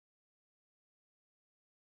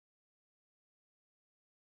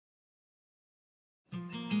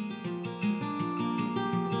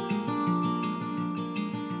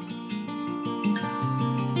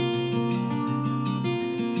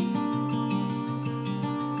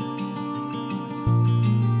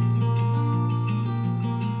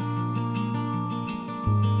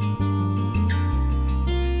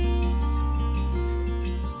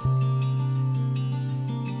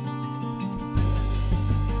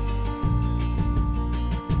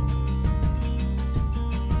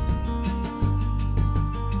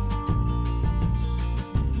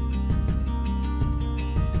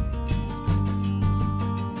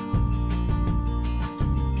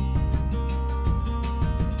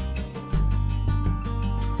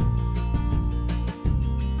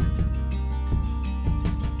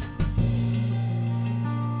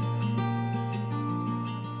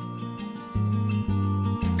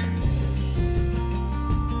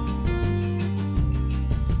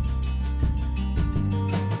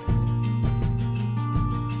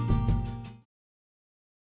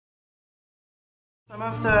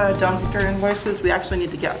Some of the dumpster invoices, we actually need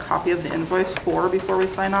to get a copy of the invoice for before we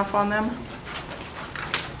sign off on them.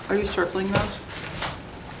 Are you circling those?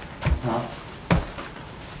 Huh?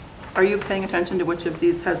 Are you paying attention to which of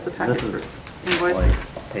these has the package This is for invoice? like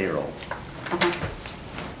payroll.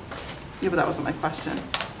 Yeah, but that wasn't my question.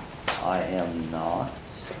 I am not.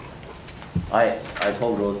 I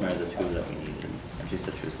told Rosemary the two that we needed, and she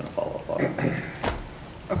said she was gonna follow up on it.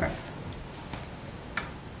 Okay.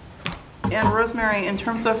 And Rosemary, in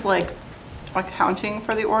terms of like accounting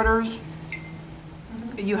for the orders,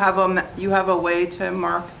 you have a way to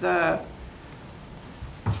mark the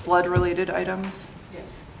flood-related items? Yes.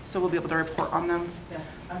 So we'll be able to report on them? Yeah,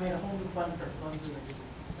 I made a whole new fund for funds-related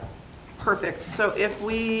stuff. Perfect. So if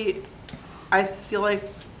I feel like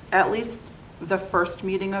at least the first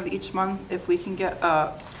meeting of each month, if we can get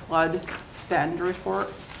a flood spend report,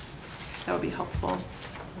 that would be helpful. And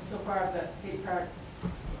so far, I've got state park,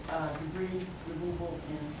 debris removal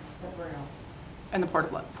and temporary office. And the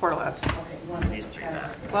portalets. Okay, you want These three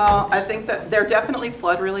back. Well, I think that they're definitely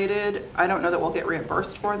flood-related. I don't know that we'll get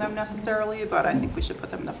reimbursed for them necessarily, but I think we should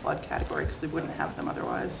put them in the flood category because we wouldn't have them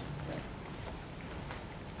otherwise.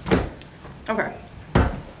 Okay.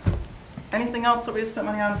 Anything else that we spent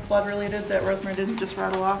money on flood-related that Rosemary didn't just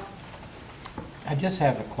rattle off? I just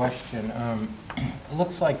have a question. It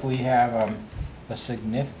looks like we have a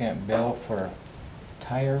significant bill for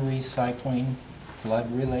tire recycling,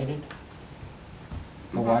 flood-related.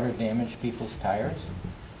 The water damaged people's tires.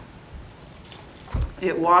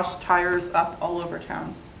 It washed tires up all over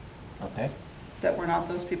town Okay. that were not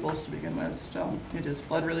those people's to begin with. Still, it is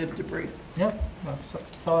flood-related debris. Yep,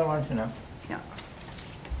 that's all I wanted to know. Yeah.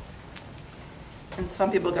 And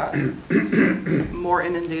some people got more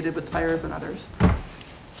inundated with tires than others.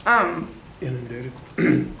 Inundated.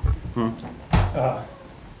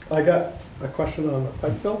 I got a question on the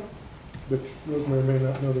pipe bill, which Rosemary may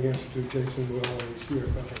not know the answer to. Jason will when he's here.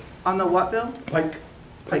 On the what bill? Pike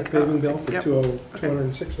Pike, paving bill for yep.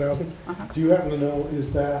 $206,000. Uh-huh. Do you happen to know,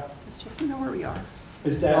 is that, Does Jason know where we are?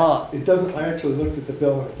 it doesn't, I actually looked at the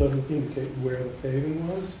bill and it doesn't indicate where the paving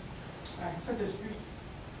was. I took the streets.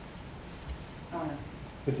 Oh,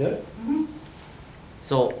 It did? mm-hmm.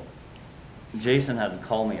 So, Jason had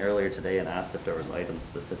called me earlier today and asked if there was items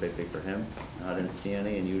specifically for him. And I didn't see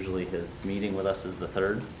any, and usually his meeting with us is the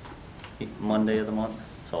third Monday of the month.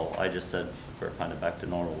 So I just said we're kind of back to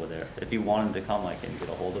normal with there. If you want him to come, I can get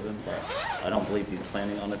a hold of him, but I don't believe he's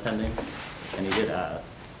planning on attending, and he did ask.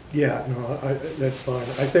 Yeah, no, that's fine.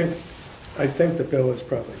 I think the bill is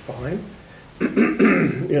probably fine.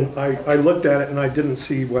 And I looked at it and I didn't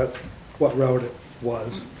see what road it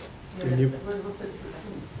was. Yeah, And you, it was listed,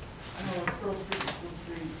 I don't know, Pearl Street, School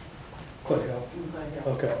Street. Clay Hill. Clay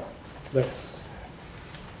Hill. Okay, that's,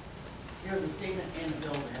 Here's the statement and the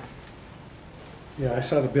bill there. yeah, I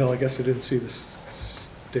saw the bill. I guess I didn't see the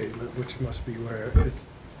statement, which must be where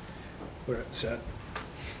it's said.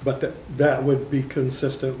 But that would be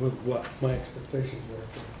consistent with what my expectations were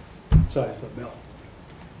for the size of the bill.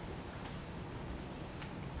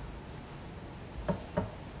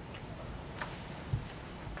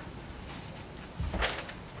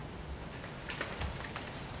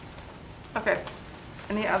 Okay.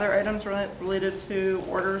 Any other items related to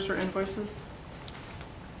orders or invoices?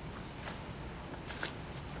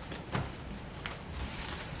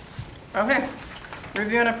 Okay.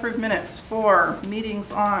 Review and approve minutes for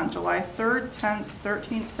meetings on July 3rd, 10th,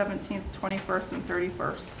 13th, 17th, 21st, and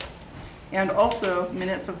 31st. And also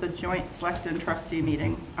minutes of the joint select and trustee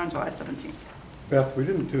meeting on July 17th. Beth, we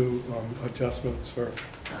didn't do adjustments for,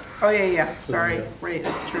 Oh, yeah, sorry. Yeah. Right,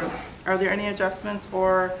 it's true. Are there any adjustments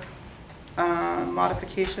or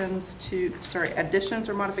additions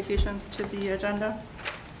or modifications to the agenda?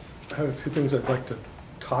 I have a few things I'd like to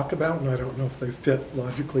talk about, and I don't know if they fit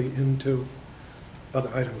logically into other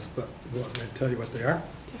items, but you want me to tell you what they are?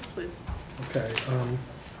 Yes, please. Okay.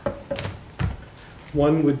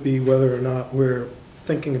 One would be whether or not we're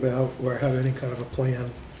thinking about or have any kind of a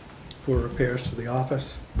plan for repairs to the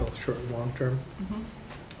office, both short and long term.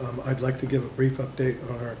 Mm-hmm. I'd like to give a brief update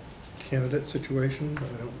on our candidate situation.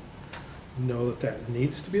 I don't know that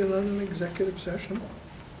needs to be done in an executive session,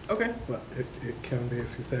 Okay. but it can be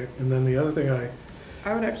if you think. And then the other thing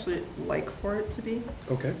I would actually like for it to be.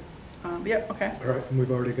 okay, Yeah, okay. all right, and we've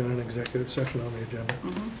already got an executive session on the agenda.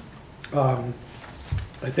 Mm-hmm.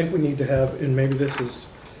 I think we need to have, and maybe this is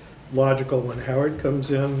logical when Howard comes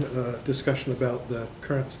in, discussion about the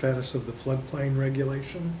current status of the floodplain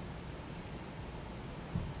regulation.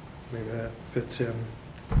 Maybe that fits in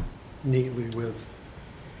neatly with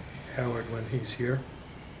Howard when he's here.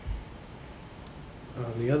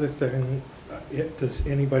 The other thing Does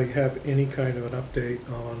anybody have any kind of an update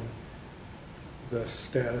on the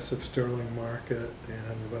status of Sterling Market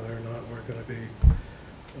and whether or not we're going to be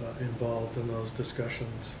involved in those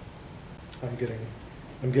discussions? I'm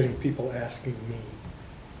getting people asking me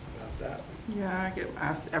about that. Yeah, I get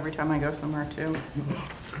asked every time I go somewhere too.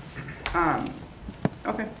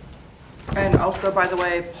 Okay. And also, by the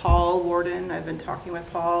way, Paul Warden, I've been talking with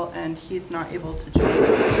Paul, and he's not able to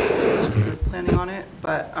join. He was planning on it,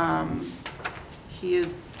 but he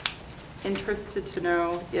is interested to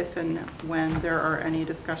know if and when there are any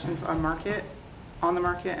discussions on the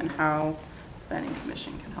market, and how Planning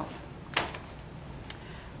Commission can help.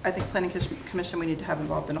 I think Planning Commission we need to have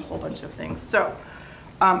involved in a whole bunch of things. So,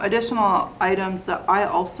 additional items that I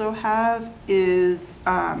also have is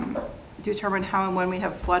determine how and when we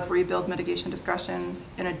have flood rebuild mitigation discussions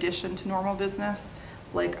in addition to normal business.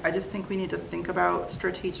 Like, I just think we need to think about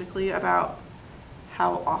strategically about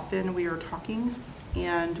how often we are talking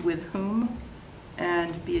and with whom,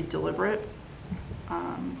 and be deliberate.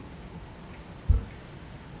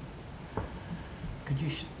 Could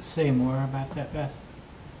you say more about that, Beth?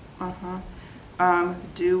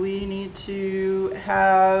 Do we need to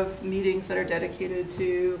have meetings that are dedicated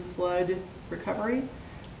to flood recovery?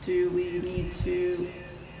 Do we need to...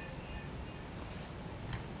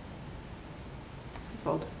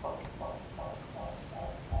 Hold.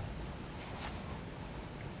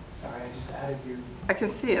 Sorry, I just added you. I can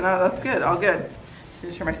see it. Oh, that's good. All good. Just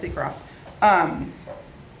need to turn my speaker off.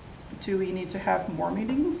 Do we need to have more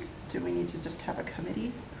meetings? Do we need to just have a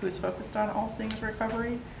committee who is focused on all things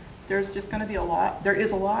recovery? There's just going to be a lot. There is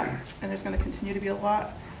a lot, and there's going to continue to be a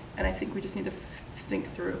lot. And I think we just need to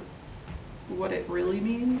think through what it really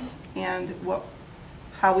means and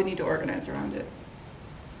how we need to organize around it.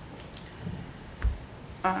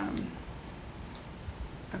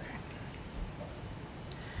 Okay.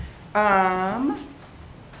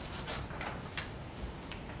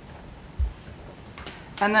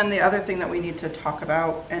 And then the other thing that we need to talk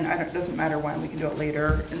about, and it doesn't matter when, we can do it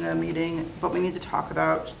later in the meeting, but we need to talk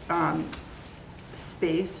about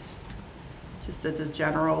space, just as a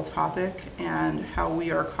general topic, and how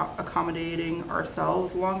we are accommodating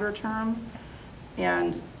ourselves longer term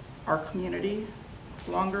and our community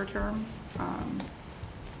longer term.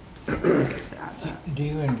 Do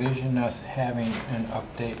you envision us having an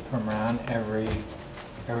update from Ron every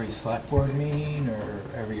select board meeting, or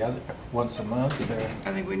once a month? Or?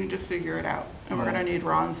 I think we need to figure it out, and we're going to need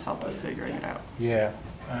Ron's help with figuring it out. Yeah,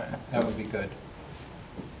 that would be good.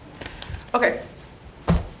 Okay.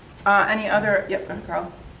 Any other? Yep, go ahead,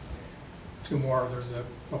 Carl. Two more. There's a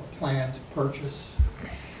planned purchase.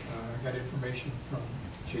 I got information from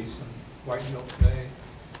Jason Whitehill today,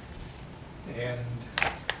 and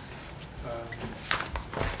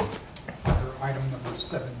under item number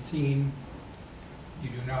 17, you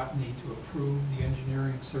do not need to approve the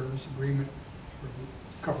engineering service agreement for the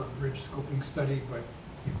covered bridge scoping study, but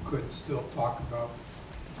you could still talk about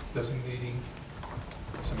designating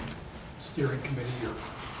some steering committee or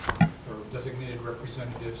designated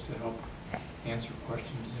representatives to help answer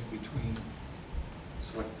questions in between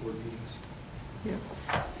select board meetings. Yeah.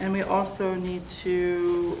 And we also need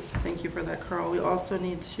to, thank you for that, Carl, we also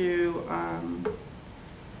need to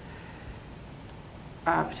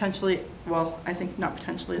potentially, well, I think not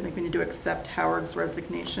potentially, I think we need to accept Howard's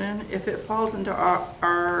resignation. If it falls into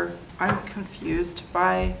our I'm confused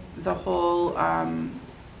by the whole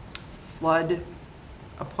flood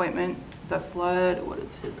appointment. The flood, what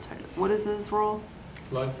is his title? What is his role?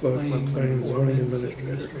 Floodplain Zoning Administrator.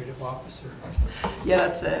 Administrative Officer. Yeah,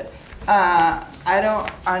 that's it. I don't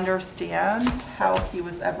understand how he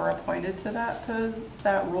was ever appointed to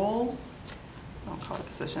that role. I don't call it a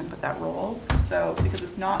position, but that role. So, because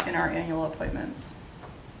it's not in our annual appointments.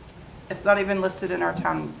 It's not even listed in our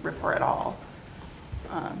town report at all.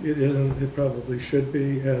 It isn't, it probably should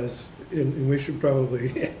be, and we should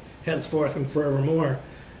probably henceforth and forevermore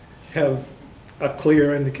have a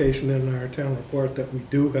clear indication in our town report that we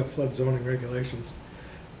do have flood zoning regulations.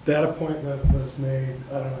 That appointment was made,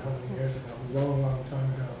 I don't know how many years ago, a long, long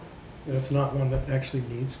time ago. And it's not one that actually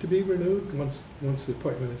needs to be renewed once the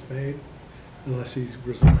appointment is made, unless he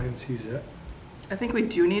resigns, he's it. I think we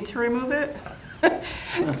do need to remove it.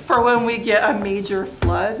 For when we get a major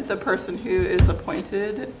flood, the person who is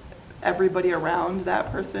appointed, everybody around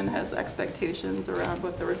that person has expectations around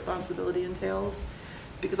what the responsibility entails.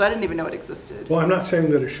 Because I didn't even know it existed. Well, I'm not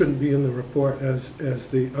saying that it shouldn't be in the report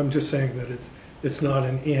I'm just saying that it's not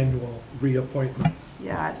an annual reappointment.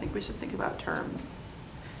 Yeah, I think we should think about terms,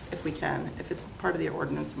 if we can. If it's part of the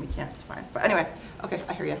ordinance and we can't, it's fine. But anyway, okay,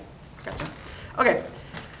 I hear you. Gotcha. Okay.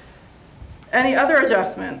 Any other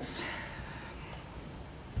adjustments?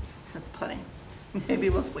 That's plenty. Maybe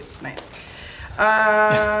we'll sleep tonight.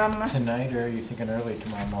 Tonight, or are you thinking early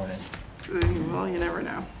tomorrow morning? Well, you never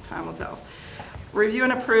know. Time will tell. Review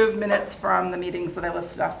and approve minutes from the meetings that I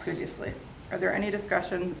listed off previously. Are there any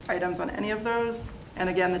discussion items on any of those? And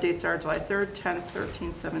again, the dates are July 3rd, 10th,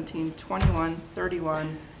 13th, 17th, 21,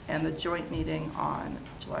 31, and the joint meeting on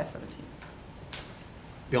July 17th.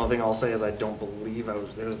 The only thing I'll say is I don't believe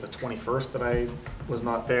there was the 21st that I was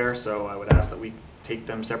not there, so I would ask that we take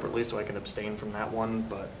them separately so I can abstain from that one,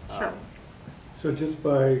 but. Sure. So just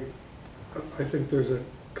by, I think there's a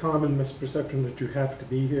common misperception that you have to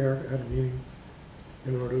be here at a meeting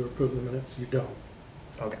in order to approve the minutes. You don't.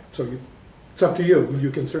 Okay. So it's up to you.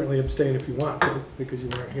 You can certainly abstain if you want to, because you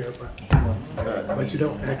weren't here, but you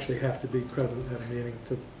don't actually have to be present at a meeting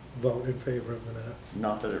to vote in favor of the minutes.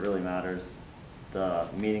 Not that it really matters. The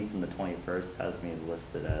meeting from the 21st has me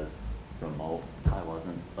listed as remote. I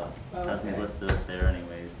wasn't, but has me Okay. listed as there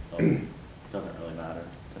anyways, so it doesn't really matter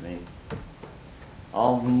to me.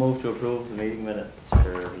 I'll move to approve the meeting minutes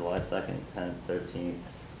for July 2nd, 10th, 13th,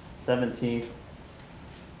 17th,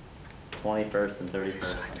 21st, and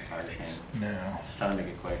 31st. I'm sorry, Shane. No. Just trying to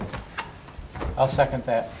make it quick. I'll second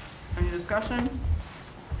that. Any discussion?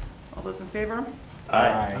 All those in favor?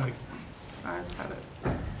 Aye. Ayes have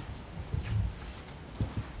it.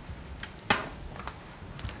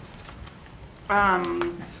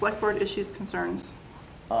 Select board issues, concerns.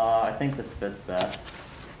 I think this fits best.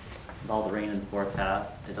 With all the rain and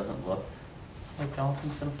forecast, it doesn't look like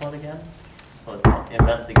Johnson's gonna flood again. So it's an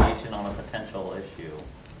investigation on a potential issue.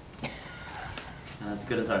 And as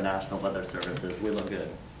good as our National Weather Service is, we look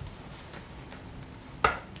good.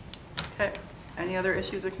 Okay, any other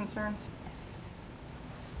issues or concerns?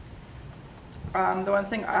 The one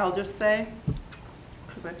thing I'll just say,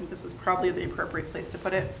 because I think this is probably the appropriate place to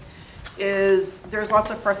put it, is there's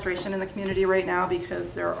lots of frustration in the community right now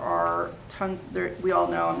because there are tons, we all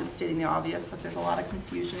know, I'm just stating the obvious, but there's a lot of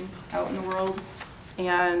confusion out in the world.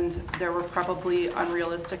 And there were probably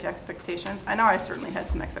unrealistic expectations. I know I certainly had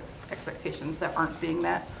some expectations that aren't being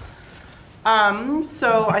met.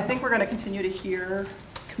 So I think we're going to continue to hear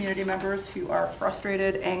community members who are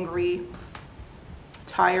frustrated, angry,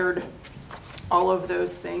 tired, all of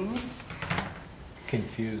those things.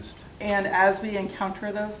 Confused. And as we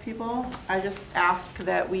encounter those people, I just ask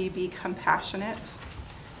that we be compassionate,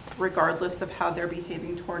 regardless of how they're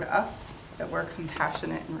behaving toward us, that we're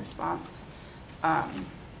compassionate in response.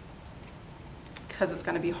 Because it's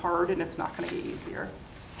going to be hard and it's not going to get easier.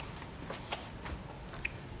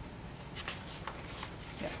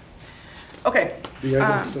 Yeah. Okay. The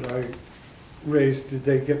items that I raised, did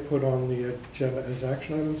they get put on the agenda as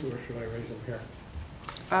action items, or should I raise them here?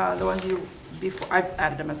 The ones you, before, I've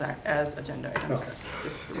added them as agenda items, Okay.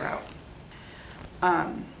 just throughout.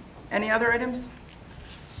 Any other items?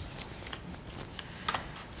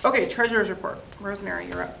 Okay, treasurer's report. Rosemary,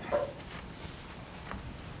 you're up. Okay,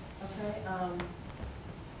 I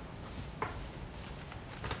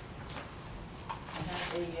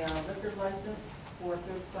have a liquor license for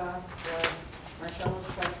third class for Marcella's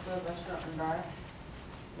Pizza Restaurant and Bar.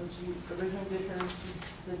 When she originally did hers, she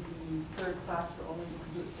did the third class for only, you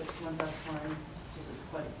can do it 6 months at a time, because it's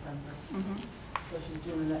quite expensive. So she's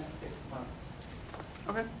doing the next 6 months.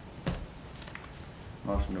 Okay.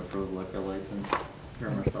 Motion to approve liquor license for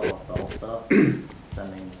Marcella Salsa,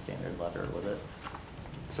 sending the standard letter with it.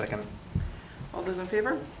 Second. All those in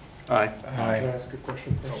favor? Aye. Can I ask a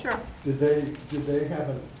question first? Sure. Did they have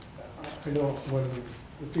I know when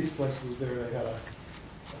the pizza place was there, they had a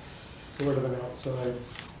sort of an outside,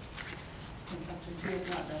 She has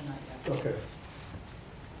not done that yet. okay.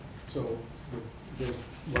 So the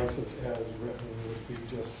license as written would be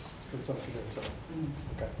just consumption inside, Mm.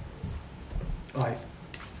 okay. Aye.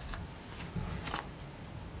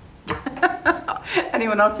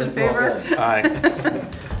 Anyone else in Just vote favor? good. Aye.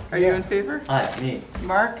 Are you in favor? Aye, me.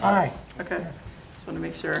 Mark? Aye. Okay, just want to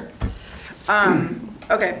make sure.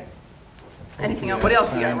 Okay. Anything else? What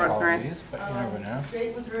else you got, Signed all Rosemary? these, but you never know. The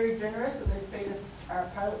state was very generous, so they paid us our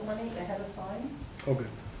pilot money ahead of time, Oh, good.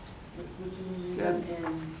 which we done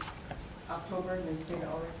in October, and they paid it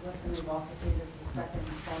already to us, and they've also paid us the second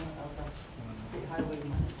installment of the state highway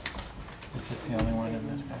money. Is this the only one in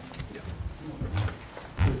this pack?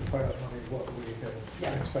 Is the pilot money what we Yeah.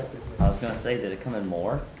 had expected? I was gonna say, did it come in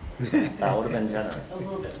more? That would have been generous. A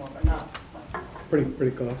little bit more, but not much.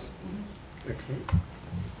 Pretty close. Mhm. Excellent.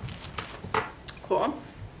 Cool.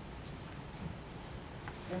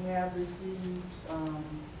 And we have received,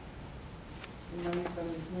 money from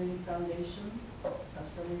the Community Foundation of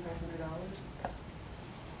 $7,500.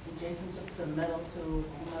 And Jason took some metal to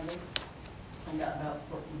one of those and got about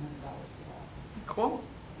 $1,400 for that. Cool.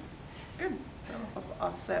 Good. So,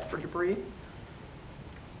 all set for debris?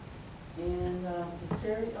 And is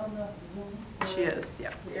Terry on the Zoom? She is,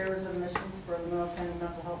 yeah. The errors and omissions for the Monroe County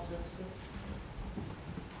Mental Health Services.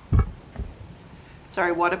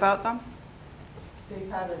 Sorry, what about them?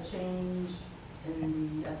 They've had a change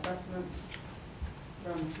in the assessment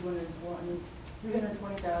from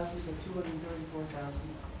 320,000 to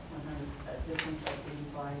 234,100, a difference of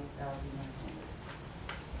 85,900.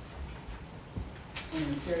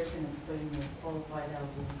 And Terry can explain the qualified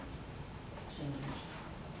housing change.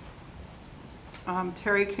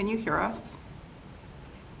 Terry, can you hear us?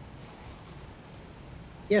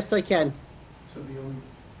 Yes, I can. So the only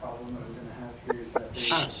problem that we're gonna have here is that Oh,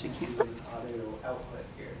 there's she can't. an audio output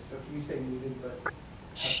here. So if you stay muted but have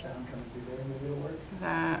sound coming through there, maybe it'll work.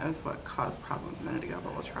 That is what caused problems a minute ago,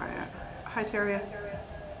 but we'll try it. Hi, Terry.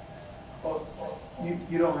 Oh,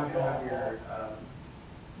 you don't have to have your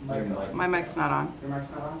mic on. My mic's not on. Your mic's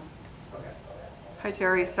not on? Okay. Hi,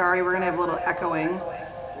 Terry. Sorry, we're gonna have a little echoing. Ooh,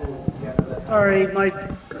 yeah, but that's not Sorry, right.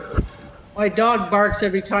 my dog barks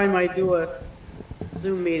every time I do a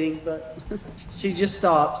Zoom meeting, but she just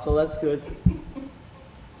stopped, so that's good.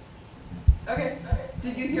 Okay.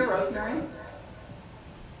 Did you hear Rosemary?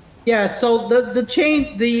 Yeah, so the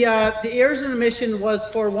change, the errors and omission was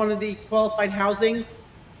for one of the qualified housing.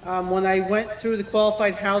 When I went through the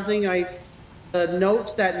qualified housing, the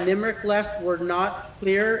notes that NIMRIC left were not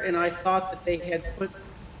clear, and I thought that they had put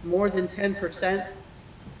more than 10%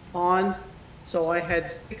 on. So I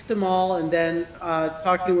had fixed them all, and then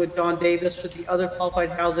talking with Don Davis for the other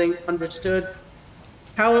qualified housing, understood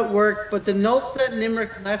how it worked. But the notes that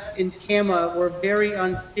NIMRIC left in CAMA were very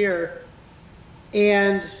unclear.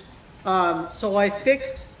 And so I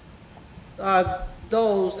fixed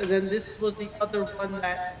those, and then this was the other one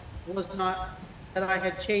that was not, that I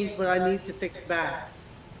had changed, but I need to fix back.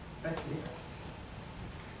 I see.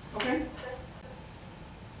 Okay. Does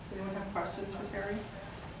anyone have questions for Terry?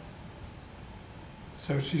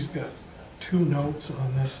 So she's got two notes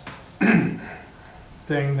on this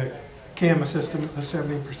thing, the CAMA system, a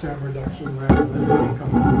 70% reduction rather than the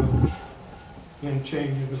income approach, and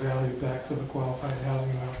changing the value back to the qualified housing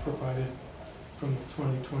amount provided from the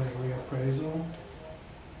 2020 reappraisal.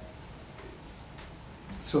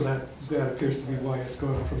 So that appears to be why it's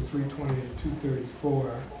going from 320 to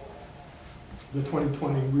 234. The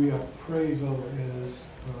 2020 reappraisal is,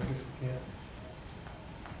 well, I guess we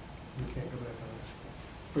can't go back on it.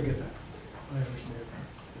 Forget that. I understand.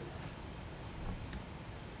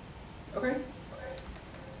 Okay.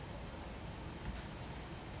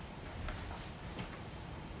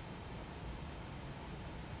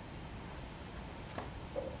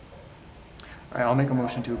 All right, I'll make a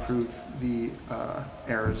motion to approve the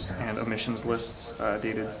errors and omissions lists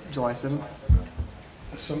dated July 7th.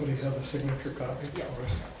 Does somebody have a signature copy? Yes.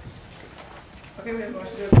 Okay, we have a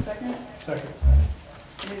motion. Do we have a second? Second.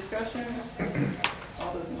 Any discussion?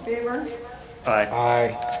 All those in favor? Aye.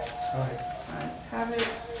 Aye. Aye. Ayes have it.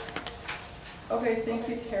 Okay, thank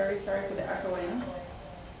you, Terry. Sorry for the echoing.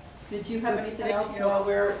 Did you have anything else while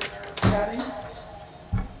we're chatting?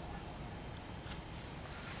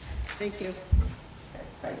 Thank you.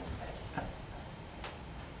 Okay, bye.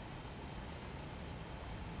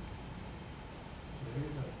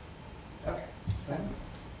 Okay. So,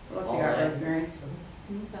 what else you got, Rosemary?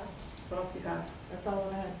 What else you got? That's all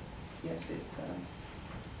I had. Yes, please.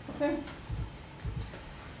 Okay.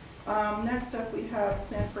 Next up, we have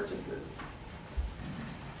planned purchases.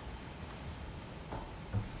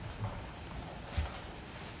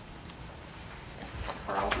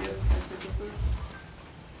 Carl, do you have planned purchases?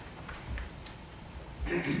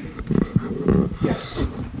 Yes.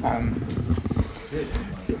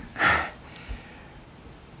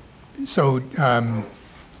 So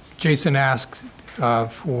Jason asked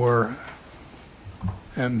for,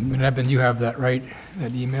 and Eben, you have that, right?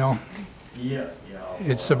 That email? Yeah.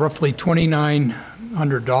 It's roughly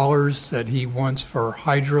 $2,900 that he wants for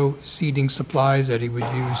hydro seeding supplies that he would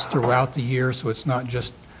use throughout the year, so it's not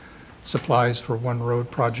just supplies for one road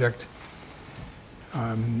project.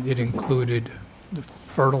 It included the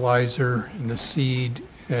fertilizer and the seed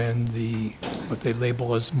and what they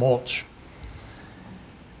label as mulch.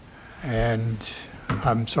 And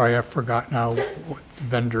I'm sorry, I forgot now what the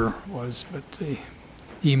vendor was, but the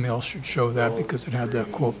email should show that because it had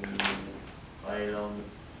that quote. Items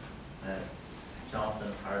at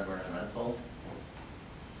Johnson Hardware and Rental.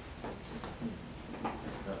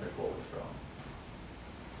 That their quote was from.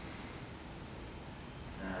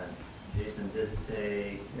 And Jason did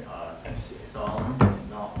say some,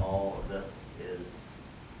 not all of this is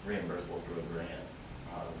reimbursable through a grant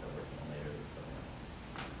that we're working on later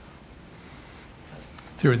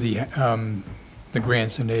this through the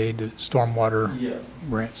grants and aid, the stormwater Yeah.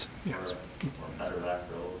 grants. Yes. Or Better Back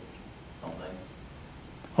Road, something.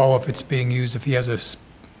 Oh, if it's being used, if he has a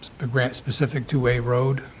grant specific to a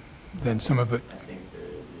road, then some of it, I think there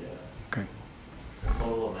is, yeah. okay. The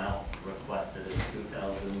total amount requested is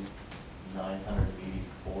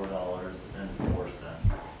 $2,984.04.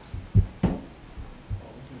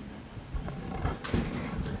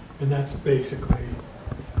 And that's basically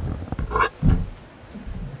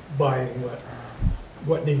buying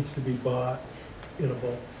what needs to be bought in a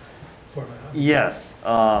bulk format. Yes,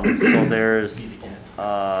 so there's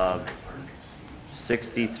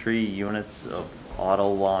 63 units of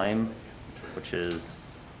auto lime, which is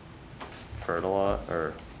fertilized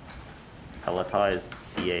or pelletized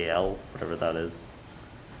CAL, whatever that is.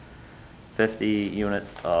 50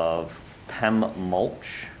 units of PEM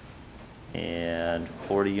mulch and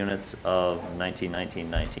 40 units of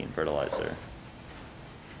 19-19-19 fertilizer.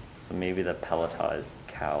 So maybe the pelletized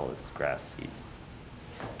cow is grass seed.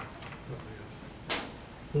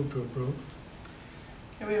 Move to approve.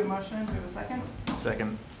 Okay, we have a motion, do we have a second?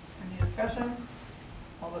 Second. Any discussion?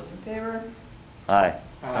 All those in favor? Aye.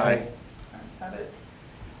 Aye. Ayes have it.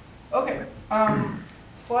 Okay,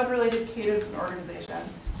 flood-related cadence and organization.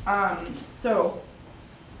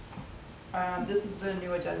 This is the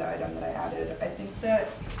new agenda item that I added. I think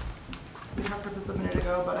that, we talked about this a minute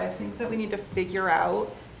ago, but I think that we need to figure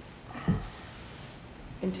out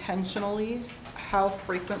intentionally how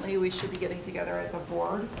frequently we should be getting together as a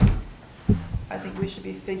board. I think we should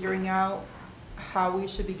be figuring out how we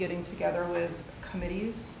should be getting together with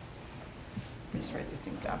committees. Let me just write these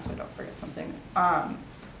things down so I don't forget something.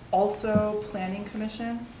 Also, Planning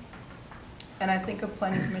Commission. And I think of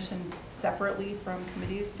Planning Commission separately from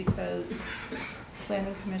committees because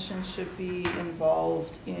Planning Commission should be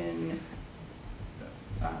involved in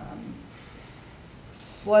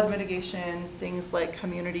flood mitigation, things like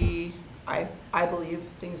community, I believe,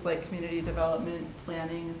 things like community development,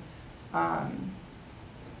 planning,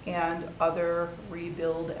 and other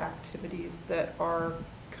rebuild activities that are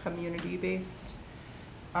community-based.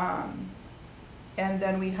 And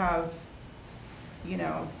then we have, you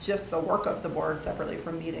know, just the work of the board separately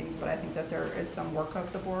from meetings, but I think that there is some work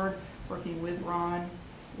of the board working with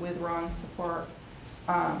Ron's support.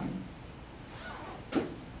 I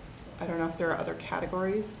don't know if there are other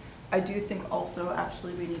categories. I do think also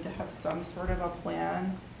actually we need to have some sort of a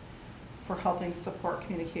plan for helping support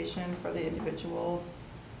communication for the individual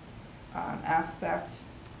aspect.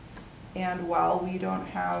 And while we don't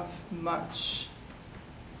have much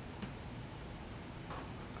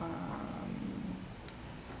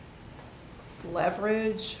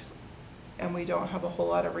leverage and we don't have a whole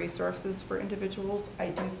lot of resources for individuals, I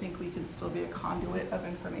do think we can still be a conduit of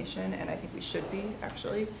information, and I think we should be,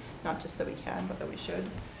 actually, not just that we can, but that we should.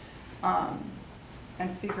 And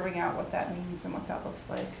figuring out what that means and what that looks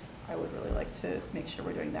like, I would really like to make sure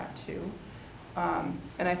we're doing that too. And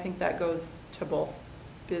I think that goes to both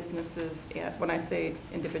businesses, and when I say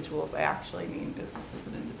individuals, I actually mean businesses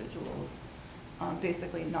and individuals,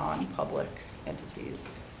 basically non-public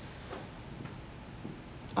entities.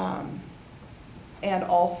 And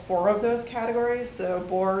all four of those categories, so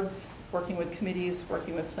boards, working with committees,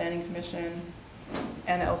 working with planning commission,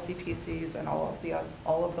 and LCPCs, and all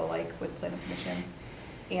of the like with planning commission,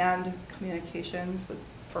 and communications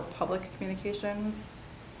for public communications.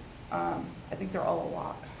 I think they're all a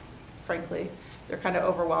lot, frankly. They're kind of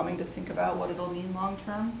overwhelming to think about what it'll mean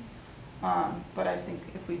long-term. But I think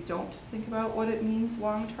if we don't think about what it means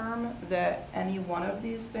long-term, that any one of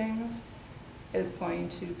these things is going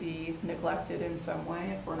to be neglected in some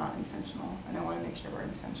way if we're not intentional. And I want to make sure we're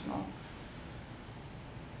intentional.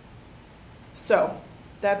 So,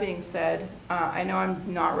 that being said, I know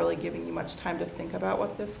I'm not really giving you much time to think about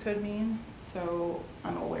what this could mean, so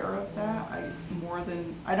I'm aware of that. I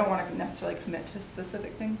don't want to necessarily commit to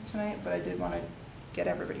specific things tonight, but I did want to get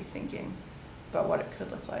everybody thinking about what it could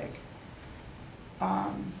look like.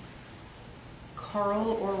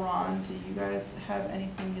 Carl or Ron, do you guys have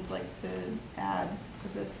anything you'd like to add to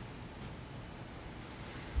this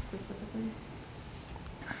specifically?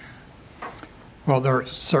 Well, there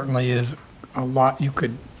certainly is a lot you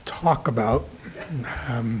could talk about.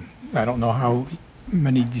 I don't know how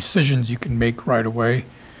many decisions you can make right away.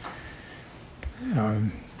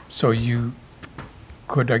 So you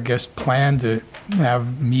could, I guess, plan to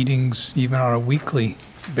have meetings even on a weekly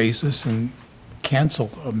basis and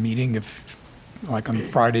cancel a meeting if, like on the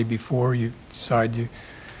Friday before, you decide you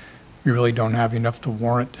really don't have enough to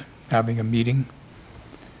warrant having a meeting.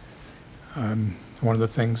 One of the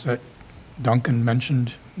things that Duncan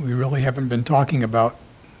mentioned, we really haven't been talking about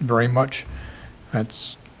very much,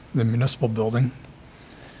 That's the municipal building.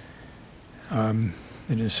 And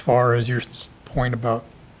as far as your point about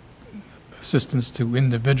assistance to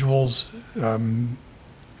individuals, I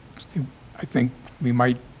think we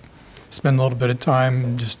might spend a little bit of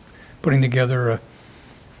time just putting together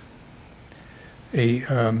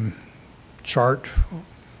a chart,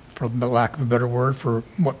 for lack of a better word, for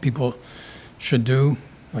what people should do.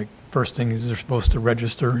 Like, first thing is they're supposed to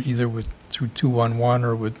register either through 211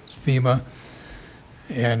 or with FEMA,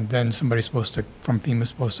 and then somebody's supposed to, from FEMA,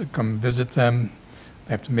 supposed to come visit them.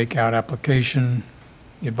 They have to make out application.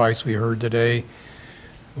 The advice we heard today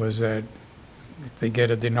was that if they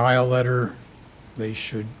get a denial letter, they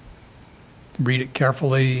should read it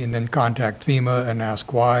carefully and then contact FEMA and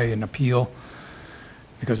ask why and appeal,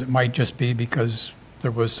 because it might just be because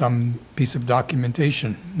there was some piece of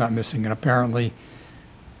documentation not missing, and apparently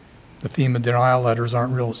the FEMA denial letters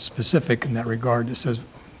aren't real specific in that regard. It says,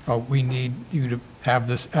 oh, we need you to have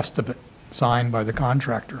this estimate signed by the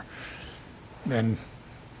contractor. And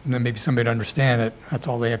then maybe somebody to understand it, that's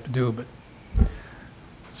all they have to do. But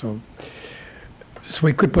so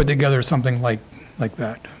we could put together something like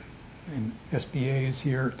that. And SBA is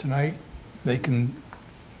here tonight. They can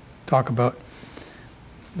talk about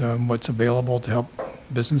what's available to help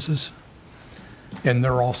businesses. And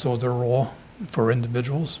they're also their role for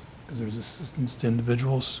individuals, because there's assistance to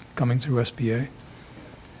individuals coming through SBA.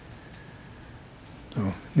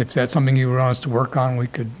 So if that's something you want us to work on, we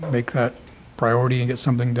could make that priority and get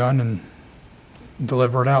something done and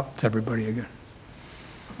deliver it out to everybody again.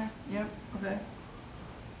 Okay, yep, okay.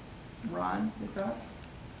 Ron, your thoughts?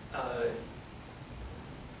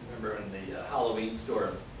 Remember in the Halloween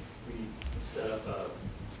store, we set up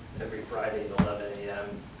every Friday at 11 a.m.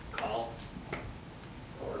 call,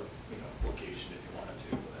 or location if you wanted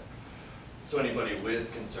to. But, so anybody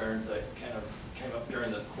with concerns that kind of came up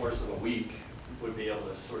during the course of a week would be able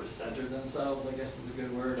to sort of center themselves, I guess is a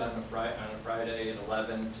good word, on a Friday at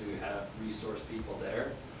 11 to have resource people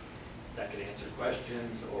there that could answer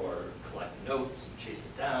questions or collect notes and chase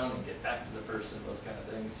it down and get back to the person, those kind of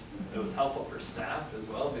things. It was helpful for staff as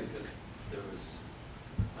well, because there was,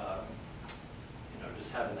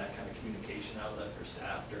 just having that kind of communication outlet for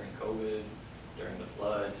staff during COVID, during the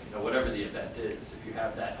flood, whatever the event is. If you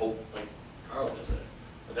have that hope, like Carl just said,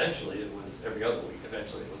 eventually it was every other week,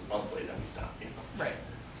 eventually it was monthly, then we stopped, Right.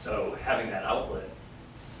 So having that outlet,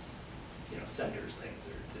 centers things,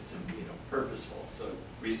 or it's purposeful. So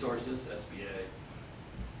resources, SBA,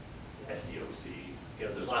 SEOC,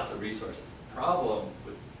 there's lots of resources. The problem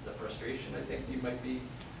with the frustration, I think,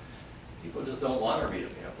 people just don't want to read a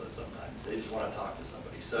pamphlet sometimes. They just want to talk to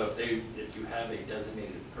somebody. So if you have a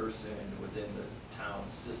designated person within the town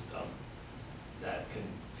system that can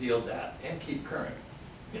field that and keep current,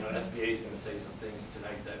 SBA is going to say some things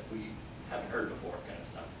tonight that we haven't heard before, kind of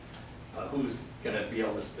stuff. Who's going to be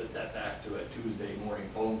able to spit that back to a Tuesday morning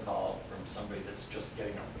phone call from somebody that's just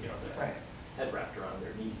getting their head wrapped around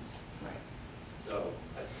their needs? Right. So,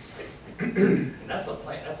 and that's a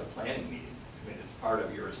planning meeting. It's part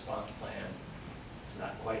of your response plan. It's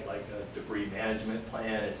not quite like a debris management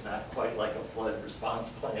plan. It's not quite like a flood response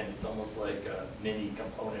plan. It's almost like a mini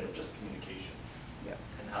component of just communication. Yep.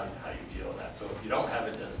 And how you deal with that. So if you don't have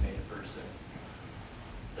a designated person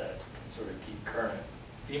that can sort of keep current,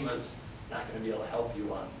 FEMA's not going to be able to help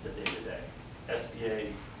you on the day-to-day.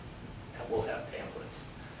 SBA will have pamphlets,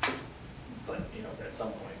 but at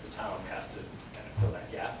some point the town has to kind of fill that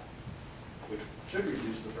gap, which should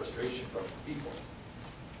reduce the frustration from people.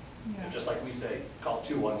 Yeah. Just like we say, call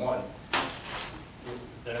 211.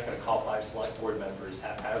 They're not going to call 5 select board members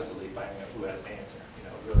haphazardly finding out who has an answer.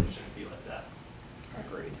 It really shouldn't be like that.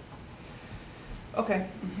 Agreed. Okay.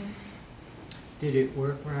 Mm-hmm. Did it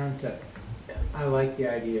work, Ron, I like the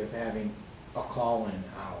idea of having a call-in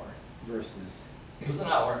hour versus... It was an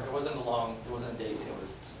hour. It wasn't a date. It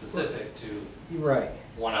was specific to You're right.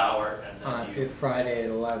 1 hour, and then Good Friday at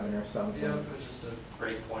 11 or something. it was just a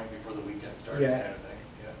break point before the weekend started, Yeah. kind of thing.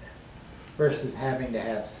 Yeah. Versus having to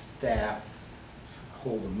have staff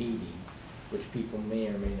hold a meeting, which people may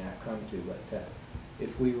or may not come to, but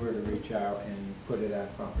if we were to reach out and put it on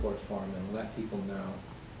Front Porch Forum and let people know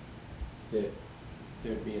that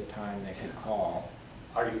there'd be a time they could call.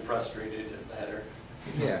 Are you frustrated? Is the header?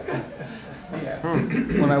 Yeah. Yeah.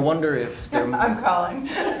 Well, I wonder if there. I'm calling.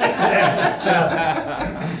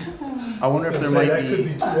 I wonder if there Say might that could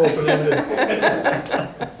be too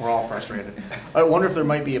open-ended. We're all frustrated. I wonder if there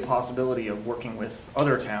might be a possibility of working with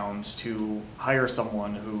other towns to hire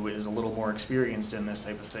someone who is a little more experienced in this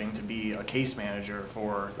type of thing to be a case manager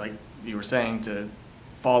for, like you were saying, to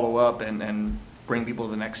follow up and bring people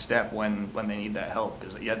to the next step when they need that help.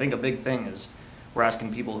 Because I think a big thing is we're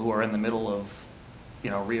asking people who are in the middle of,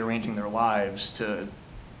 rearranging their lives to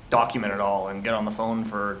document it all and get on the phone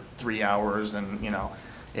for 3 hours, and,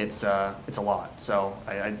 it's a lot. So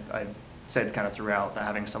I said kind of throughout that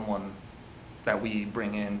having someone that we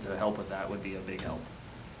bring in to help with that would be a big help.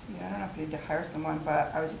 Yeah, I don't know if we need to hire someone,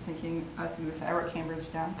 but I was just thinking, I wrote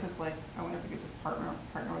Cambridge down, because like, I wonder if we could just partner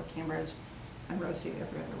with Cambridge and rotate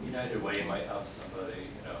every other week. United Way might have somebody,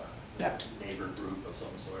 Yeah. neighbor group of some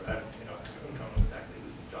sort. I don't know exactly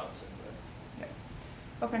who's in Johnson, but.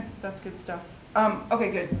 Yeah. Okay, that's good stuff.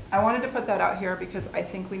 Okay, good. I wanted to put that out here because I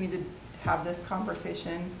think we need to have this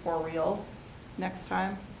conversation for real next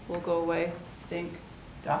time. We'll go away, think,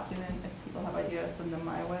 document. If people have ideas, send them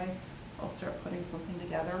my way. I'll start putting something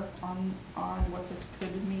together on what this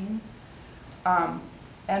could mean.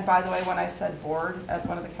 And by the way, when I said board as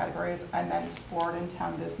one of the categories, I meant board and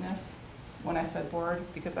town business when I said board,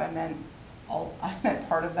 because I meant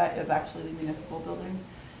part of that is actually the municipal building,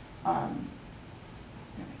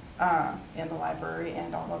 and the library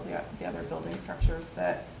and all of the other building structures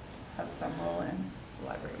that have some role in the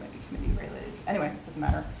library, maybe committee related. Anyway, doesn't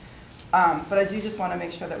matter. But I do just want to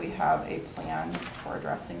make sure that we have a plan for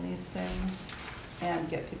addressing these things and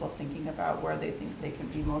get people thinking about where they think they can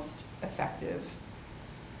be most effective.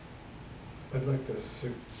 I'd like to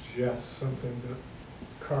suggest something that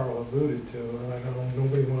Carl alluded to, and I know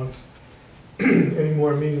nobody wants any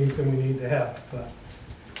more meetings than we need to have, but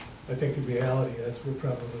I think the reality is we're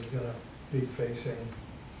probably going to be facing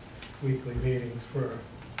weekly meetings for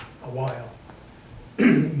a while.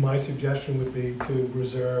 My suggestion would be to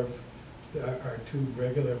reserve our 2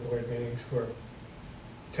 regular board meetings for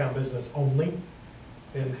town business only,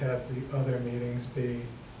 and have the other meetings be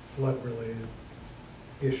flood-related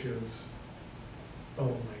issues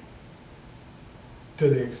only, to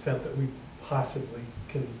the extent that we possibly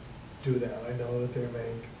can do that. I know that there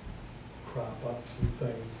may crop up some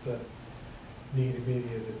things that need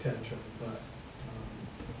immediate attention, but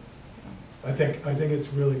I think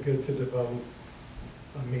it's really good to devote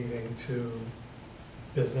a meeting to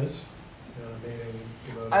business, and a meeting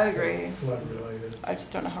devoted I agree. to flood-related. I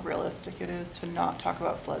just don't know how realistic it is to not talk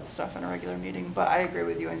about flood stuff in a regular meeting, but I agree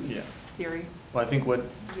with you in theory. Well, I think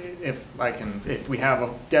if we have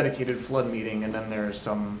a dedicated flood meeting and then there's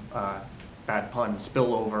some bad pun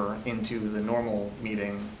spillover into the normal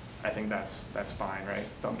meeting, I think that's fine, right,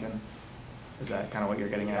 Duncan? Is that kind of what you're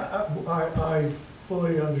getting at? I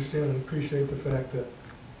fully understand and appreciate the fact that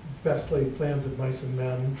best laid plans of mice and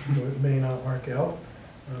men may not work out,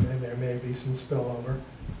 and there may be some spillover,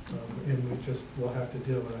 and we'll have to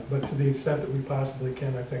deal with that. But to the extent that we possibly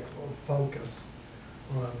can, I think we'll focus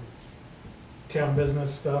on town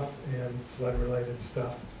business stuff and flood-related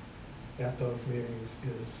stuff at those meetings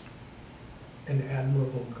is an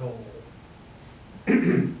admirable goal.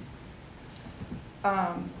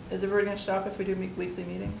 Is everybody going to show up if we do weekly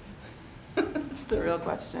meetings? That's the real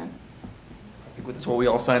question. I think that's what we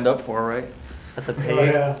all signed up for, right? At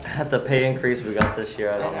the pay increase we got this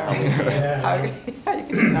year, I don't know how we can. How you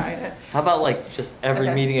can deny it. How about like just every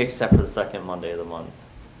Okay. meeting except for the second Monday of the month?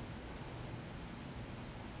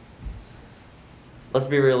 Let's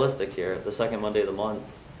be realistic here. The second Monday of the month,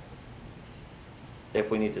 if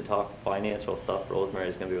we need to talk financial stuff,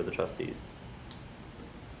 Rosemary's gonna be with the trustees.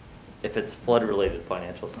 If it's flood-related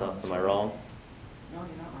financial stuff, am I wrong? No, you're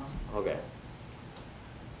not wrong. Okay.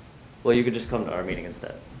 Well, you could just come to our meeting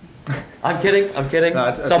instead. I'm kidding. I'm kidding. No,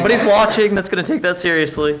 it's Somebody's okay. watching that's gonna take that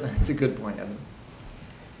seriously. It's a good point, Evan.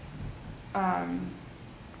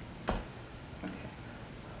 Okay.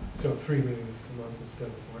 So 3 meetings a month instead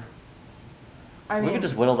of 4. I We mean, can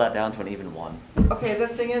just whittle that down to an even 1. okay, the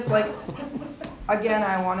thing is, like, again,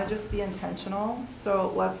 I want to just be intentional,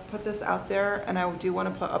 so let's put this out there, and I do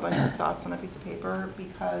want to put a bunch of thoughts on a piece of paper,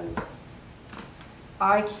 because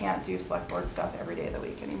I can't do select board stuff every day of the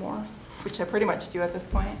week anymore, which I pretty much do at this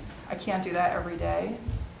point. I can't do that every day.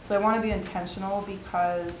 So I want to be intentional,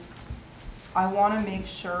 because I want to make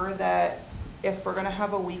sure that if we're going to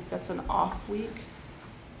have a week that's an off week,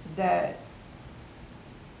 that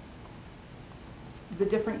the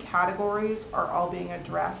different categories are all being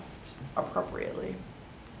addressed appropriately,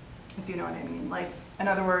 if you know what I mean. Like, in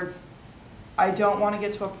other words, I don't want to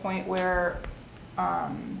get to a point where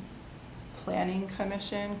planning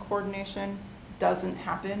commission coordination doesn't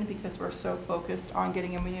happen because we're so focused on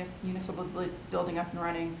getting a municipal building up and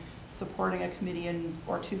running, supporting a committee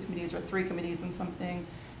or 2 committees or 3 committees in something,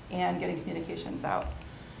 and getting communications out,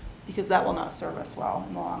 because that will not serve us well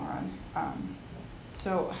in the long run.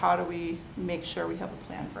 So how do we make sure we have a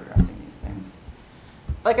plan for addressing these things?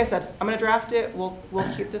 like I said, I'm gonna draft it, we'll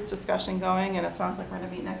keep this discussion going, and it sounds like we're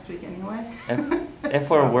gonna meet next week anyway. If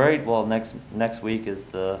we're worried, well, next week is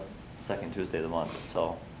the second Tuesday of the month,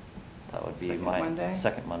 so that would be Second my Monday?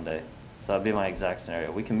 second Monday. So that'd be my exact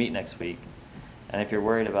scenario. We can meet next week, and if you're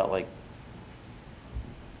worried about like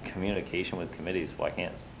communication with committees, why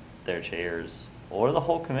can't their chairs or the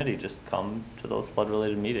whole committee just come to those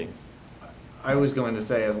flood-related meetings? I was going to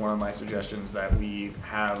say as one of my suggestions that we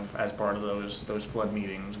have, as part of those flood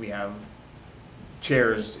meetings, we have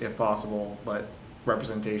chairs if possible, but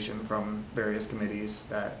representation from various committees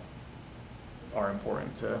that are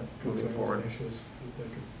important to moving Concerns forward. and issues that they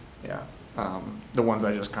could- Yeah, the ones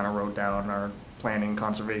I just kind of wrote down are planning,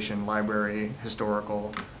 conservation, library,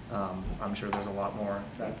 historical. I'm sure there's a lot more.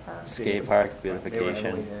 Skate park, They were heavily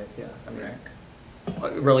beautification. hit, yeah, I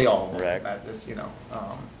mean, really all of them, Rec. that is, you know,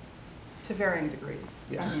 To varying degrees.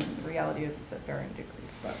 Yeah. I mean, the reality is it's at varying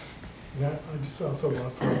degrees, but. Yeah, I just also want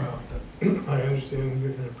to throw out that I understand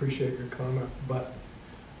and appreciate your comment, but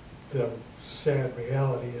the sad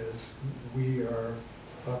reality is we are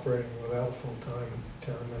operating without a full-time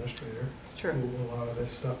town administrator. It's true. Who a lot of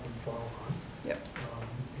this stuff would fall on. Yep.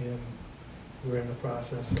 And we're in the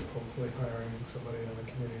process of hopefully hiring somebody on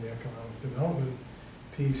the community economic development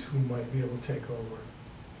piece who might be able to take over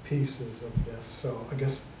pieces of this. So I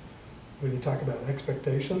guess when you talk about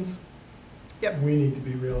expectations, Yep. we need to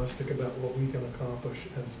be realistic about what we can accomplish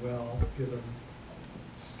as well, given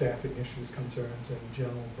staffing issues, concerns, and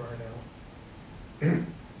general burnout.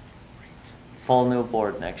 Full new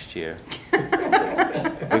board next year.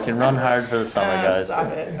 We can run hard for the summer, guys.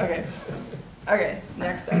 Stop it, okay. Okay,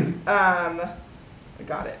 next up, I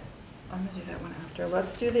got it. I'm gonna do that one after.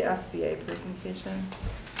 Let's do the SBA presentation,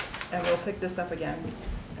 and we'll pick this up again,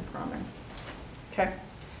 I promise. Okay?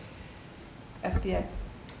 SBA.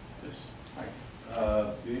 Yes. Hi.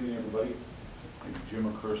 Good evening, everybody. I'm Jim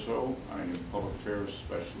Accurso. I'm a public affairs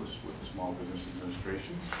specialist with the Small Business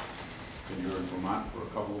Administration. Been here in Vermont for a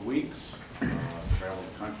couple of weeks. Traveled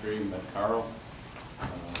the country, met Carl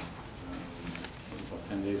about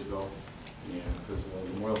 10 days ago. And because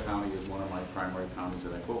Memorial County is one of my primary counties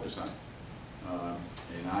that I focus on.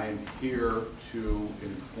 And I am here to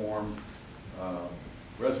inform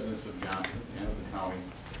residents of Johnson and of the county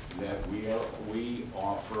that we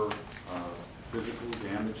offer physical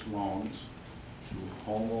damage loans to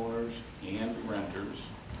homeowners and renters.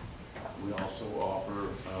 We also offer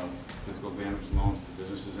physical damage loans to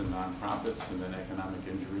businesses and nonprofits, and then economic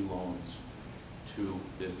injury loans to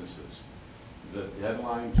businesses. The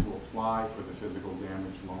deadline to apply for the physical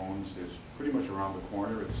damage loans is pretty much around the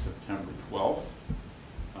corner. It's September 12th.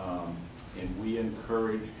 And we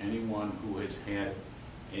encourage anyone who has had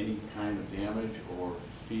any kind of damage or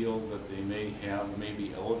feel that they may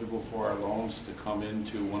be eligible for our loans to come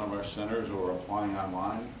into one of our centers or applying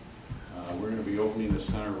online. We're going to be opening the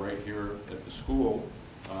center right here at the school,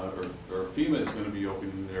 or FEMA is going to be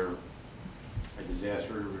opening their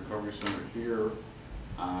disaster recovery center here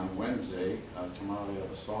on Wednesday. Tomorrow they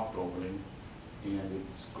have a soft opening, and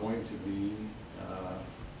it's going to be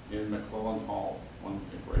in McClellan Hall,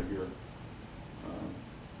 right here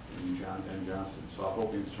in Johnson. Soft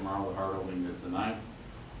opening's tomorrow, the hard opening is the 9th.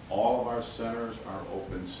 All of our centers are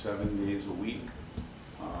open 7 days a week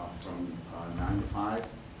from 9 to 5.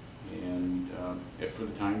 And for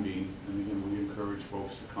the time being, and again, we encourage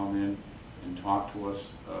folks to come in and talk to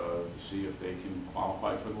us to see if they can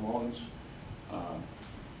qualify for the loans.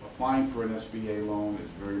 Applying for an SBA loan is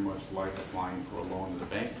very much like applying for a loan to the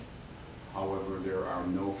bank. However, there are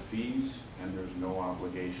no fees and there's no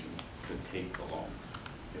obligation to take the loan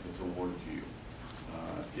if it's awarded to you.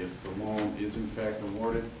 If the loan is in fact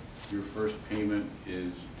awarded, your first payment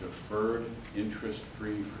is deferred,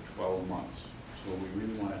 interest-free for 12 months. So we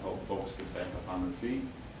really want to help folks get back up on their feet.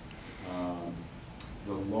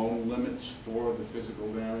 The loan limits for the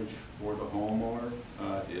physical damage for the homeowner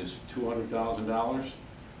is $200,000.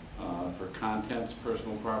 For contents,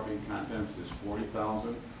 personal property contents is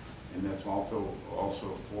 $40,000, and that's also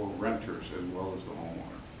for renters as well as the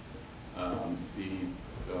homeowner.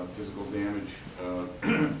 The physical damage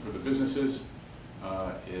for the businesses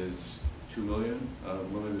is $2 million.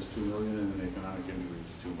 Limit is $2 million, and then economic injury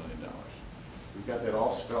is $2 million. We've got that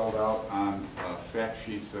all spelled out on fact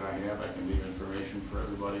sheets that I have. I can leave information for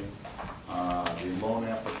everybody. The loan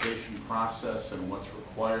application process and what's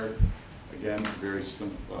required. Again, very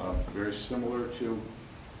similar to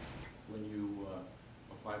when you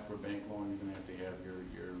apply for a bank loan. You're going to have to have your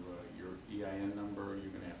EIN number.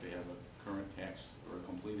 You're going to have to have a current tax or a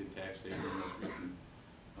completed tax statement, most recent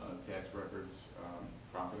tax records,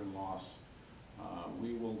 profit and loss.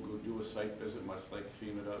 We will go do a site visit, much like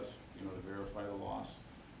FEMA does, to verify the loss.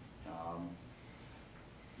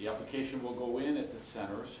 The application will go in at the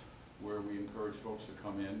centers where we encourage folks to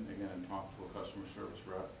come in, again, and talk to a customer service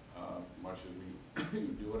rep. Much as we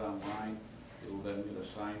do it online, it'll then get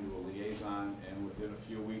assigned to a liaison, and within a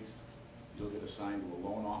few weeks, you'll get assigned to a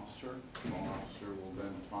loan officer. The loan officer will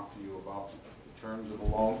then talk to you about the terms of the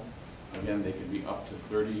loan. Again, they can be up to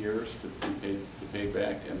 30 years to pay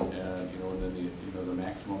back, and you know, and then the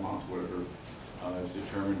maximum amounts, whatever is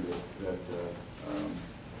determined that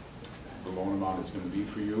the loan amount is going to be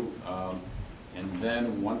for you. And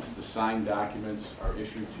then once the signed documents are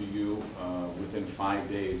issued to you, within 5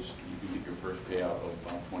 days, you can get your first payout of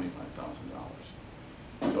about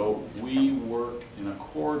 $25,000. So we work in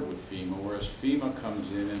accord with FEMA, whereas FEMA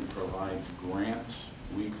comes in and provides grants,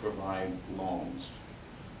 we provide loans.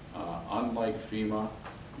 Unlike FEMA,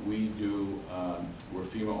 we do, where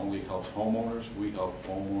FEMA only helps homeowners, we help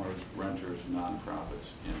homeowners, renters,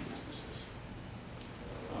 nonprofits, and businesses.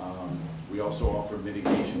 We also offer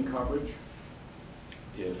mitigation coverage.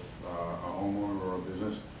 If a homeowner or a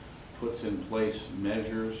business puts in place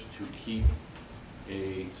measures to keep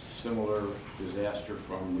a similar disaster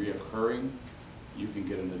from reoccurring, you can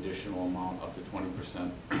get an additional amount up to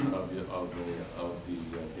 20% of the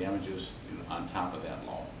damages on top of that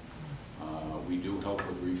loan. We do help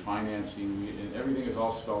with refinancing, and everything is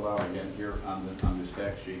all spelled out again here on this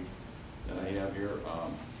fact sheet that I have here.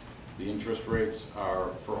 The interest rates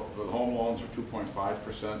are, for the home loans are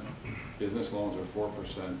 2.5%, business loans are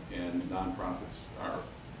 4%, and nonprofits are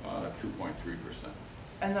 2.3%.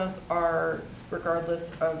 And those are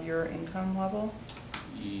regardless of your income level?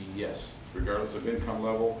 Yes, regardless of income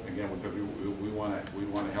level. Again, because we want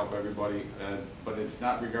to help everybody, but it's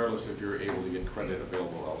not regardless if you're able to get credit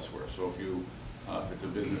available elsewhere. So if it's a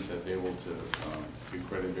business that's able to get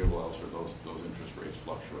credit available elsewhere, those interest rates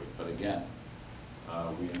fluctuate. But again,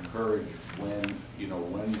 we encourage when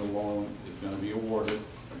the loan is going to be awarded.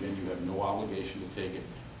 Again, you have no obligation to take it.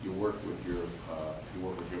 You work with your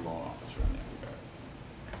loan officer in that regard.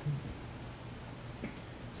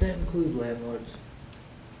 Does that include landlords?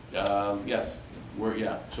 Yes,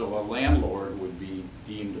 so a landlord would be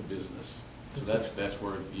deemed a business. So that's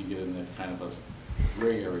where you get in that kind of a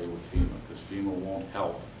gray area with FEMA, because FEMA won't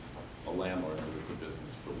help a landlord because it's a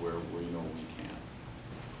business, but where we can.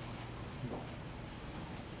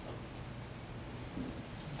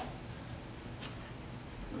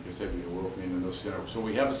 Like I said, we're opening a new center. So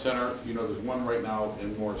we have a center, there's one right now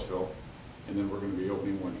in Morrisville, and then we're going to be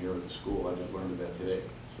opening one here at the school. I just learned of that today.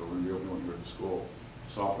 So we're going to be opening one here at the school.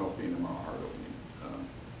 Soft opening tomorrow, hard opening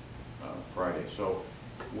Friday. So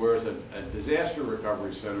whereas a disaster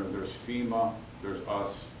recovery center, there's FEMA, there's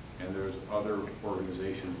us, and there's other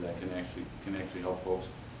organizations that can actually help folks.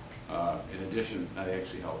 In addition, not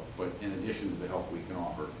actually help, but in addition to the help we can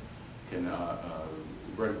offer,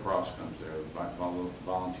 Red Cross comes there,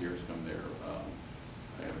 volunteers come there.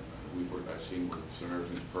 I've seen with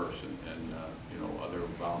Samaritan's Purse and other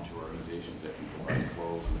volunteer organizations that can provide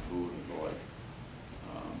clothes and food and the like.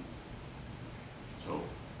 So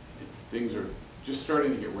things are just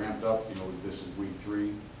starting to get ramped up. This is week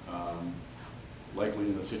 3. Likely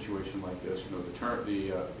in a situation like this,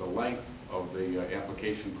 the length of the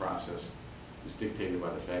application process is dictated by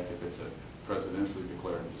the fact that it's a presidentially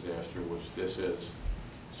declared disaster, which this is.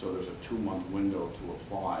 So there's a 2-month window to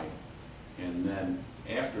apply, and then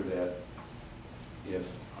after that,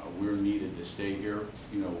 if we're needed to stay here,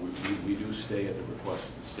 we do stay at the request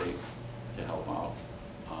of the state to help out.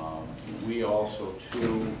 We also,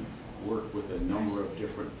 too, work with a number of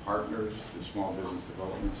different partners, the Small Business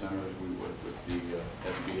Development Centers. We work with the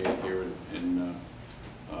SBA here in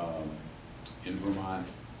Vermont.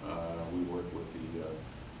 We work with the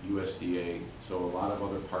USDA, so a lot of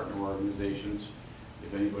other partner organizations.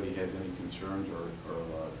 If anybody has any concerns or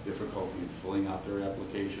difficulty in filling out their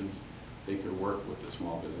applications, they could work with the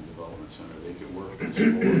Small Business Development Center. They could work with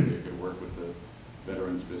SBORD. They could work with the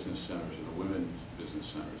Veterans Business Centers or the Women's Business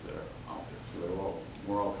Centers that are out there. So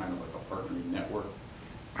we're all kind of like a partnering network.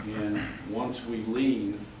 And once we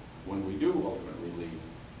leave, when we do ultimately leave,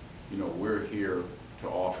 we're here to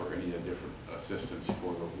offer any different assistance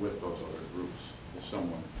with those other groups if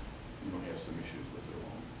someone has some issues with their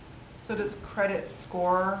loan. So does credit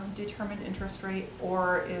score determine interest rate,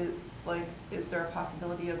 or is there a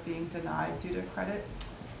possibility of being denied due to credit?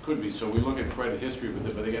 Could be. So we look at credit history with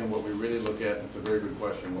it, but again, what we really look at, it's a very good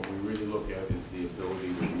question, what we really look at is the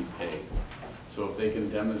ability to repay. So if they can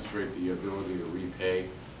demonstrate the ability to repay,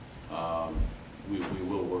 we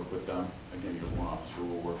will work with them. Again, your loan officer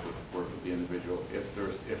will work with the individual. If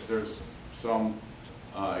there's some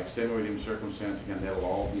extenuating circumstance, again, that'll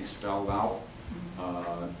all be spelled out.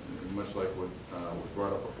 much like what was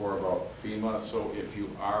brought up before about FEMA. So if you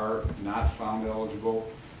are not found eligible,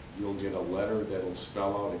 you'll get a letter that'll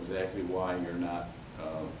spell out exactly why you're not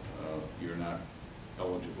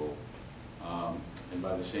eligible. And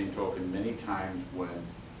by the same token, many times when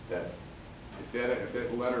if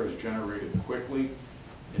that letter is generated quickly,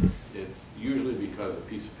 it's usually because a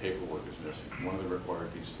piece of paperwork is missing. One of the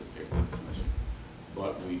required pieces of paperwork is missing.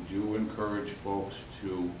 But we do encourage folks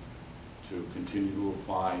to continue to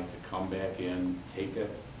apply, to come back in, take that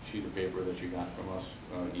sheet of paper that you got from us,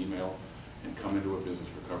 email, and come into a business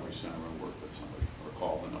recovery center and work with somebody, or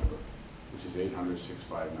call the number, which is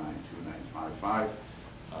 800-659-2955.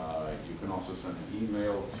 You can also send an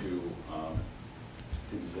email to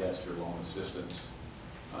disaster loan assistance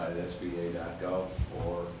at sba.gov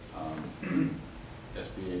or sba.gov.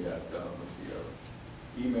 Let's see, our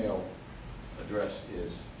email address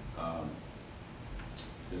is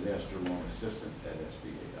disaster loan assistance at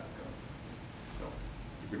sba.gov. So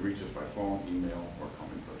you can reach us by phone, email, or come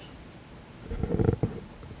in person.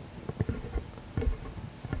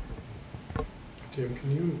 Jim,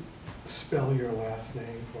 can you spell your last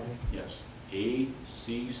name for me? Yes,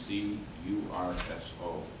 ACCURSO.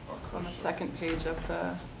 On the second page of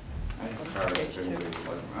the, I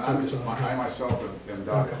myself am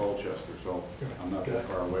Doc Colchester, so I'm not that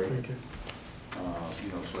far away. Thank you.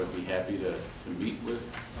 So I'd be happy to meet with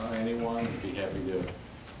anyone. I'd be happy to,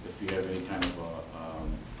 if you have any kind of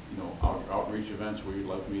outreach events where you'd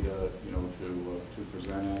like me to, to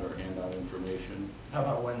present at or hand out information. How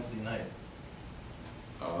about Wednesday night?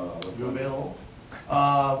 You Okay. available?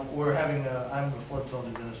 We're having I'm the flood zone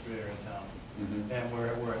administrator in town, and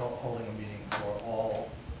we're holding a meeting for all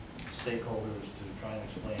stakeholders to try and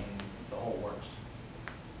explain the whole works.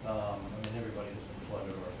 Everybody has been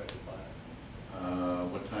flooded or affected by it.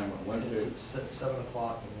 What time on Wednesday? It's at 7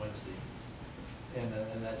 o'clock on Wednesday, and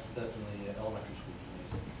that's in the elementary school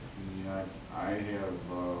gymnasium. Yeah, I have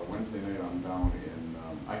Wednesday night. I'm down in.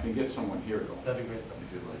 I can get someone here though. That'd be great.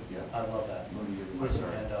 If you'd like, yeah. I love that. Let me give you my With some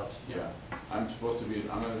card. handouts. Yeah, I'm going to be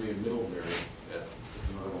in Middlebury. That's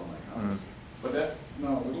another one of my comments. But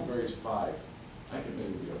Middlebury is 5. I can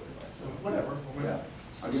maybe be okay by 7. Whatever. Yeah.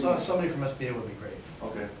 So somebody from SBA would be great.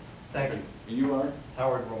 Okay. Thank you. And you are?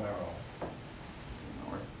 Howard Romero.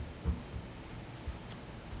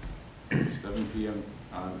 7 p.m.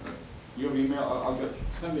 on. You have email? I'll give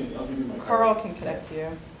you my card. Carl can connect to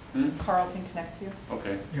you. Carl can connect to you.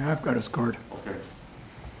 Okay. Yeah, I've got his card. Okay.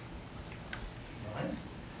 All right.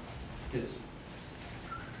 Good.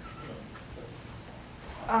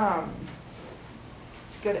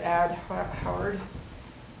 Good add, Howard.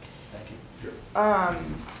 Thank you. Sure. Are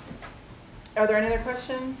there any other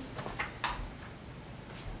questions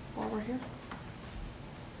while we're here?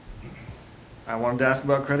 I wanted to ask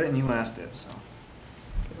about credit and you asked it, so.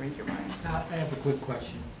 Read your mind. I have a quick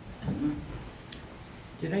question.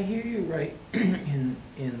 Did I hear you right in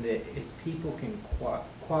that if people can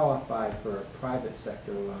qualify for a private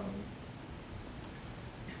sector loan,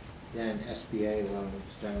 then SBA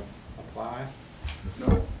loans don't apply?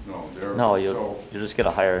 No, you just get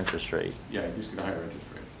a higher interest rate. Yeah, you just get a higher interest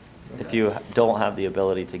rate. If you don't have the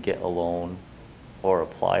ability to get a loan or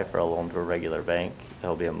apply for a loan through a regular bank,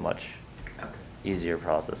 it'll be a much easier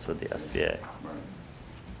process with the SBA. Right.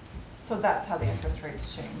 So that's how the interest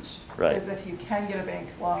rates change. Right. Because if you can get a bank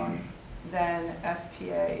loan, then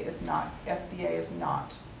SBA is not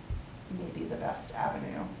maybe the best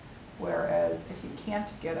avenue. Whereas if you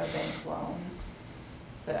can't get a bank loan,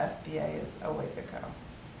 the SBA is a way to go.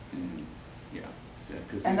 Yeah. Yeah,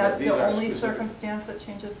 And that's these the are only specific. circumstance that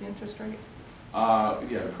changes the interest rate? Yeah,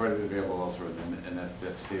 the credit available elsewhere, and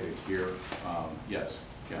that's stated here. Yes.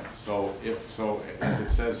 Yeah. So as it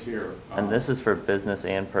says here. And this is for business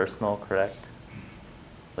and personal, correct?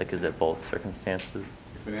 Like, is it both circumstances?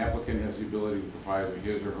 If an applicant has the ability to provide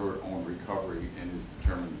his or her own recovery and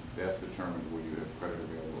that's determined where you have credit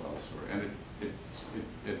available elsewhere. And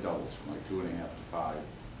it doubles from like 2.5 to 5,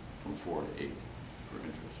 from 4 to 8 for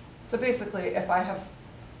interest. So basically, if I have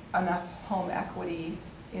enough home equity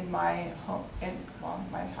in my home,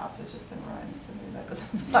 my house has just been ruined, so maybe that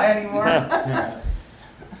doesn't apply anymore.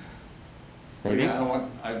 Maybe.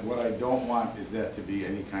 What I don't want is that to be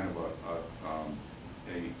any kind of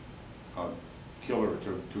a killer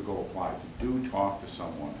to go apply. To do talk to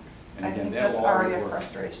someone. And I again, think that that's will already already a work.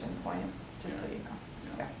 frustration point, just so you know.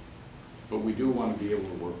 Yeah. Okay. But we do want to be able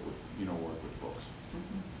to work with folks.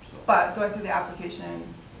 So. But going through the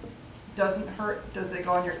application doesn't hurt, does it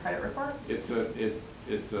go on your credit report? It's a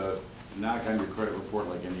not on your credit report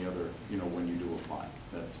like any other, when you do apply.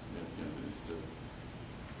 That's,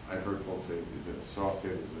 I've heard folks say, is it a soft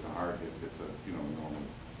hit, is it a hard hit? It's a, normal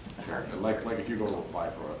It's a hard. Like if you go to apply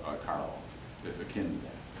for a car loan, it's akin to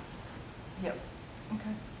that. Yep,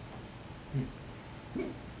 okay.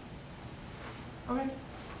 Okay.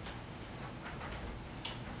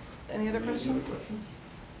 Any other questions?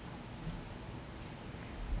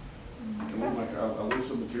 And then, like, I'll leave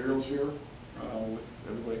some materials here with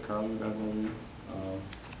everybody. Carly, that one.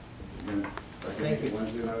 Again, I Thank think you.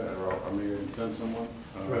 Wednesday night, or I'll maybe send someone.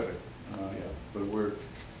 Terrific. Yeah, but we're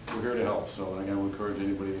here to help. So again, we encourage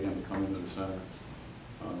anybody again to come into the center.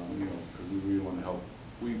 You know, because we really want to help.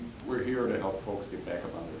 We're here to help folks get back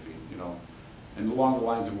up on their feet. You know, and along the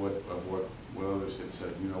lines of what others had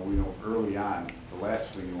said. You know, we know early on the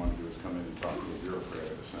last thing you want to do is come in and talk to a bureaucrat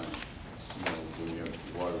at the center. You know, when you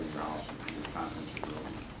have water in your house and your contents are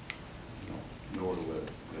really, you know, nowhere to live,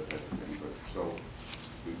 that type of thing. But so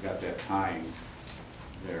we've got that time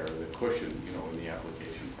there, the cushion, you know, in the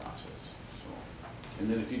application process. So, and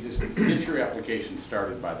then if you just get your application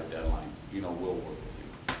started by the deadline, you know, we'll work with you.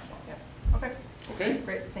 So. Yeah, okay, Okay.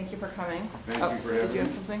 great, thank you for coming. Thank you for Did having you have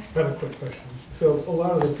me. something? I have a quick question. So a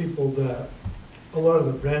lot of the people a lot of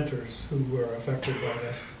the renters who were affected by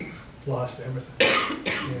this lost everything.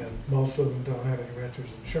 And most of them don't have any renter's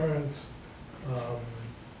insurance.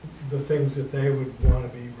 The things that they would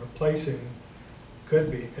want to be replacing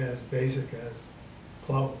could be as basic as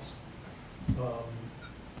clothes.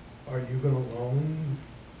 Are you going to loan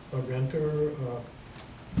a renter,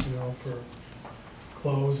 you know, for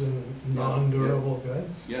clothes and non-durable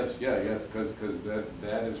goods? Yes, because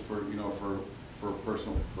that is for, you know, for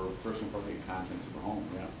personal property and contents of the home.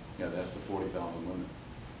 Yeah, that's the 40,000 limit.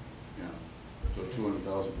 Yeah, so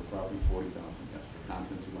 200,000 for property, 40,000. Yes, for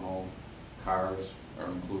contents of the home. Cars are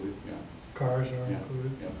included. Yeah. Cars are Yeah.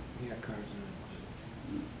 included? Yeah. Yeah, cars are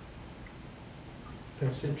included. Mm.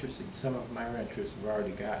 It's interesting, some of my renters have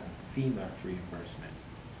already gotten FEMA reimbursement,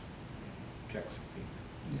 checks from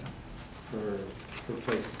FEMA, Yeah. for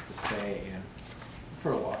places to stay and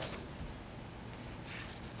for a lawsuit.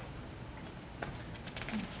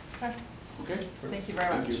 Okay, Okay. thank you very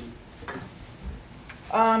Thank much.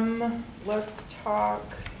 you. Let's talk,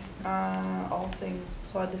 all things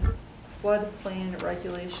floodplain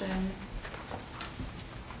regulation.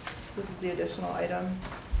 This is the additional item,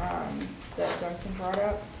 that Duncan brought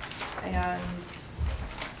up, and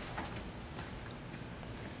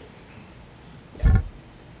yeah.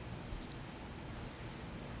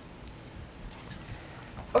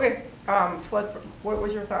 Okay, what were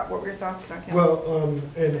your thoughts, Duncan? Well,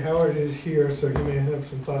 and Howard is here, so he may have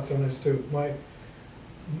some thoughts on this too.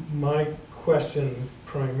 My question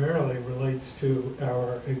primarily relates to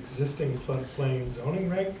our existing floodplain zoning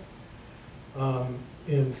reg.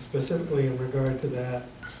 And specifically in regard to that,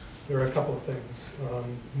 there are a couple of things.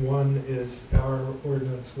 One is our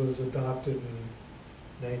ordinance was adopted in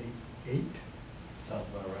 '98, Sounds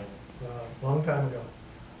about right. long time ago.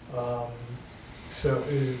 So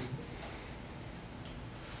it is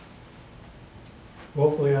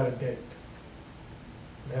woefully out of date.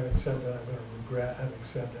 And having said that, I'm going to regret having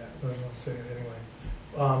said that, but I'm going to say it anyway.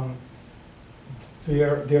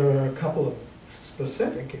 There are a couple of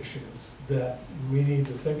specific issues that we need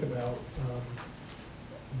to think about,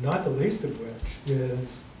 not the least of which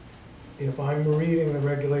is, if I'm reading the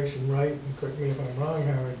regulation right, and correct me if I'm wrong,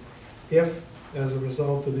 Howard, if, as a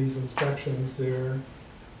result of these inspections, there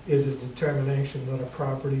is a determination that a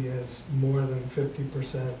property is more than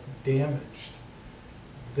 50% damaged,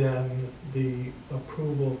 then the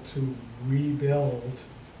approval to rebuild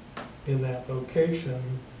in that location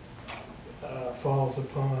falls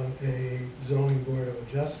upon a zoning board of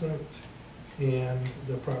adjustment, and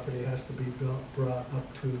the property has to be brought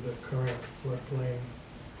up to the current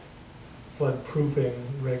floodproofing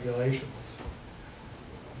regulations.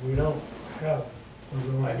 We don't have a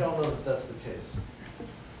zoning. I don't know if that's the case.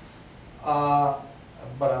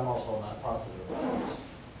 But I'm also not positive about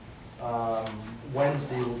this.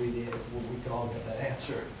 Wednesday will be we can all get that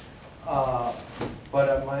answer.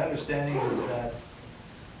 But my understanding is that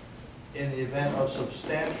in the event of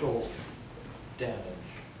substantial damage,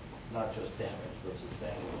 not just damage, but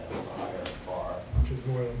substantial damage, a higher bar, Which is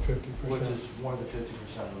more than 50%. which is more than 50%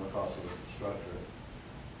 of the cost of the structure,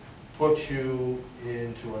 puts you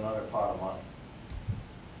into another pot of money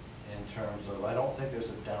in terms of, I don't think there's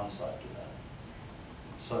a downside to that,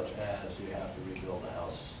 such as you have to rebuild the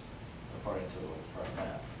house according to the current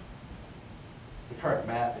map. The current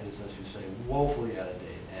map is, as you say, woefully out of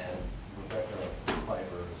date, and Rebecca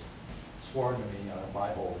Pfeiffer has sworn to me on a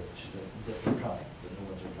Bible that they're coming, the new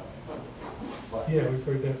ones are coming. But, Yeah, we've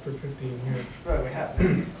heard that for 15 years. right, we have,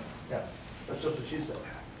 yeah, that's just what she said.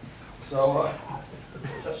 So,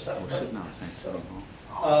 We're sitting outside.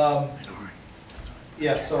 um,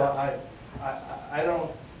 Yeah, so I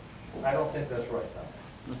don't think that's right,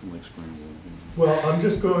 though. Nothing like scrambled. Well, I'm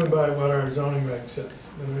just going by what our zoning reg says.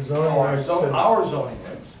 And our zoning Oh, reg says, our zoning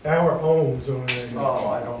regs. our own zoning reg. Oh,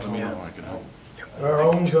 I don't know. Yeah, I can help. Our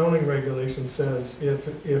own zoning regulation says if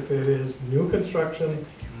it is new construction,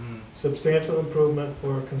 substantial improvement,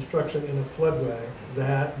 or construction in a floodway,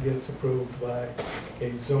 that gets approved by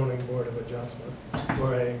a zoning board of adjustment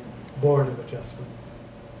or a board of adjustment.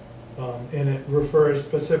 And it refers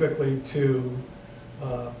specifically to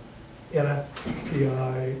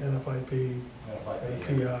NFPI, NFIP,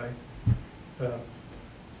 and PI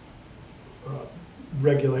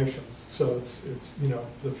regulations. So it's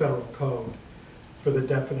the federal code for the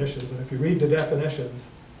definitions. And if you read the definitions,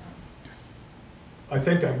 I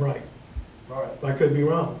think I'm right. All right. I could be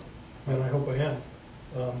wrong, and I hope I am.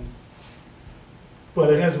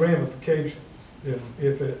 But it has ramifications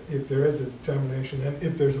if there is a determination, and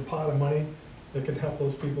if there's a pot of money that can help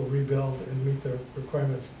those people rebuild and meet their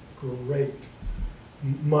requirements, great.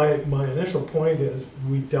 My initial point is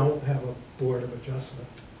we don't have a board of adjustment.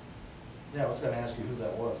 Yeah, I was gonna ask you who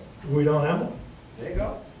that was. We don't have one. There you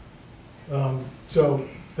go. So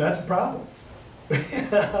that's a problem.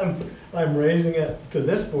 I'm raising it to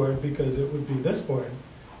this board because it would be this board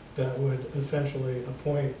that would essentially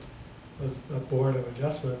appoint a board of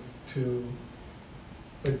adjustment to,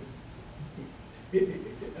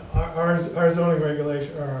 our zoning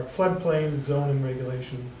regulation, our floodplain zoning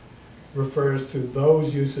regulation refers to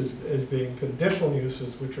those uses as being conditional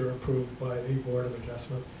uses which are approved by a board of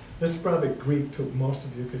adjustment. This is probably Greek to most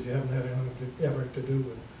of you because you haven't had anything ever to do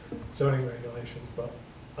with zoning regulations, but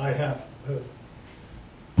I have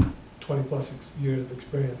 20-plus years of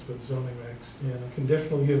experience with zoning regs, and a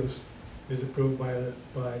conditional use is approved by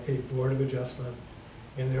a board of adjustment,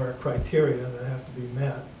 and there are criteria that have to be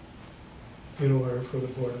met in order for the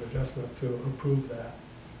board of adjustment to approve that.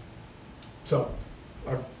 So,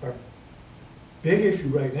 our big issue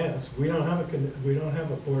right now is we don't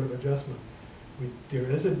have a board of adjustment. There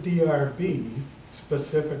is a DRB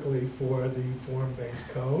specifically for the form-based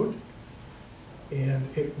code, and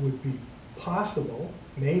it would be possible,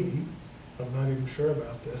 maybe, I'm not even sure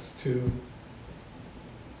about this, to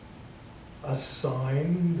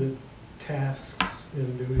assign the tasks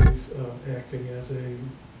and duties of acting as a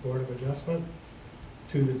board of adjustment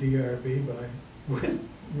to the DRB, but I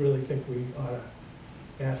really think we ought to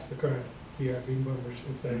ask the current DRB members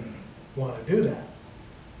if they want to do that.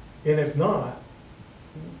 And if not,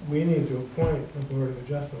 we need to appoint a board of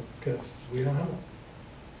adjustment because we don't have one.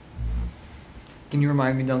 Can you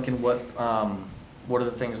remind me, Duncan, what are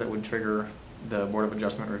the things that would trigger the Board of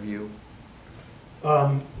Adjustment review?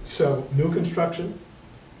 So, new construction,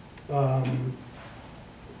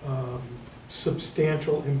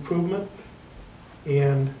 substantial improvement,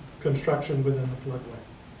 and construction within the floodway.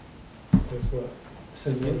 That's what So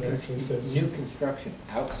it actually says. new construction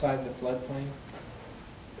outside the floodplain?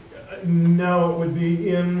 No, it would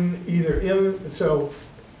be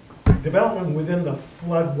development within the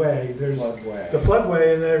floodway. There's Floodway. the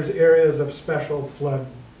floodway, and there's areas of special flood.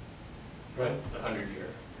 Right, the 100-year.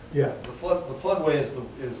 Yeah, The floodway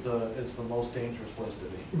is the most dangerous place to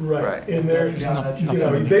be. right. Right. And there, Yeah,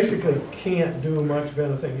 you basically can't do much of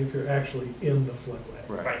anything if you're actually in the floodway.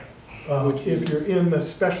 Right. Which If is- you're in the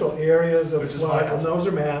special areas of Which is flood, my and house. those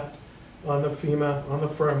are mapped on the FEMA, on the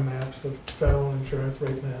firm maps, the federal insurance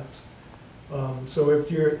rate maps. So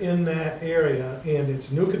if you're in that area and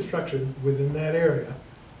it's new construction within that area,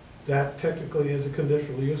 that technically is a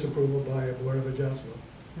conditional use approval by a board of adjustment.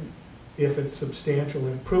 If it's substantial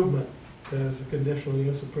improvement, that is a conditional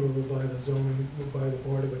use approval by the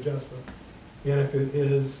board of adjustment. And if it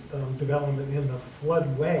is development in the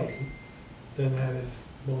floodway, then that is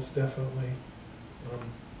most definitely,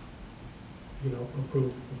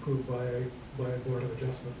 approved by a board of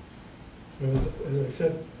adjustment. And as I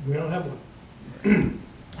said, we don't have one.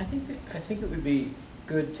 I think it would be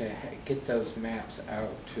good to get those maps out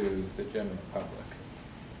to the general public.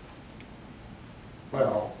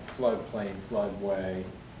 Well, Floodplain, floodway.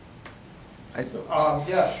 So-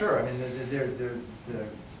 yeah, sure, I mean,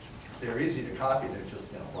 they're easy to copy, they're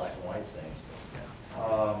just, black and white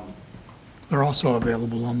things. They're also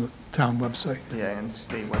available on the town website. Yeah, and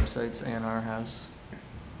state websites, ANR has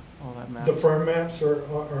all that maps. The firm maps are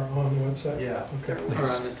on the website? Yeah. Okay. Or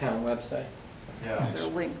on the town website. Yeah. There are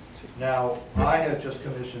links to. Now, I have just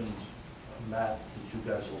commissioned a map that you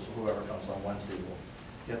guys, whoever comes on Wednesday will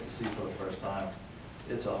get to see for the first time.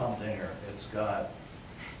 It's a humdinger. It's got,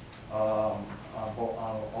 on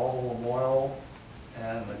all the Memorial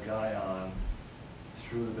and the Guyon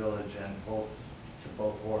through the village and to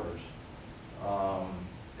both borders.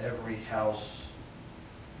 Every house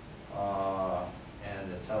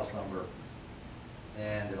and its house number,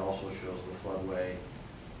 and it also shows the floodway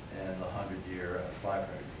and the 100-year and 500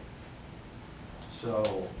 year.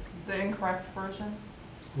 So, The incorrect version?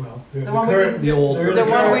 Well, The one we didn't- the old. the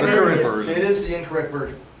one we The didn't- current version. it is the incorrect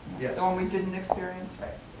version, yes. The one we didn't experience,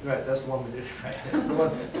 right? Right, that's the one we did, right, that's the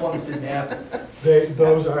one that didn't happen.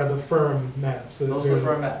 Those are the firm maps. Those are the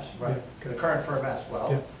firm maps, right, Yeah. the current firm maps, Yeah.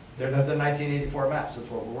 well, they're the 1984 maps, that's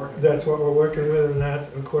what we're working with. That's what we're working with, and that's,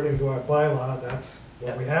 according to our bylaw, that's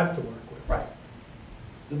what we have to work with. Right.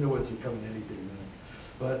 The new ones are coming any day now.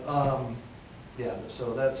 But, yeah,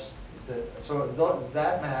 so that's,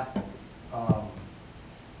 that map,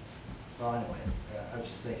 well, anyway, I was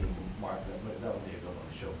just thinking, Mark, that would be a good one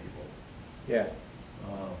to show people. Yeah.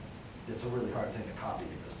 It's a really hard thing to copy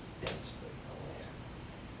because it's dense,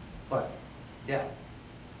 but, yeah.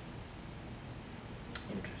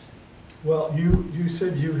 Interesting. Well, you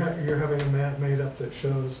said you're having a map made up that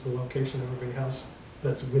shows the location of every house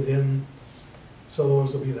that's within, so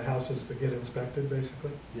those will be the houses that get inspected,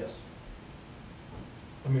 basically? Yes.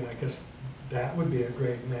 I mean, I guess that would be a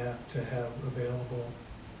great map to have available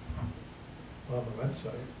on the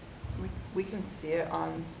website. We can see it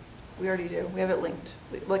on, we already do, we have it linked.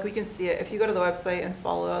 Like, we can see it, if you go to the website and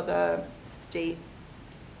follow the state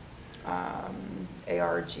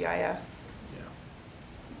ARGIS,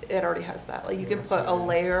 it already has that. Like, you can put a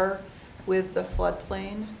layer with the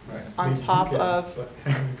floodplain Right. on You top can, of, but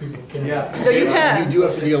how many people can? Yeah. no, you can. You do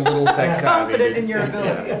have to be a little tech savvy. Confident in your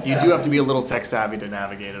ability. You do have to be a little tech savvy to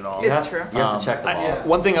navigate it all. It's true. You have to check the I- box.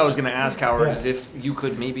 One thing I was gonna ask, Howard, Yeah. is if you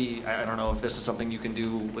could maybe, I don't know if this is something you can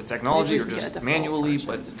do with technology Maybe or we can get a just default manually, version,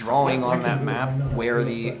 but just- drawing Yeah, on we can that do it. map I know. where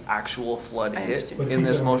the actual flood I hit understand. in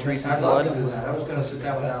this most recent I'd love to flood. do that, I was gonna sit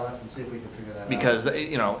down with Alex and see if we could figure that out. Because,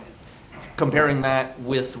 you know, comparing that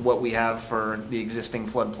with what we have for the existing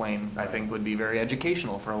floodplain, I think would be very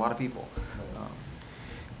educational for a lot of people.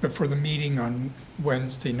 But for the meeting on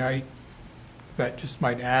Wednesday night, that just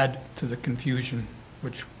might add to the confusion,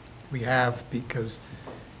 which we have, because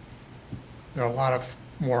there are a lot of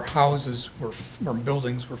more houses or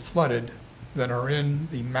buildings were flooded than are in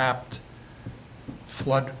the mapped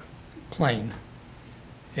flood plain.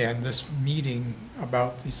 And this meeting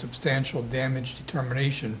about the substantial damage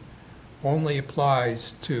determination only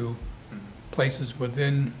applies to places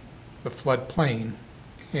within the floodplain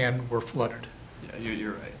and were flooded. Yeah,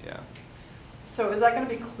 you're right, yeah. So is that gonna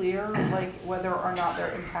be clear, like, whether or not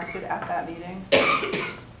they're impacted at that meeting?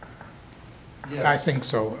 Yes. I think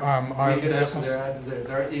so. You could ask them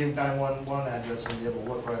their E911 address and be able to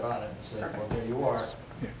look right on it and say, well, there you are.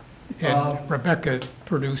 And Rebecca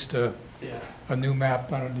produced Yeah. a new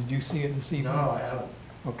map. I don't know, did you see it this evening? No, I haven't.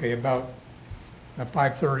 Okay, about at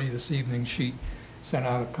 5:30 this evening, she sent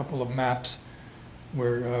out a couple of maps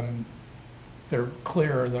where they're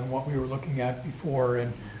clearer than what we were looking at before.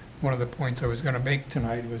 And one of the points I was going to make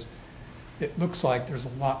tonight was, it looks like there's a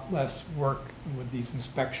lot less work with these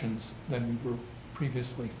inspections than we were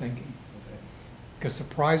previously thinking. Okay. Because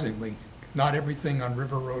surprisingly, not everything on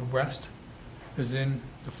River Road West is in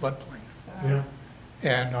the floodplain. Yeah,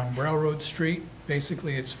 And on Railroad Street,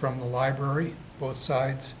 basically it's from the library, both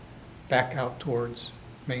sides, back out towards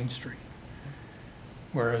Main Street.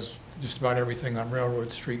 Whereas just about everything on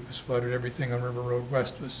Railroad Street was flooded, everything on River Road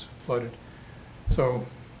West was flooded. So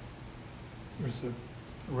there's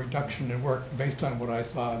a reduction in work based on what I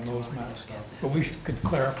saw in those maps. But we could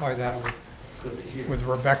clarify that with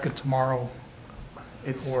Rebecca tomorrow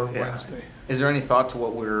or yeah. Wednesday. Is there any thought to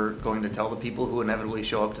what we're going to tell the people who inevitably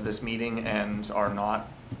show up to this meeting and are not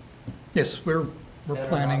Yes, we're Yeah,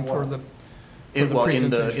 planning for the in, the well, in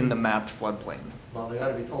presentation. the mapped floodplain? Well, they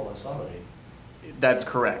gotta be told by somebody. That's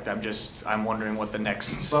correct. I'm wondering what the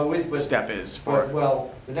next But step is for it.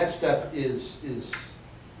 Well, the next step is,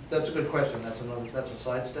 that's a good question, that's a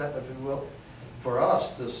side step, if you will. For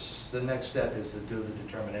us, the next step is to do the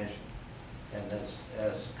determination. And that's,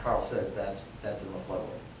 as Carl says, that's in the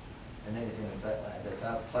floodway. And anything that's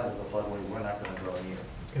outside of the floodway, we're not gonna go near.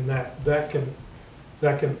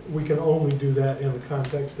 and we can only do that in the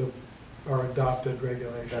context of our adopted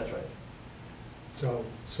regulations. That's right.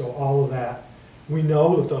 So all of that, we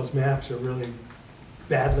know that those maps are really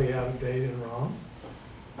badly out of date and wrong,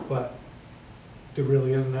 but there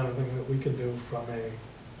really isn't anything that we can do from a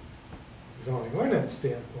zoning ordinance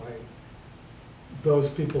standpoint. Those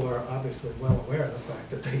people are obviously well aware of the fact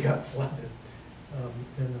that they got flooded,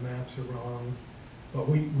 and the maps are wrong, but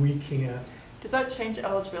we can't. Does that change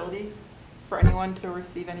eligibility for anyone to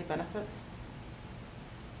receive any benefits?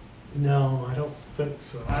 No, I don't think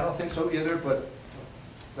so. I don't think so either, but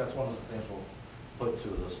that's one of the things we'll put to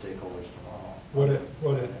the stakeholders tomorrow. What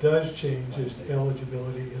it does change is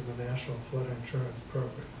eligibility in the National Flood Insurance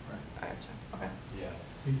Program. I gotcha. Okay. Yeah.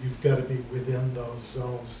 You've got to be within those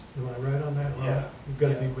zones. Am I right on that, Ron? Yeah. You've got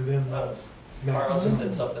to be Yeah. within those. Carl just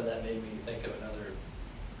said something that made me think of another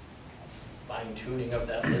fine tuning of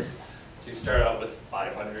that list. So you start out with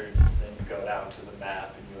 500, then you go down to the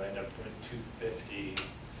map and you end up with 250.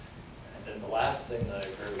 And then the last thing that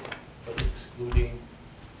I heard for the excluding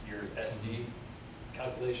your SD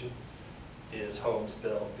calculation is homes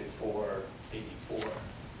built before 84.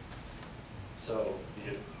 So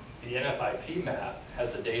the NFIP map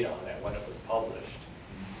has a date on it when it was published.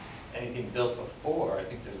 Anything built before, I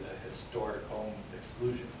think there's a historic home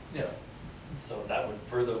exclusion. Yeah. So that would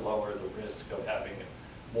further lower the risk of having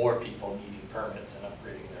more people needing permits and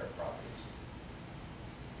upgrading their properties.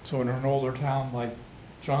 So in an older town like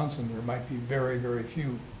Johnson, there might be very, very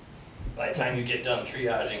few. By the time you get done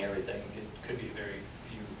triaging everything, it could be very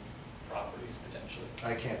few properties potentially.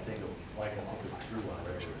 I can't think of two on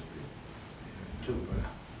River Street. Two.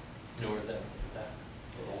 Newer than that,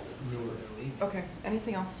 or older. Okay,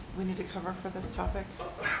 anything else we need to cover for this topic?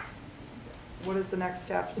 What is the next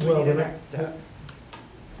step? So Well, we need a the next step.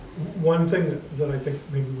 One thing that I think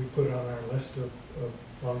maybe we put on our list of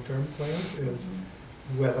long-term plans is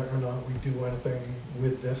whether or not we do anything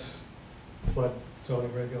with this flood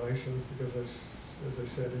zoning regulations, because as I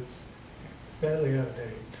said, it's fairly out of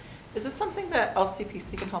date. Is this something that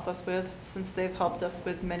LCPC can help us with, since they've helped us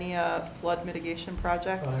with many flood mitigation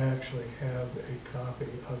projects? I actually have a copy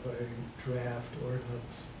of a draft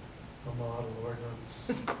ordinance, a model ordinance.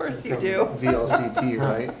 Of course you do. VLCT,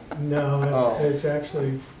 right? No, Oh. it's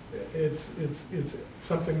actually, it's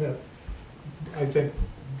something that I think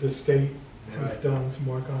the state has Right. done some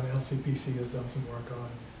work on, LCPC has done some work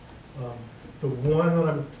on. The one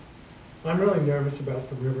that I'm really nervous about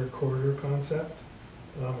the river corridor concept.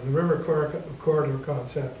 The river corridor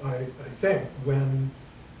concept, I think, when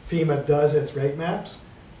FEMA does its rate maps,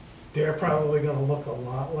 they're probably gonna look a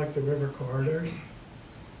lot like the river corridors,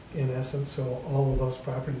 in essence. So all of those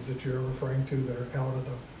properties that you're referring to that are out of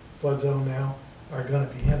the flood zone now are gonna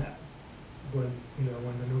be in it when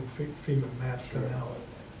the new FEMA maps come out.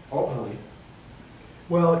 Hopefully.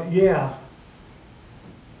 Well, yeah.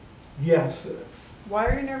 Yes, Why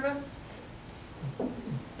are you nervous?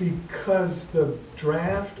 because the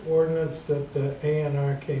draft ordinance that the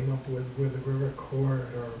ANR came up with the river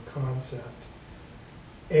corridor concept,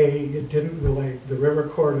 it didn't relate, the river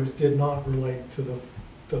corridors did not relate to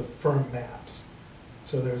the firm maps.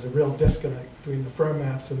 So there's a real disconnect between the firm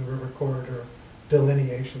maps and the river corridor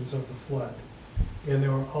delineations of the flood. And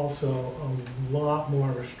there were also a lot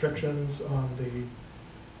more restrictions on the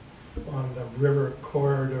river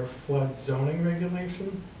corridor flood zoning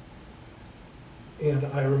regulation. And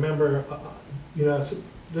I remember,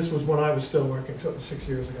 this was when I was still working, so it was 6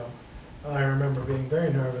 years ago. I remember being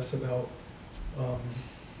very nervous about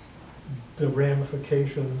the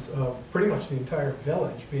ramifications of pretty much the entire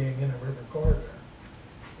village being in a river corridor,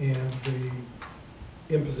 and the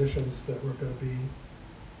impositions that were going to be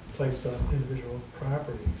placed on individual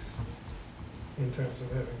properties in terms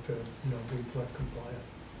of having to, be flood compliant.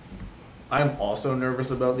 I'm also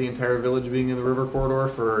nervous about the entire village being in the river corridor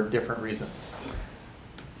for different reasons.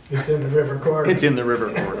 It's in the river corridor. It's in the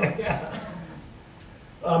river corridor. Yeah.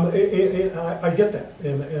 I get that,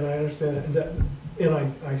 and I understand that,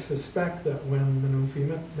 and I suspect that when the new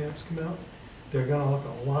FEMA maps come out, they're gonna look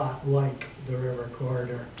a lot like the river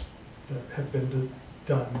corridor that have been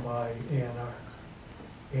done by ANR.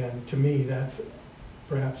 And to me, that's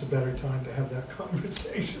perhaps a better time to have that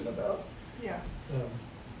conversation about. Yeah.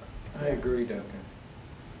 I agree, Duncan.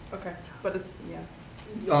 Okay, but it's, yeah.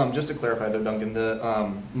 Just to clarify though, Duncan, the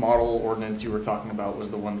model ordinance you were talking about was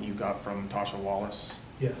the one that you got from Tasha Wallace?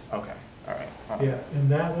 Yes. Okay, all right. Yeah, and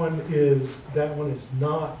that one is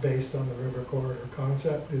not based on the river corridor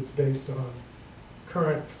concept. It's based on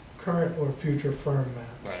current or future firm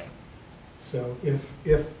maps. Right. So if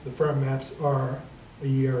the firm maps are a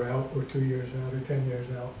year out or 2 years out or 10 years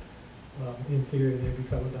out, in theory, they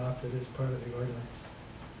become adopted as part of the ordinance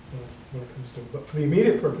when it comes to it. But for the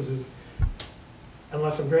immediate purposes,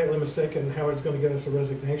 unless I'm greatly mistaken, Howard's going to give us a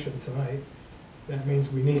resignation tonight. That means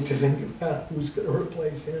we need to think about who's going to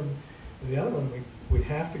replace him. And the other one, we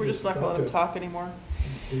have to. We're just not going to let him talk anymore.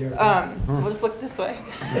 Yeah. We'll just look this way.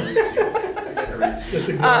 Just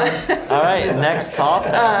ignore it. All right, next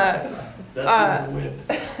topic. That's the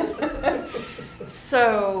wind.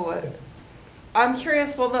 So, I'm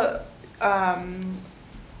curious, let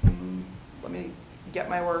me get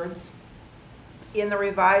my words. In the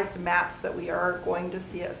revised maps that we are going to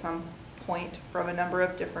see at some point from a number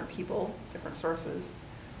of different people, different sources,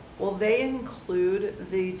 Will they include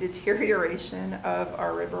the deterioration of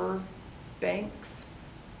our river banks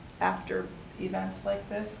after events like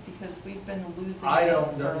this? Because we've been losing. I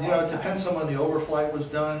don't, for a you know, long it depends time. on when the overflight was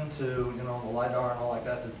done to, you know, the LiDAR and all like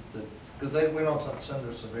that, because we don't send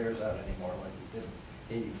their surveyors out anymore like we did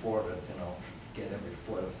in '84 to, you know, get every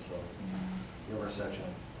foot of the river section.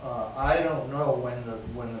 I don't know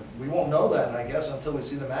we won't know that, I guess, until we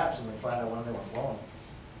see the maps and we find out when they were flown.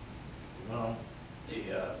 You know?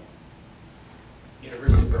 The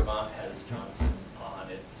University of Vermont has Johnson on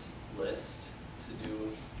its list to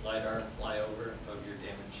do LiDAR flyover of your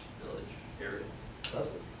damaged village area. Does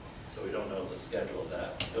it? So we don't know the schedule of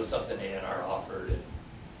that. It was something A&R offered,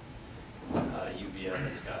 and UVM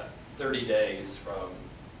has got 30 days from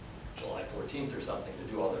July 14th or something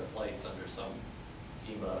to do all their flights under some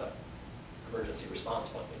FEMA emergency response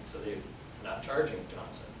funding. So they're not charging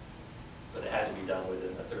Johnson, but it had to be done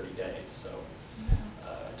within the 30 days. So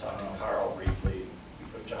I talked to Carl briefly. We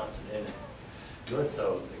put Johnson in. Good.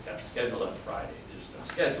 So they got scheduled on Friday. There's no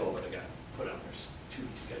schedule, but it got put on their to-be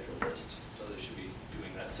scheduled list. So they should be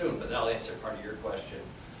doing that soon. But that'll answer part of your question.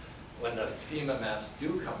 When the FEMA maps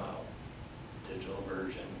do come out, digital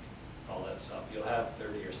version, all that stuff, you'll have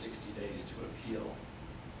 30 or 60 days to appeal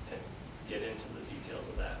and get into the details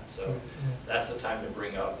of that. So that's the time to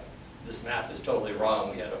bring up, this map is totally wrong.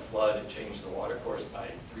 We had a flood, it changed the water course by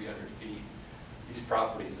 300 feet. These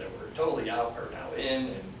properties that were totally out are now in,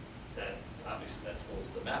 and that obviously that slows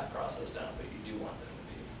the map process down, but you do want them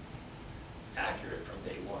to be accurate from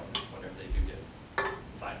day one whenever they do get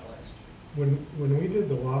finalized. When we did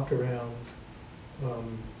the walk around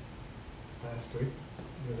last week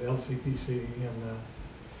with LCPC and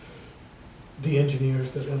the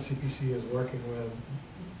engineers that LCPC is working with,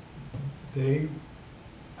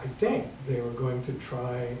 I think they were going to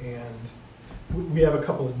try and, we have a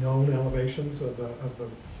couple of known elevations of the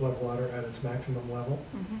floodwater at its maximum level,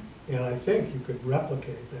 and I think you could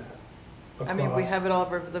replicate that across. I mean, we have it all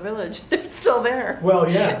over the village. They're still there. Well,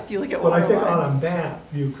 yeah. If you look at but I water think on a lines. map,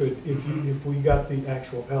 you could, if we got the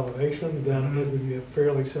actual elevation, then it would be a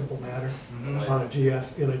fairly simple matter on a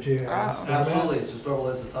GIS, in a GIS Wow. format. Absolutely, it's as durable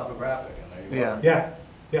as the topographic, and there you go.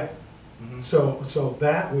 Yeah. So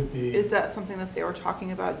that would be. Is that something that they were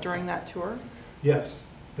talking about during that tour? Yes,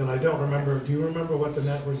 and I don't remember, do you remember what the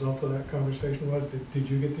net result of that conversation was? Did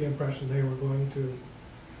you get the impression they were going to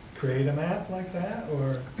create a map like that,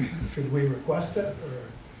 or should we request it,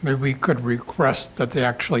 or? Maybe we could request that they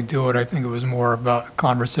actually do it. I think it was more about a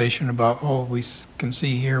conversation about, oh, we can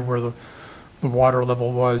see here where the water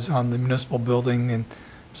level was on the municipal building, and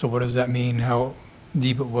so what does that mean, how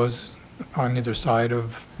deep it was on either side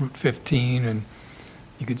of Route 15, and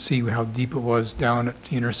you could see how deep it was down at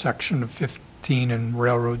the intersection of 15 and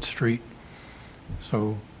Railroad Street.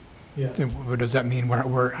 So Yeah. then what does that mean?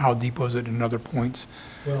 How deep was it in other points?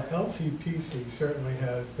 Well, LCPC certainly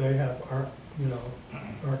has, they have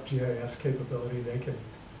ArcGIS capability.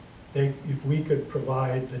 If we could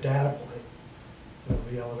provide the data point,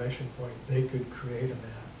 the elevation point, they could create a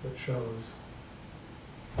map that shows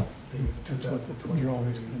the That's what the 2020 you're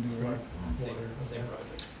always gonna do, right? Same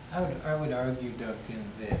project. I would argue, Duncan,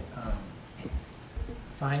 that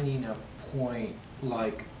finding a point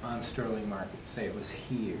like on Sterling Market, say it was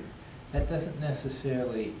here, that doesn't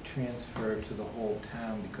necessarily transfer to the whole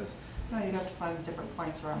town because. No, you'd have to find different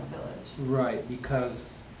points around the village. Right, because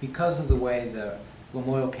of the way the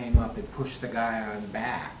Lamoille came up and pushed the Guyon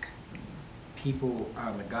back, people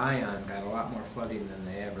on the Guyon got a lot more flooding than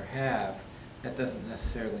they ever have. That doesn't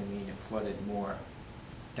necessarily mean it flooded more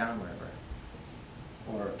downriver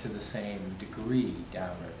or to the same degree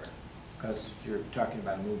downriver, because you're talking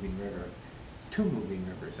about a moving river, two moving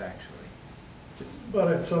rivers actually.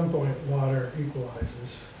 But at some point, water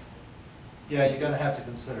equalizes. Yeah, you're gonna have to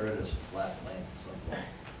consider it as a flat lane at some point.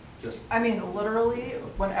 Just, I mean, literally,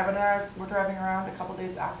 when Evan and I were driving around a couple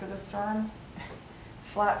days after the storm,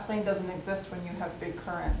 flat plain doesn't exist when you have big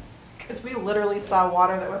currents. Because we literally saw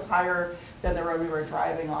water that was higher than the road we were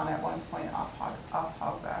driving on at one point off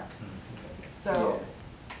Hogback. So,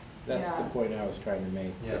 That's the Yeah. point I was trying to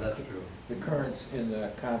make. yeah, that's true. The currents in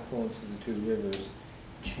the confluence of the two rivers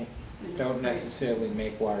it's don't great. necessarily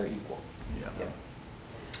make water equal. Yeah.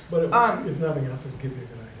 But if Um, nothing else, it'll give you a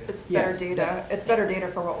good idea. It's better Yes. data. It's better data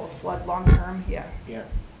for what will flood long term. Yeah. Yeah.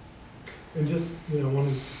 And just,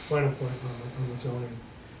 one final point on the zoning,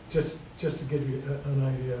 just to give you an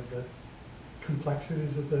idea of the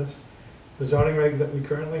complexities of this. The zoning reg that we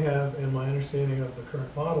currently have, and my understanding of the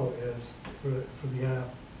current model is for the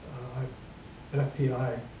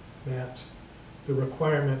NFPI maps, the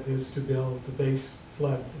requirement is to build the base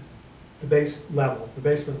flood, the basement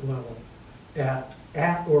level at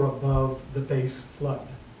or above the base flood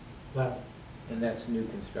level. And that's new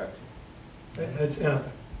construction. It's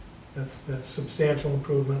anything. That's substantial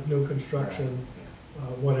improvement, new construction,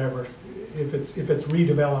 whatever. If it's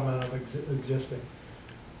redevelopment of existing.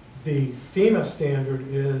 The FEMA standard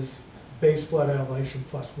is base flood elevation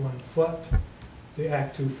plus 1 foot. The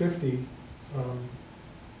Act 250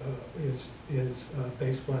 is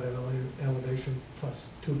base flood elevation plus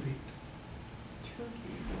 2 feet. 2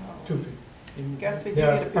 feet. 2 feet. Guess we do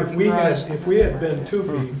Now, need a if parking we garage. had, if we had been 2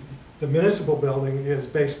 feet, the municipal building is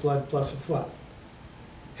base flood plus a flood.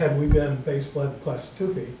 Had we been base flood plus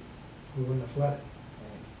 2 feet, we wouldn't have flooded.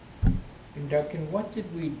 And Duncan, what did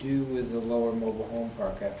we do with the lower mobile home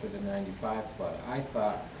park after the 95 flood? I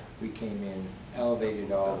thought we came in,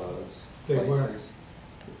 elevated all those They were. places.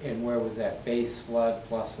 And where was that, base flood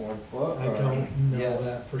plus 1 foot? I or- don't know Yes.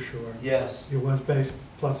 that for sure. Yes. It was base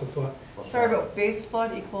plus a foot. Sorry, but base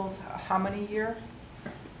flood equals how many year?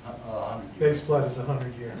 100 years. Base flood is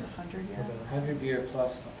 100 year. 100 year? 100 year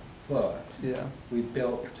plus a foot. Yeah. We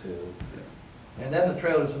built to, And then the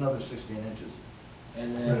trailer's another 16 inches.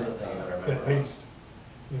 and That's then, another thing I gotta At remember. least,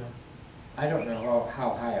 you know. I don't know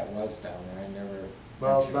how high it was down there, I never.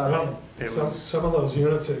 Well, it's about, Well, It some, was- some of those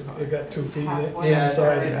units, it got 2 feet Halfway. yeah,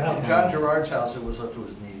 inside the in house. John Gerard's house, it was up to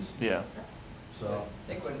his knees, Yeah. so.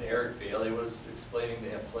 I think when Eric Bailey was explaining, they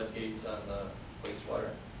have floodgates on the wastewater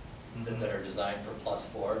that are designed for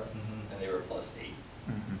 +4, Mhm. and they were +8.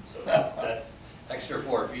 Mhm. So that extra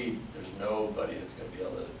 4 feet, there's nobody that's gonna be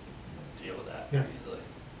able to deal with that Yeah. easily,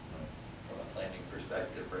 from a planning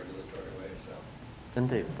perspective, regulatory way, so. Didn't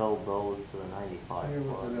they build those to the 95 Where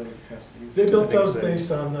were flood? the village trustees? They built I think those so.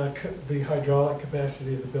 based on the hydraulic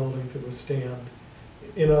capacity of the building to withstand.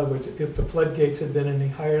 In other words, if the floodgates had been any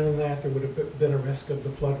higher than that, there would have been a risk of the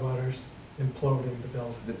floodwaters imploding the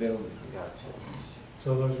building. The building. Gotcha.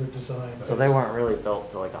 So those were designed. So they weren't really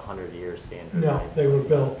built to like a 100-year standard? No, right? they were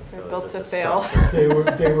built, So They're it was built just to a fail. structural- they were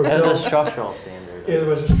It was a built, structural standard. it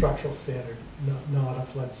was a structural standard, not a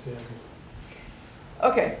flood standard.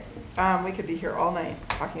 Okay, we could be here all night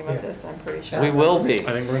talking about Yeah. this, I'm pretty sure. We will be.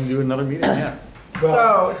 I think we're gonna do another meeting, yeah.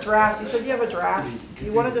 So, draft, you said you have a draft. Do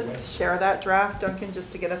you want to just share that draft, Duncan,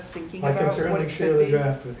 just to get us thinking I about can what certainly it share could the be?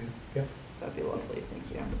 draft with you. Yep. That'd be lovely,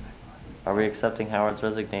 thank you. Are we accepting Howard's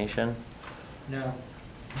resignation? No.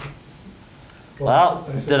 Well,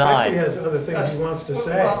 I suspect denied. he has other things he wants to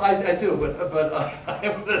say. Well, I do, but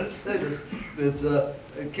I'm gonna say this, it's,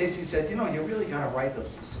 Casey said, you know, you really gotta write the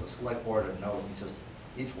select board a note, and just,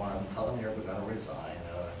 each one of them, tell them you're gonna resign.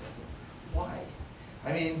 I said, why?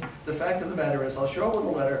 I mean, the fact of the matter is, I'll show up with a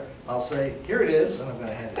letter, I'll say, here it is, and I'm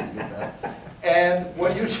gonna hand it to you, Beth. And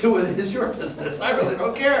what you do with it is your business, I really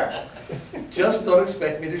don't care. Just don't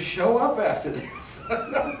expect me to show up after this,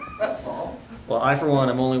 that's all. Well, I, for one,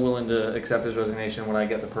 am only willing to accept his resignation when I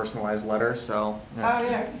get the personalized letter, so. Oh, that's-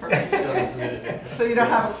 yeah, perfect. So you don't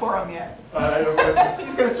have a quorum yet? I don't,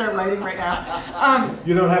 He's gonna start writing right now.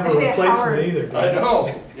 You don't have a Hey, replacement Howard. either, do you? I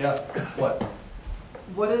know, yeah, what?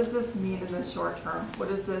 What does this mean in the short term? What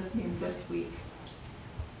does this mean this week?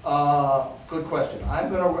 Good question. I'm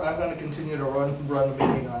gonna continue to run the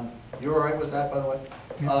meeting on, you all right with that, by the way?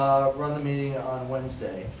 Run the meeting on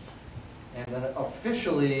Wednesday. And then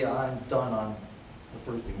officially, I'm done on the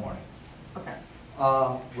Thursday morning. Okay,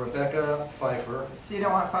 Rebecca Pfeiffer, so you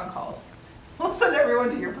don't want phone calls? We'll send everyone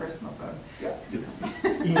to your personal phone. yeah.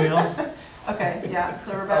 Emails? Okay, yeah,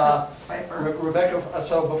 so Rebecca Pfeiffer. Rebecca,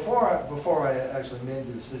 so before I actually made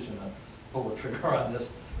the decision to pull the trigger on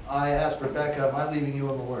this, I asked Rebecca, am I leaving you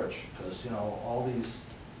in the lurch? Because, you know, all these,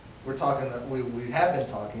 we're talking, we have been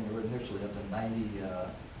talking initially up to 90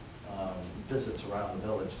 visits around the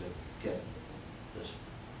village to get this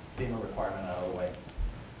FEMA requirement out of the way.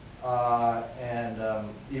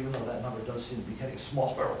 Even though that number does seem to be getting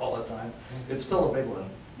smaller all the time, it's still a big one.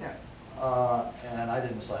 Yeah. And I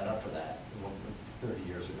didn't sign up for that 30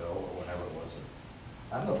 years ago or whenever it was.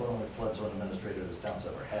 I'm the only flood zone administrator this town's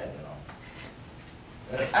ever had, you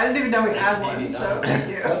know. I didn't even know we had one, so thank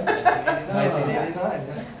you. 1989,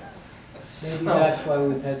 yeah. Maybe No. that's why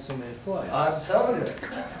we've had so many floods. I'm telling you,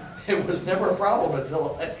 it was never a problem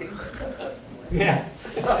until I came. Yeah.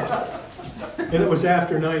 And it was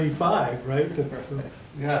after 95, right?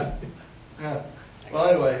 Yeah, yeah. Well,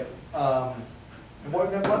 anyway,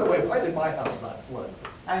 and by the way, why did my house not flood?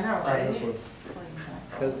 I know, right? this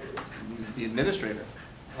one. He was the administrator.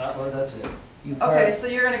 Well, that's it. Okay, so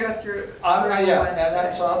you're gonna go through. Yeah, and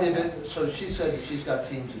Wednesday. so I'll be, so she said she's got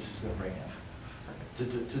teams that she's gonna bring in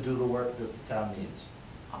to do the work that the town needs.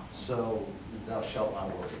 Awesome, So thou shalt not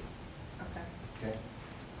worry, okay. okay?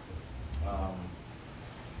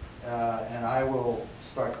 and I will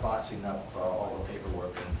start boxing up all the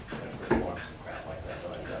paperwork and extra forms and crap like that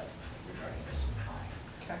that I've got regarding this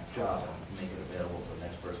Okay. job and make it available to the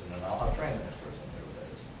next person, and I'll train the next person, whatever that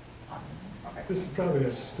is. Awesome. Okay. This is probably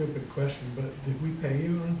a stupid question, but did we pay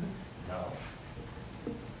you or anything? No.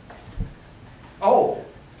 Oh,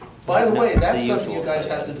 by the way, that's The something you usual guys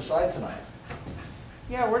stuff. have to decide tonight.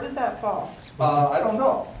 Yeah, where did that fall? I don't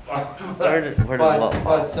know. Where did what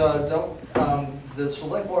But the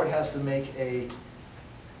select board has to make a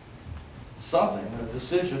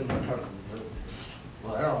decision,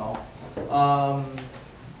 well, I don't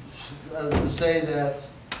know, to say that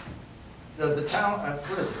the town,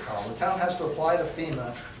 what is it called? The town has to apply to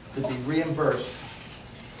FEMA to be reimbursed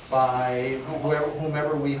by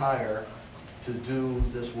whomever we hire to do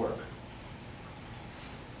this work.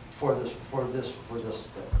 For this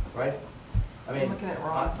thing, right? I mean, I'm looking at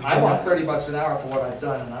Ron. I want $30 an hour for what I've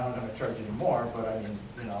done, and I'm not gonna charge any more, but I mean,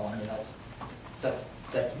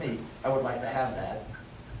 that's me. I would like to have that.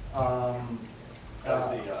 That was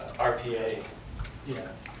the RPA,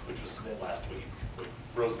 which was submitted last week with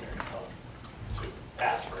Rosemary's help to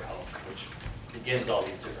ask for help, which begins all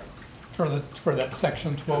these different. For that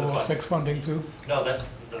section 1206 funding too? No,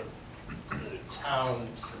 that's the town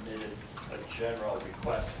submitted a general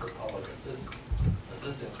request for public assistance,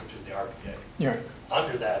 which is the RPA. Yeah.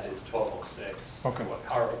 Under that is 1206. Okay. What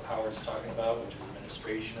Howard's talking about, which is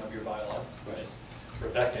administration of your bylaw. Right.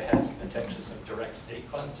 Rebecca has potentially some direct state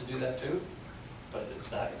funds to do that too, but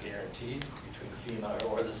it's not guaranteed between FEMA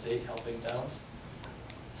or the state helping towns.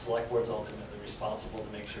 The select board's ultimately responsible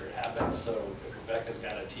to make sure it happens, so if Rebecca's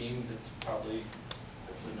got a team, that's probably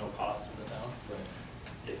with no cost to the town. Right.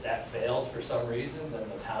 If that fails for some reason, then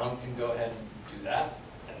the town can go ahead and do that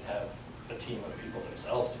and have a team of people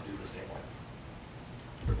themselves to do the same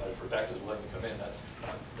work. But if Rebecca's willing to come in, that's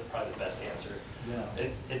probably the best answer. Yeah.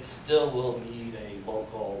 It still will need a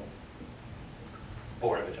local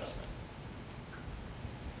board of adjustment.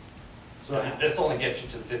 So This only gets you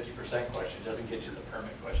to the 50% question, it doesn't get you to the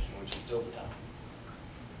permit question, which is still the town.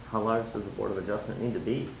 How large does the Board of Adjustment need to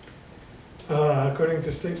be? According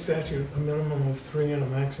to state statute, a minimum of 3 and a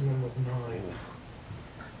maximum of 9.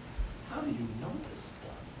 how do you know this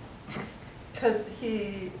stuff? Because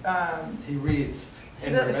he, He reads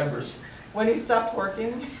and doesn't- remembers. when he stopped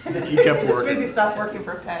working. He kept It just working. means he stopped working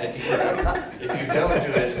for pay. If you don't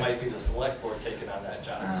do it, it might be the select board taking on that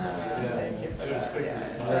job. So we have to Thank you for do it as that, quickly yeah. as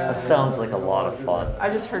possible. That sounds like a lot of fun. I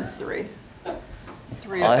just heard 3.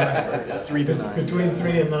 3 I- 3 to 9. Between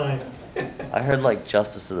 3 and 9. I heard like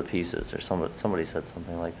justice of the peace or somebody said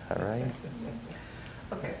something like that, right?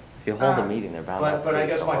 Okay. If you hold a meeting, they're bound to. But I have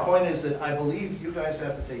to guess my go point off. is that I believe you guys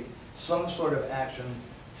have to take some sort of action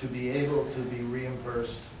to be able to be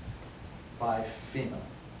reimbursed by FEMA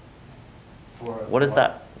for. What is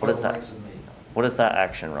that? for What is the that? likes of me. What is that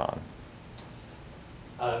action, Ron?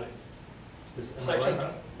 Am I Section,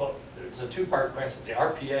 right? well, it's a two-part question. The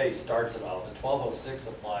RPA starts it all. The 1206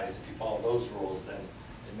 applies. If you follow those rules, then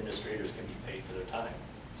administrators can be paid for their time.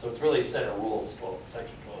 So it's really a set of rules,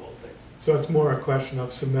 section 1206. So it's more a question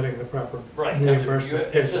of submitting the proper Right. you have to-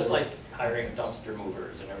 reimbursement. It's just like paperwork. hiring dumpster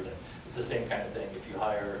movers and everything. It's the same kind of thing. If you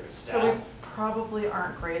hire So staff. we probably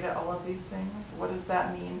aren't great at all of these things. What does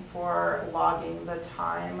that mean for logging the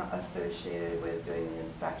time associated with doing the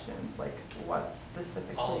inspections? Like what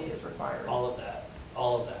specifically is required? All of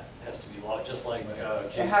that has to be logged, just like It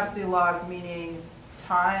Jason. has to be logged, meaning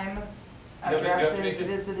time, You have to addresses make it-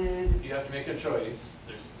 visited. You have to make a choice.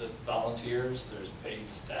 There's the volunteers, there's paid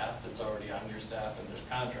staff that's already on your staff, and there's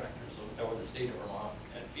contractors, or the state of Vermont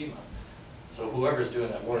and FEMA. So whoever's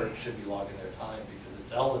doing that work should be logging their time because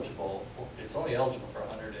it's eligible, it's only eligible for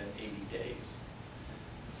 180 days.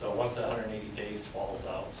 So once that 180 days falls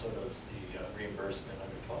out, so does the reimbursement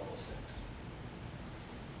under 1206.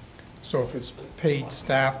 So if it's paid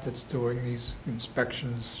staff that's doing these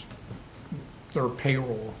inspections, their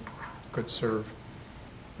payroll could serve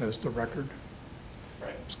as the record.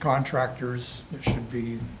 Right. As contractors, it should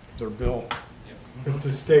be their bill. If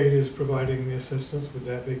the state is providing the assistance, would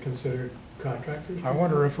that be considered contractors? I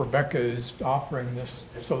wonder if Rebecca is offering this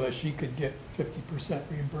so that she could get 50%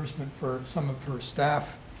 reimbursement for some of her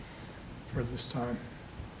staff for this time.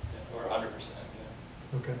 Or 100%,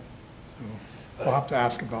 yeah. Okay. So we'll have to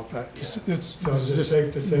ask about that. It's So is it just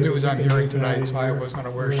safe to say that news we I'm can hearing leave that tonight, in so I here? wasn't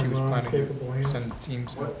aware she was Ron's planning capable to hands? send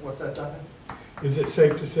teams. What's that, Duncan? Is it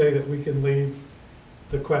safe to say that we can leave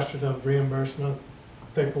the question of reimbursement,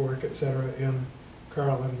 paperwork, et cetera, in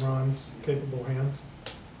Carl and Ron's capable hands?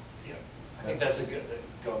 Yeah, I think that's a good,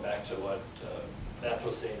 going back to what Beth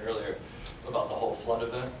was saying earlier about the whole flood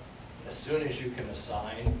event. As soon as you can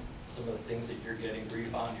assign some of the things that you're getting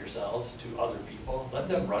brief on yourselves to other people. Let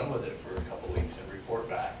them run with it for a couple weeks and report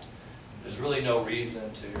back. There's really no reason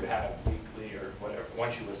to have weekly or whatever,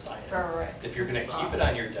 once you assign it. Right. If you're gonna keep it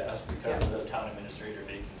on your desk because of the town administrator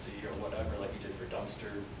vacancy or whatever, like you did for dumpster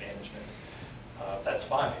management, that's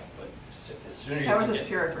fine, but as soon as you That can was just get.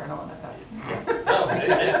 pure adrenaline at that. Yeah. No, but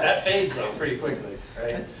that fades though pretty quickly,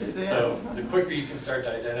 right? Yeah. So the quicker you can start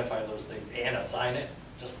to identify those things and assign it,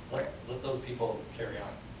 just let those people carry on,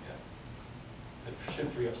 yeah. It should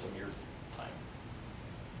free up some of your time.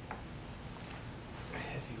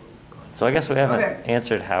 So I guess we haven't Okay.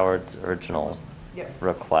 answered Howard's original Yep.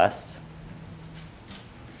 request.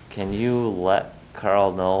 Can you let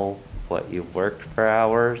Carl know what you worked for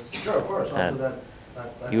hours? Sure, of course, I'll And do that.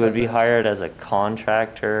 You would be hired as a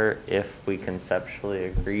contractor if we conceptually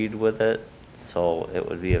agreed with it, so it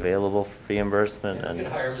would be available for reimbursement You and.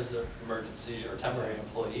 can hire him as an emergency or temporary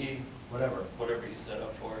employee, Whatever. whatever he's set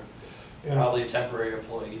up for. Yes. Probably a temporary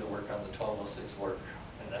employee to work on the 1206 work,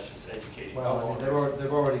 and that's just educating. Well, I mean, homeowners.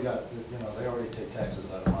 they've already got, they already take taxes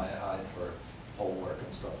out of my hide for poll work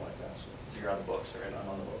and stuff like that, so. So you're on the books, right? I'm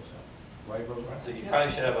on the books, yeah. Right, Roseanne? So you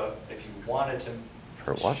probably should have if you wanted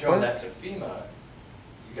For to what show work? that to FEMA,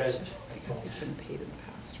 you guys, Because he's been paid in the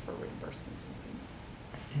past for reimbursements and things.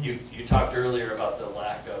 you talked earlier about the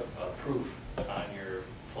lack of proof on your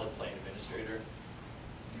floodplain administrator.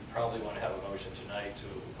 You probably want to have a motion tonight to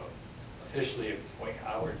officially appoint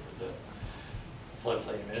Howard for the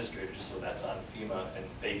floodplain administrator, just so that's on FEMA and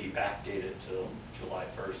maybe backdate it till July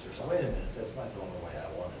 1st or So something. wait a minute, that's not going the way I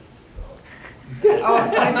wanted it Oh, I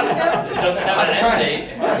think It doesn't have an end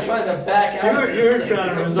date. to go. I'm trying to back out of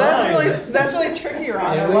this thing. that's really tricky, Ron.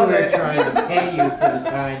 I And we love were it. trying to pay you for the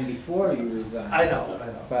time before you resigned. I know.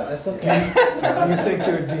 But that's okay. Do you think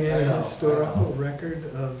there'd be I any know, historical I know. record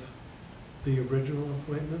of the original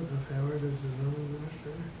appointment of Howard as his own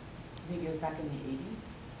administrator? Maybe it was back in the 80s.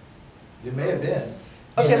 You may have been.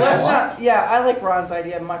 Okay, Yeah. let's not, yeah, I like Ron's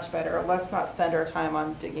idea much better. Let's not spend our time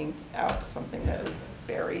on digging out something that is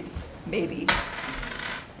buried, maybe.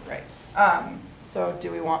 Right. So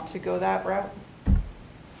do we want to go that route?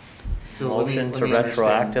 So let me- Motion let to me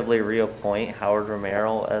understand. retroactively reappoint Howard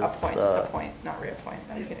Romero as Appoint, just the. appoint, not reappoint.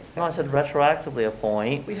 Now you can accept. No, I said it. retroactively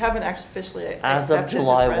appoint We haven't officially accepted as of his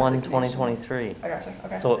July 1, resignation. 2023. I gotcha,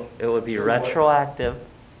 okay. So it would be Through what? retroactive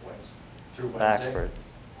Through Wednesday?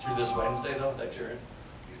 backwards. Through this Wednesday, though, that you're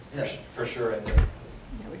Yeah. for sure in there.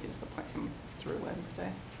 Yeah, we can just appoint him through Wednesday,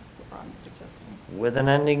 what Ron's suggesting. With an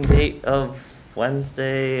ending date of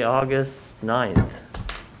Wednesday, August 9th.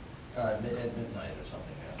 At midnight or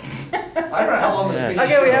something, yeah. I don't know how long this Yeah. meeting's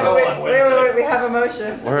Okay, we gonna have, go wait, on wait, Wednesday. we have a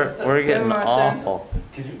motion. We're We have a getting motion. awful.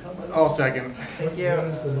 Can you come by? I'll second. Thank you. What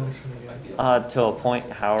is the motion again? To appoint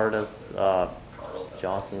Howard as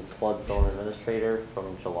Johnson's flood zone administrator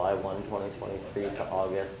from July 1, 2023 to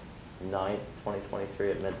August 9th, 2023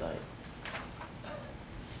 at midnight.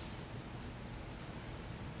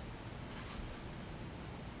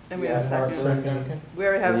 And we have a Howard second. second. We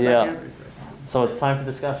already have a Yeah. second. So it's time for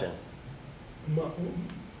discussion. Mo-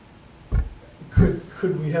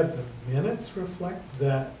 Could we have the minutes reflect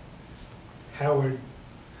that Howard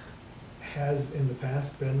has in the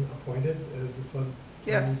past been appointed as the flood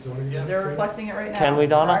Yes. zoning They're administrator? reflecting it right now. Can we,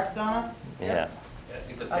 Donna? Correct, Donna? Yeah. Yeah, I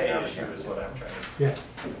think the Okay. pay issue is what I'm trying to. Yeah,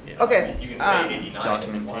 Yeah, Okay, You can um, say 89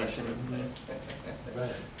 if you wanted to, Documentation. Right.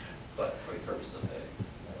 but for the purpose of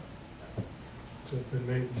pay. so it's been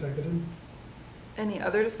made and seconded? Any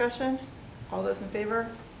other discussion? All those in favor?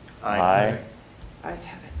 Aye. Ayes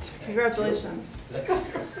have it. Congratulations.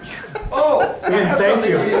 Oh, I Ian, have thank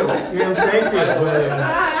something you. for you. Ian, thank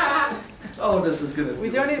you. Oh, this is gonna. We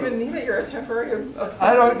don't even need it, you're a temporary.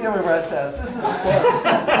 I don't give a rat's ass, this is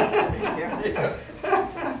fun.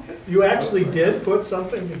 You actually did put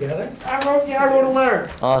something together? I wrote a letter.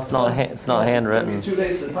 Oh, it's not, it's not Took me handwritten. 2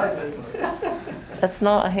 days to type it. It's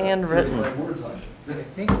not handwritten. Like words on I it.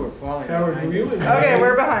 think we're falling Howard, behind. were you in? Okay,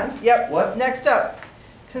 we're behind. Yep. What? Next up,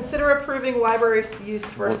 consider approving library use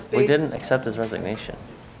for space. We didn't accept his resignation.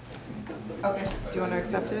 Okay, do you want to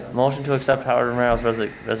accept it? Motion to accept Howard Romero's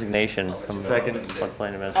resignation from Second.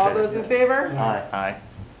 floodplain administrator. All those in favor? Aye. Aye.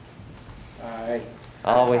 Aye.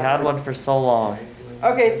 Oh, we had one for so long.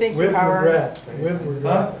 Okay, thank you, With Howard. regret, with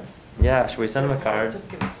regret. Yeah, should we send him a card? Just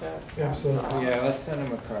give it to. Absolutely. Yeah, let's send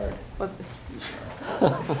him a card. Let's-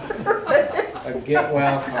 A get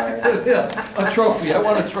well card. Yeah, a trophy, I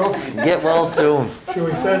want a trophy. Get well soon. Should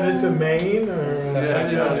we send it to Maine or?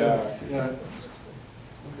 Yeah.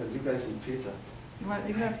 You guys eat pizza.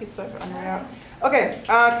 You can have pizza on your way out. Okay,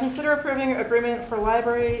 consider approving agreement for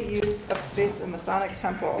library use of space in Masonic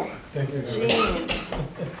Temple. Thank you. Jean,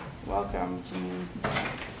 welcome, Jean.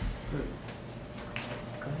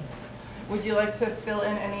 Would you like to fill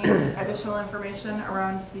in any additional information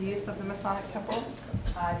around the use of the Masonic Temple?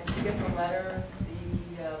 Did you get the letter,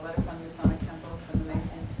 letter from the Masonic Temple from the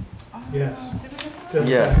Masons? Yes. Did we get that? It's in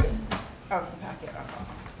the Yes. packet. Oh, the packet. Oh,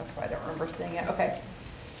 that's why I don't remember seeing it. Okay.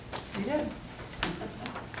 We did.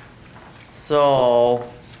 So,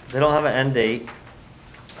 they don't have an end date,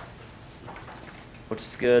 which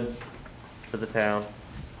is good for the town.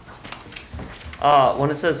 When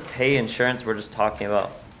it says pay insurance, we're just talking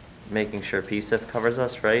about making sure PSIF covers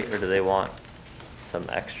us, right? Or do they want some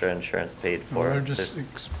extra insurance paid for? Well, they're just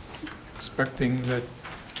expecting that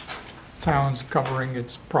town's covering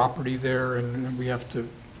its property there, and we have to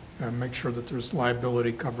make sure that there's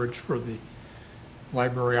liability coverage for the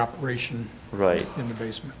library operation Right. in the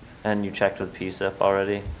basement. And you checked with PSIF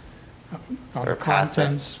already? On Or the passive,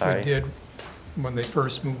 contents, we sorry. did, when they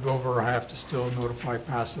first moved over, I have to still notify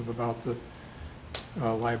passive about the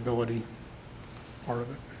liability part of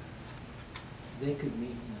it. They could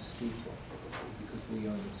meet in the steeple, because we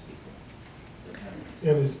own the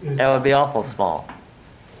steeple. And That would be awful small.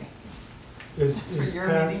 is That's where is your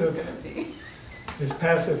meeting's passive, gonna be. is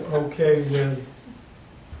passive okay with,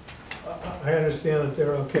 I understand that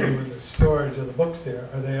they're okay with the storage of the books there.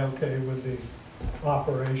 Are they okay with the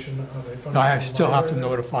operation of a functional I still have to library?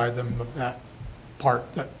 notify them of that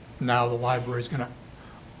part, that now the library is going to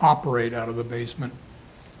operate out of the basement,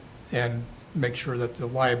 and make sure that the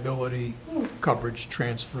liability coverage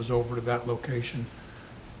transfers over to that location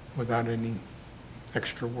without any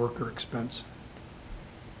extra work or expense.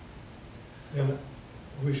 And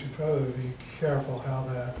we should probably be careful how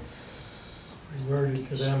that's worded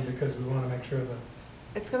to them, because we want to make sure the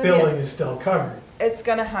It's gonna building be, is still covered. it's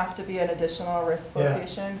gonna have to be an additional risk Yeah.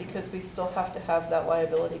 location because we still have to have that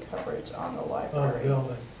liability coverage on the On the library.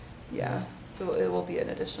 building. Yeah, so it will be an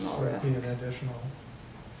additional So it'd be risk. an additional.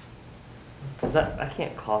 Cause that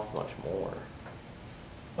can't cost much more.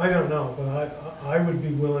 I don't know, but I would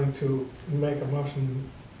be willing to make a motion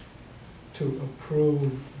to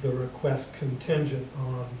approve the request contingent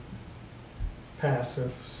on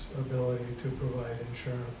passive's ability to provide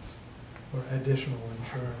insurance or additional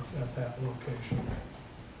insurance at that location.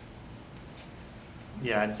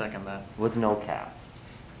 Yeah, I'd second that. With no caps.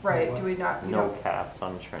 Right, do we not, you No don't, caps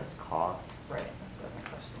on insurance cost. right, that's what my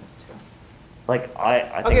question is too. Like, I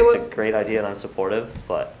think Okay, it's a well- great idea and I'm supportive,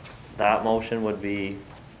 but that motion would be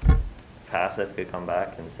passive could come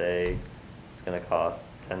back and say it's gonna cost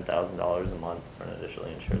 $10,000 a month for an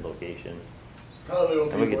additionally insured location. Probably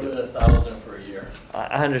won't And we be could more do than 1,000 for a year.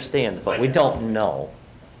 I understand, but we don't know.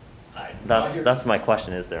 That's my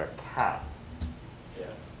question, is there a cap? Yeah.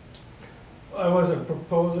 I wasn't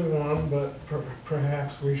proposing one, but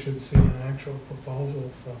perhaps we should see an actual proposal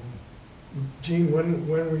from, Gene, when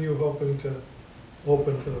were you hoping to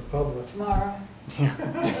open to the public? Tomorrow.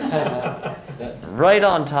 Right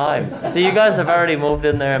on time. So you guys have already moved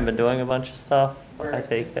in there and been doing a bunch of stuff, Where I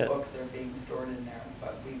take just the it. books are being stored in there,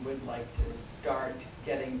 but we would like to start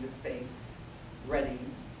getting the space ready,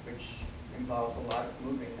 which involves a lot of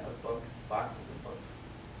moving of books, boxes of books.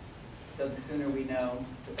 So the sooner we know,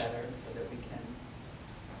 the better, so that we can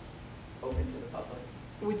open to the public.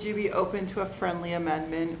 Would you be open to a friendly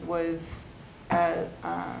amendment with, at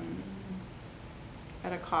a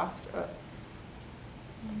cost of,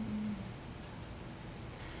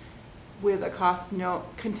 with a cost no,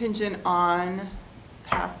 contingent on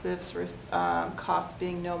passives, costs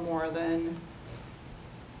being no more than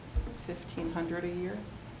 1,500 a year?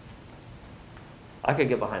 I could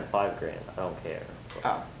get behind $5,000, I don't care.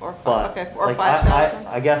 Oh, or But, five, okay, or like, 5,000?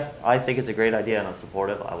 I guess, I think it's a great idea and I'm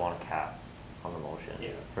supportive, I want a cap on the motion. Yeah.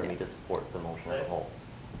 For me to support the motion as a whole.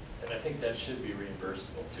 And I think that should be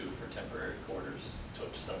reimbursable too for temporary quarters. So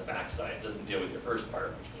just on the backside, it doesn't deal with your first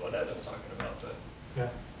part, which is what Ed was talking about, but Yeah.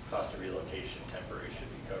 cost of relocation, temporary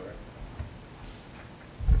should be covered.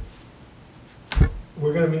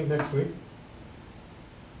 We're gonna meet next week.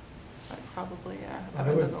 Probably, yeah. I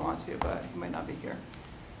Evan would- doesn't want to, but he might not be here.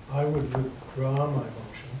 I would withdraw my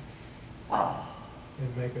motion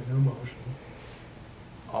and make a new motion,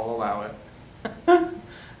 I'll allow it.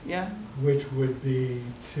 Yeah, which would be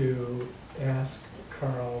to ask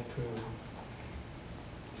Carl to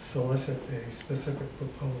solicit a specific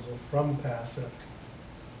proposal from passive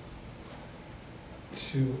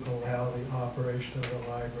to allow the operation of the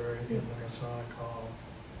library in the Masonic Hall,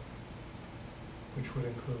 which would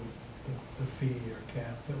include the fee or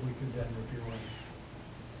cap that we could then review on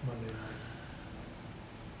Monday night.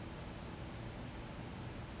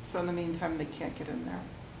 so in the meantime, they can't get in there.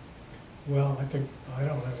 Well, I think, I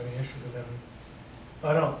don't have any issue with them.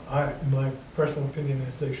 My personal opinion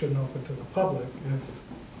is they shouldn't open to the public if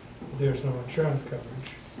there's no insurance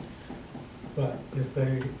coverage. But if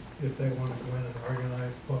they want to go in and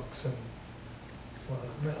organize books and, well,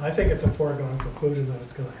 I mean, I think it's a foregone conclusion that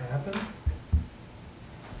it's gonna happen.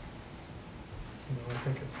 You know, I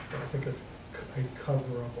think it's a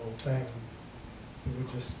coverable thing. It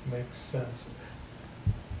would just make sense.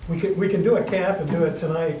 We can do a cap and do it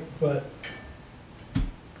tonight, but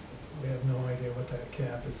we have no idea what that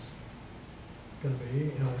cap is gonna be,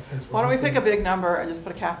 you know. as Why don't we Ron pick a says. big number and just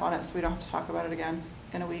put a cap on it so we don't have to talk about it again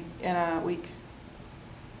in a week,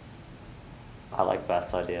 I like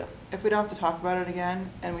Beth's idea. If we don't have to talk about it again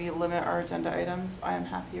and we limit our agenda items, I am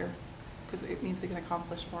happier, because it means we can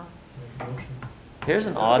accomplish more. Make a motion. Here's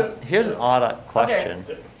an odd question.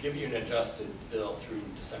 Give you an adjusted bill through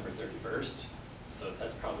December 31st, so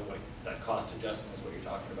that's probably what, that cost adjustment is what you're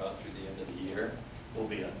talking about through the end of the year. Will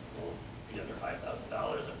be under $5,000,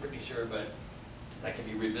 I'm pretty sure, but that can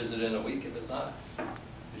be revisited in a week if it's not.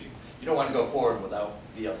 You don't want to go forward without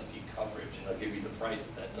VLCT coverage, and they'll give you the price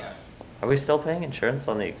at that time. Are we still paying insurance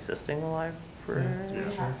on the existing library? Yeah,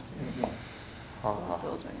 We sure. have to. Still Uh-huh.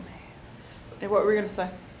 building. Hey, what were we gonna say?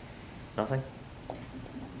 Nothing?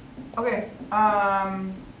 Okay,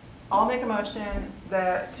 I'll make a motion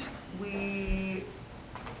that we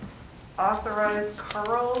authorize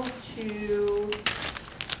Carl to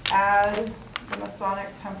add the Masonic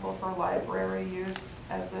Temple for library use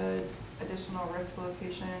as an additional risk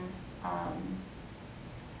location,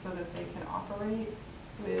 so that they can operate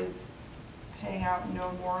with paying out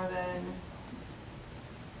no more than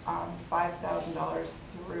 $5,000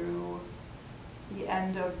 through the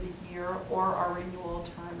end of the year, or our renewal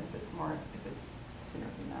term if it's sooner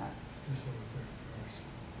than that. It's December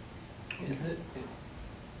 31st. Is it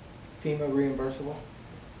FEMA reimbursable?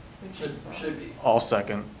 We think so. Should be. All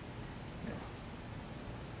second.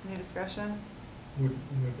 Any discussion? Would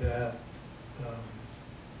that,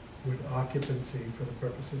 would occupancy for the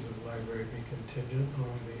purposes of the library be contingent on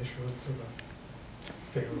the issuance of a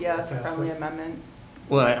favorable Yeah, that's a friendly pass-through? amendment.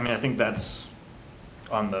 Well, I mean, I think that's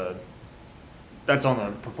on the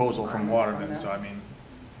proposal from Waterman, so I mean,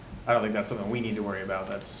 I don't think that's something we need to worry about,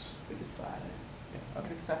 that's, We could still add it. yeah,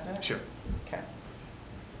 You accept it? sure. Okay.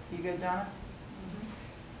 You good, Donna?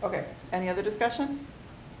 Okay, any other discussion?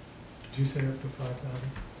 Did you say up to 5,000?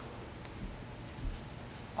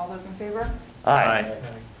 All those in favor? Aye.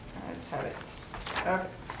 Ayes have it. Okay.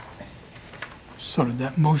 So did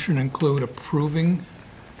that motion include approving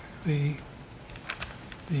the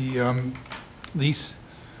lease,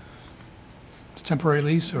 the temporary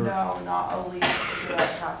lease, or? No, not a lease, do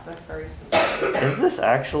that process very specific. Is this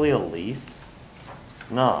actually a lease?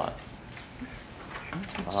 It's not.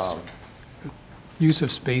 Use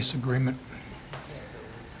of space agreement.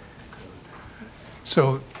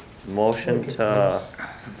 So, Motion to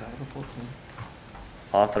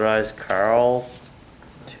authorize Carl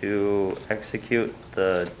to execute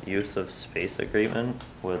the use of space agreement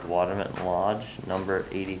with Waterman Lodge number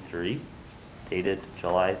 83, dated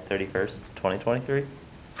July 31st, 2023.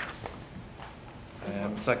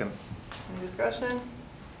 And second. Any discussion?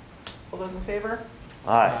 All those in favor?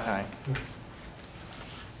 Aye.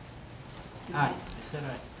 Aye. I said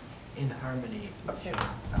in harmony. Okay.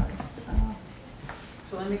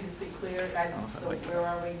 So let me just be clear, so where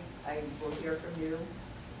are we? I will hear from you.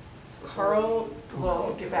 Carl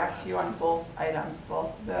will get back to you on both items,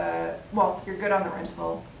 well, you're good on the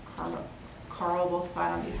rental. Carl will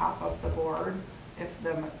sign on behalf of the board if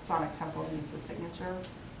the Masonic Temple needs a signature.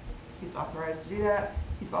 He's authorized to do that.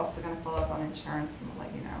 He's also gonna fill up on insurance and we'll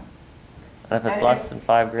let you know. And if it's And less than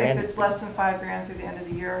 $5,000? If it's less than $5,000 through the end of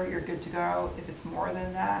the year, you're good to go. If it's more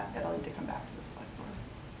than that, it'll need to come back to the select board.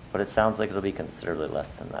 But it sounds like it'll be considerably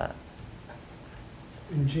less than that.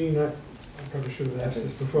 And Gene, I probably should have asked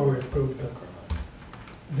this before we approved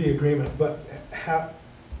the agreement, but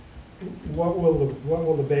what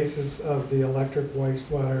will the basis of the electric,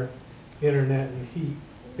 wastewater, internet, and heat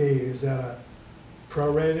be? Is that a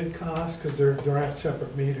prorated cost? Because there aren't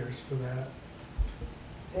separate meters for that.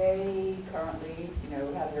 They currently,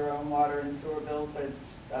 have their own water and sewer bill, but it's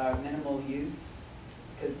minimal use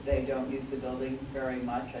because they don't use the building very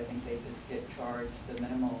much. I think they just get charged the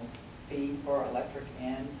minimal fee for electric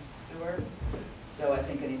and sewer. So I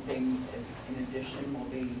think anything in addition will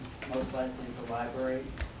be most likely the library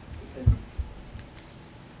because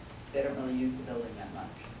they don't really use the building that much.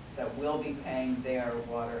 So we'll be paying their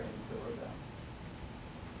water and sewer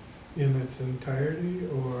bill. In its entirety,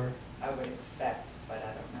 or? I would expect, but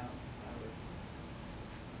I don't know.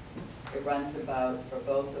 It runs about, for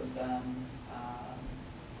both of them,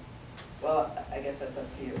 well, I guess that's up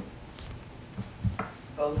to you.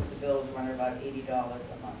 Both of the bills run about $80 a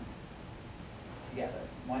month together.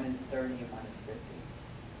 One is 30 and one is 50.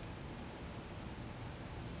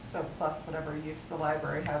 So plus whatever use the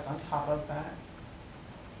library has on top of that.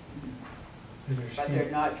 And there's But heat.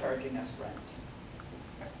 they're not charging us rent.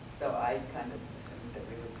 So I kind of assumed that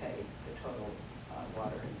we would pay the total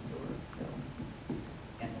water and sewer bill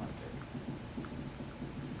in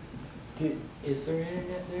winter. Is there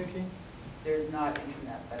internet there, Jane? There's not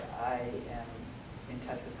internet, but I am in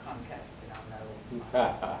touch with Comcast and I'll know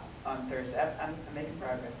on Thursday. I'm making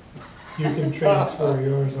progress. You can transfer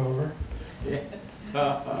yours over.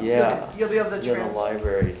 Yeah. You'll be able to Yeah, the transfer.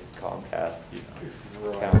 library's Comcast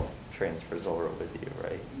account transfers over with you,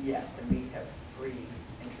 right? Yes, and we have free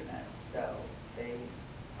internet, so they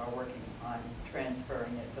are working on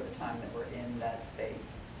transferring it for the time that we're in that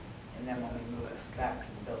space. And then when we move back to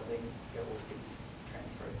the building, it will be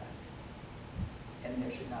transferred back. And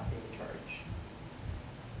there should not be a charge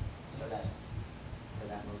for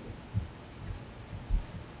that movie.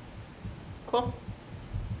 Cool.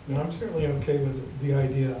 And I'm certainly okay with the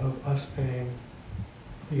idea of us paying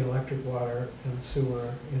the electric, water, and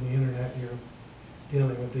sewer, and the internet. You're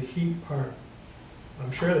dealing with the heat part.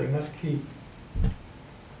 I'm sure they must keep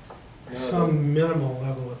some minimal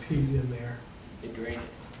level of heat in there. They drain it.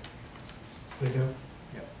 They do?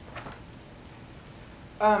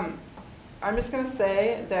 I'm just gonna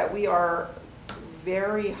say that we are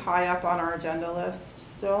very high up on our agenda list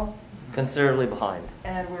still, Considerably behind.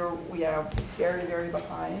 and we are very, very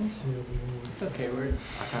behind. It's okay, we're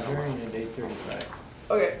adjourning at 8:35.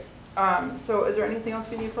 Okay, so is there anything else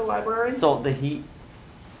we need for library? So the heat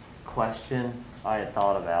question I had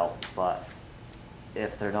thought about, but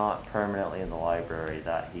if they're not permanently in the library,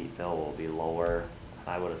 that heat bill will be lower.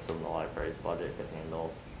 I would assume the library's budget could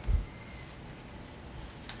handle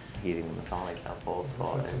heating the Masonic Temple,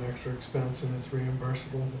 so. That's an extra expense and it's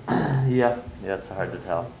reimbursable. Yeah, it's hard to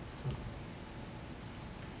tell.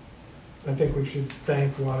 I think we should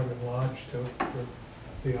thank Waterman Lodge too for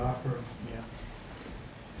the offer of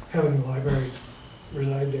having the library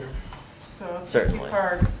reside there. So thank you Certainly.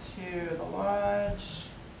 cards to the lodge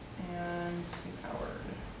and to Howard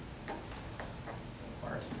so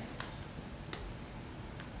far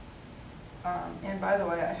tonight. And by the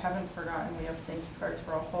way, I haven't forgotten, we have thank you cards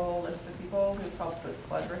for a whole list of people who've helped with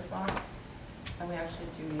flood response. And we actually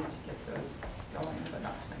do need to get those going, but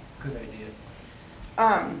not tonight. Good idea.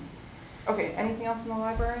 Okay, anything else in the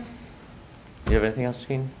library? Do you have anything else,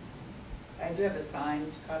 Gene? I do have a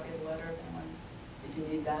signed copy of the letter, if anyone, if you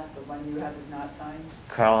need that. The one you have is not signed.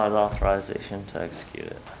 Carl has authorization to execute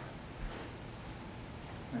it.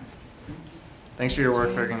 Thanks for your work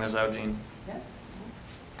figuring this out, Gene. Yes.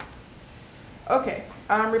 Okay,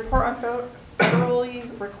 report on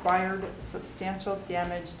federally required substantial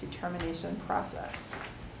damage determination process.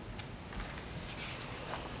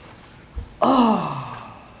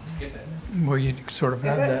 Skip it. Well, you sort of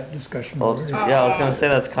had that discussion Well, already. yeah, I was gonna say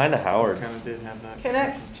that's kind of Howard's. Kind of did have that. Okay,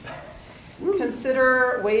 next.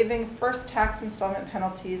 Consider waiving first tax installment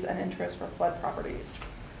penalties and interest for flood properties.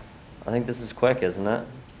 I think this is quick, isn't it?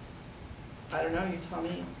 I don't know, you tell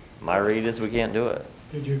me. My read is we can't do it.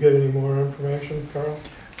 Did you get any more information, Carl?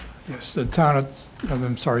 Yes, the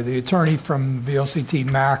the attorney from VLCT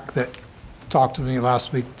MAC that talked to me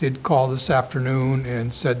last week did call this afternoon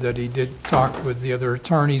and said that he did talk with the other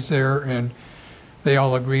attorneys there, and they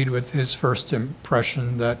all agreed with his first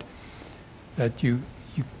impression that you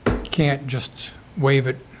can't just waive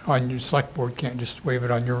it on your select board, can't just waive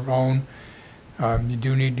it on your own. You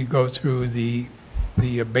do need to go through the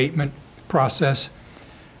abatement process,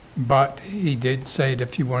 but he did say that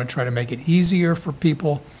if you want to try to make it easier for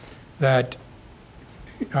people, that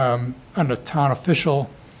a town official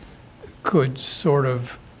could sort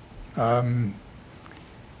of,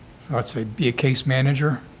 let's say, be a case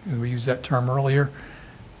manager, we used that term earlier,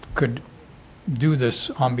 could do this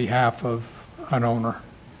on behalf of an owner.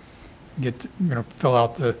 Fill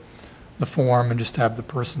out the form and just have the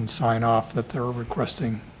person sign off that they're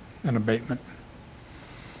requesting an abatement.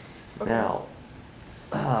 Now,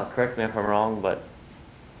 correct me if I'm wrong, but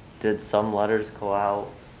did some letters go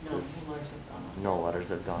out? No, letters have gone on. No letters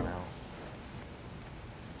have gone out.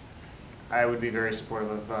 I would be very supportive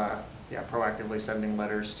of, proactively sending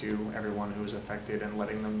letters to everyone who's affected and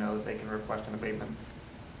letting them know that they can request an abatement.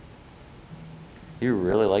 You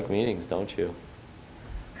really like meetings, don't you?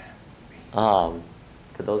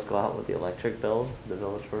 Could those go out with the electric bills? Would the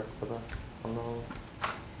village work with us on those?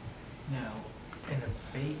 Now, an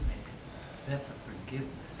abatement, that's a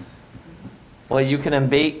forgiveness. Well, you can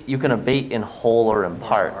abate in whole or in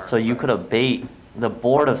part. So you could abate, the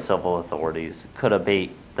Board of Civil Authorities could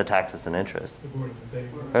abate the taxes and interest. The Board of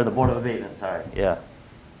Abatement. Or the Board of Abatement, sorry, yeah.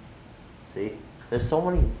 See? There's so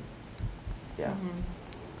many, yeah.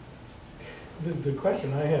 The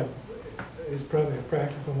question I have is probably a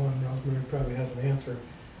practical one. Rosemary probably has an answer.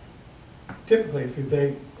 Typically, if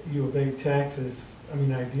you abate taxes, I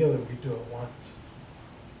mean, ideally, we do it once,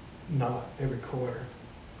 not every quarter.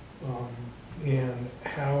 And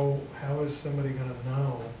how is somebody gonna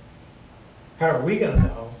know, how are we gonna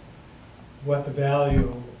know what the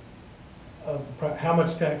value of, how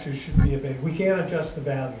much taxes should be abated? We can't adjust the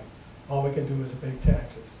value. All we can do is abate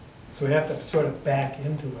taxes. So we have to sort of back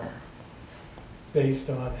into it based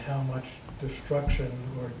on how much destruction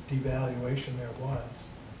or devaluation there was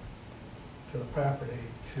to the property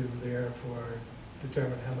to therefore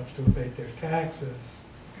determine how much to abate their taxes.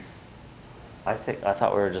 I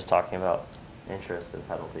thought we were just talking about interest and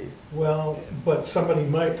penalties. Well, but somebody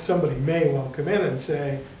may well come in and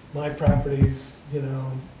say, my property's,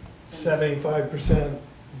 75%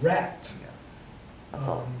 wrecked. That's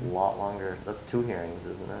a lot longer, that's 2 hearings,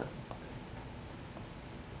 isn't it?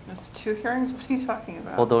 There's 2 hearings? What are you talking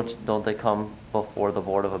about? Well, don't they come before the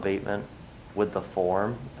Board of Abatement with the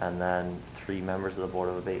form, and then 3 members of the Board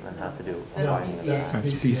of Abatement have to do No, finding of that's fact?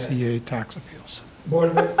 That's BCA tax appeals.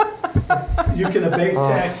 Board of It, you can abate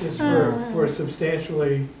taxes for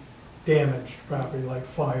substantially damaged property like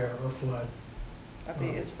fire or flood.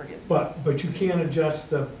 Abate is forgiveness. But you can't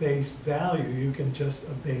adjust the base value, you can just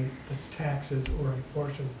abate the taxes or a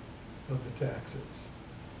portion of the taxes.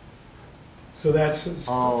 So that's,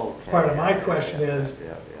 part of my question is,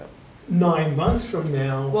 9 months from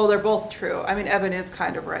now, Well, they're both true. I mean, Evan is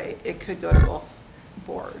kind of right. It could go to both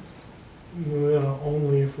boards.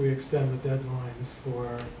 only if we extend the deadlines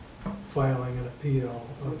for filing an appeal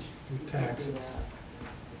of Which you can't do taxes. that.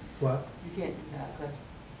 What? You can't do that,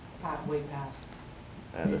 that's way past.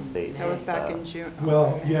 And the state. That was says back that. in June.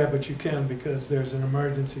 Well, yeah, but you can because there's an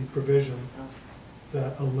emergency provision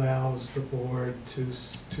that allows the board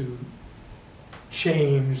to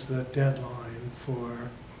change the deadline for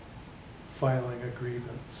filing a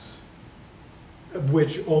grievance,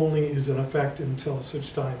 which only is in effect until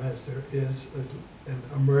such time as there is an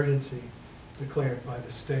emergency declared by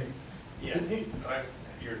the state. Yeah, I think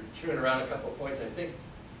you're chewing around a couple of points. I think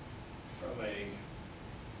from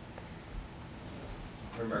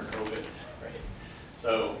remember COVID, right?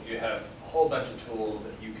 So you have a whole bunch of tools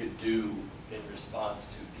that you could do in response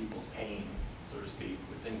to people's pain, so to speak,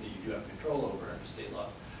 with things that you do have control over under state law.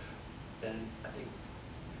 Then I think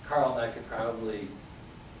Carl and I could probably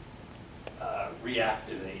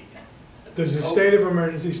reactivate. Does the state of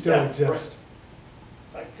emergency still exist?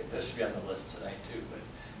 That should be on the list tonight too, but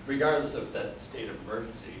regardless of that state of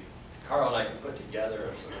emergency, Carl and I can put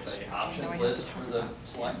together a sort of an options list for the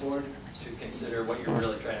select board to consider what you're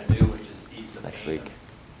really trying to do, which is ease the pain of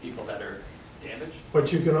people that are damaged.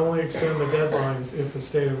 But you can only extend the deadlines if a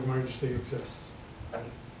state of emergency exists.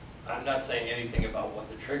 I'm not saying anything about what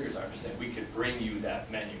the triggers are, I'm just saying we could bring you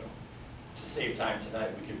that menu. To save time tonight,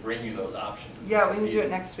 we could bring you those options. Yeah, we need to do it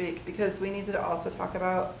next week because we need to also talk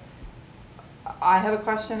about, I have a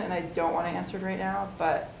question and I don't want to answer it right now,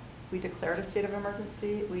 but we declared a state of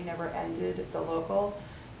emergency. We never ended the local.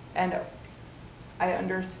 And I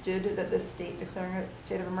understood that the state declaring a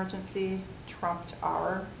state of emergency trumped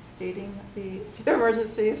our stating the state of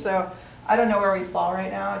emergency. So I don't know where we fall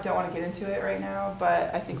right now. I don't want to get into it right now,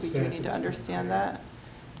 but I think we do need to understand that.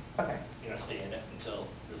 Okay. Stay in it until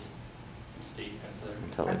this state ends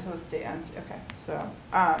there. Until the state ends, okay, so,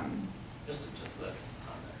 Just that's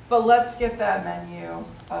on there. but let's get that menu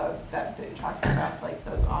of that you're talking about, like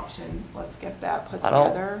those options, let's get that put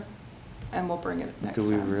together, and we'll bring it next time.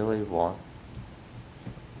 Do we really want?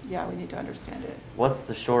 Yeah, we need to understand it. What's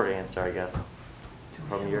the short answer, I guess,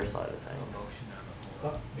 from your side of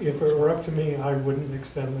things? If it were up to me, I wouldn't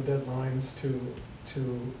extend the deadlines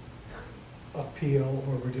to appeal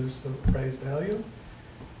or reduce the appraised value.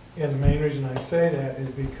 And the main reason I say that is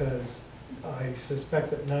because I suspect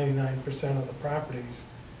that 99% of the properties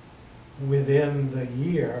within the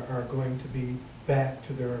year are going to be back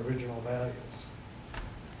to their original values.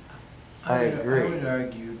 I agree. I would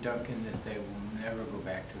argue, Duncan, that they will never go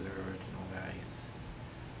back to their original values.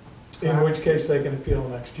 In which case they can appeal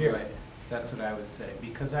next year. Right, that's what I would say.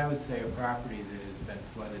 Because I would say a property that has been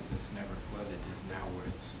flooded that's never flooded is now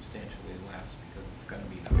worth substantially less because it's going to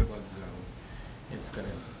be in a flood zone. It's going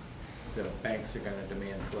to, the banks are going to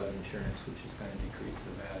demand flood insurance, which is going to decrease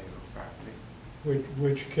the value of property.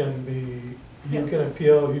 Which can be, you can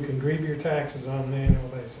appeal, you can grieve your taxes on an annual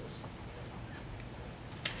basis.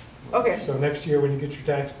 Okay. So next year when you get your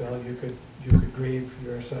tax bill, you could grieve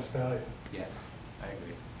your assessed value. Yes, I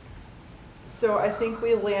agree. So I think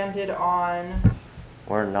we landed on,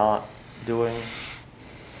 We're not doing,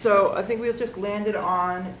 So I think we just landed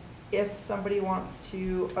on if somebody wants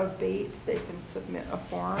to abate, they can submit a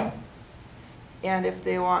form. And if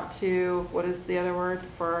they want to, what is the other word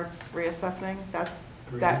for reassessing? That's,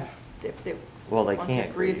 that, if they Well, they want to can't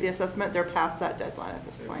agree with the grieve. assessment, they're past that deadline at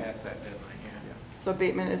this They're point. past that deadline, yeah. So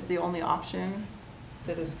abatement is the only option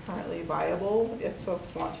that is currently viable if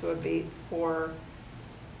folks want to abate for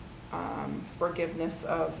forgiveness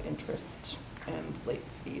of interest and late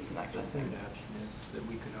fees and that The kind of thing. third option is that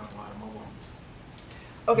we could on a lot of mobile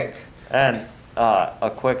homes. Okay, And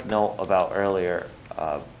a quick note about earlier,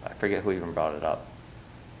 I forget who even brought it up.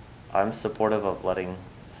 I'm supportive of letting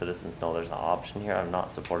citizens know there's an option here. I'm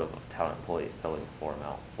not supportive of town employee filling the form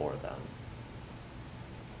out for them.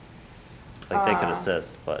 Like they could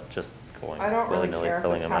assist, but just going I don't really willy-nilly care if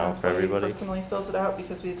filling a them town out for employee everybody. personally fills it out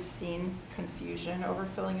because we've seen confusion over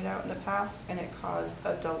filling it out in the past and it caused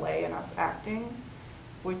a delay in us acting,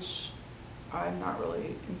 which I'm not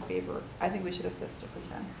really in favor. I think we should assist if we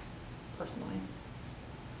can, personally.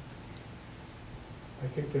 I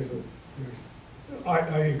think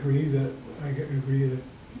I agree that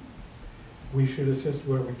we should assist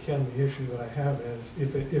where we can. The issue that I have is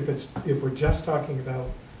if we're just talking about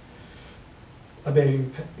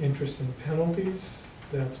abating interest and penalties,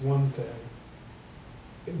 that's one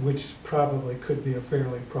thing, which probably could be a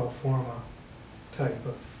fairly pro forma type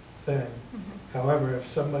of thing. However, if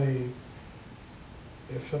somebody's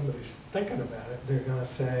thinking about it, they're gonna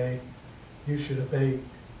say, you should abate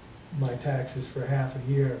my taxes for half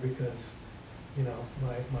a year because, you know,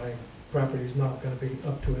 my property's not gonna be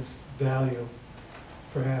up to its value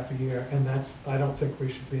for half a year, and I don't think we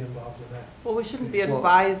should be involved in that. Well, we shouldn't be Well-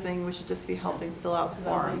 advising, we should just be helping fill out the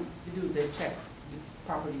Because all form. they do, they check the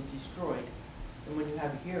property destroyed, and when you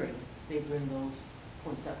have a hearing, they bring those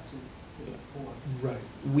points up to the board. Right.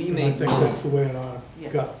 We And I make think that's the way it ought to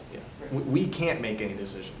Yes. go. Yeah. We can't make any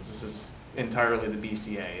decisions. This is entirely the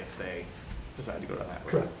BCA if they decide to go down that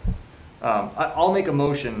road. Correct. I'll make a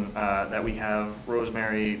motion that we have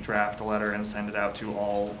Rosemary draft a letter and send it out to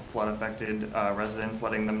all flood-affected residents,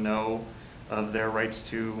 letting them know of their rights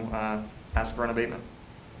to ask for an abatement.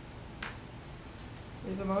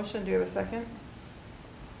 We have a motion, do you have a second?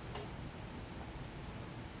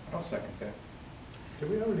 I'll second that. Did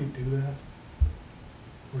we already do that?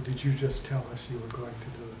 Or did you just tell us you were going to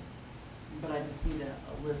do it, But I just need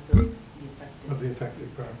a list of the affected. of the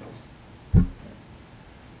affected properties?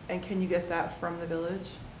 And can you get that from the village?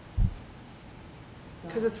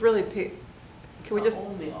 Because it's really, can we just,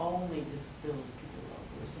 Only just village people,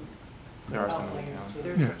 though. There's some. There are some in the outliers, town. too.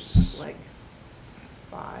 there's Yes. like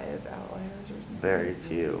 5 outliers or something? Very Maybe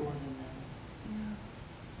few. more than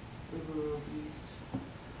that. River Road East.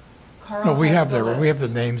 Carl No, we has have the we have the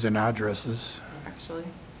list, names and addresses. actually.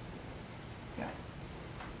 Yeah.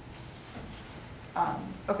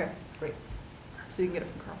 Okay, great. So you can get it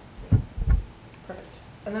from Carl. Perfect.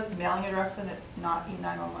 And there's mailing address in it, not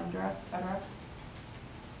E911 address?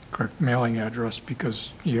 Correct mailing address because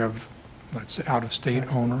you have, let's say, out-of-state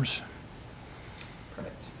owners.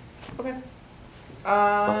 Perfect. Okay. So if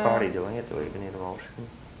we're already doing it, do we even need a motion?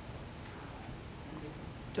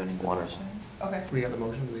 Don't need the Water. motion. Okay. We have the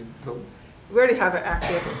motion, do we vote? We already have it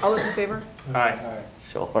active. All those in favor? Aye.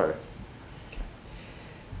 Sure.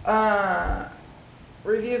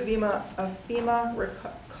 Review FEMA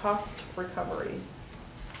cost recovery.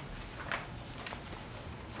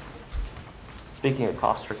 Speaking of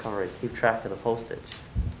cost recovery, keep track of the postage.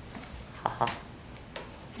 Haha.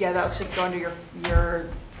 Yeah, that should go under your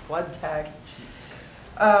flood tag.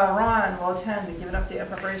 Ron will attend and give an update on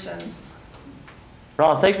preparations.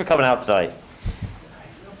 Ron, thanks for coming out tonight.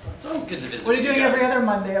 It's always good to visit. What are you with doing every guys. other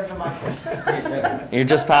Monday of the month? You're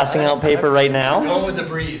just passing out paper right now? Going with the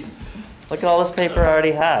breeze. Look at all this paper I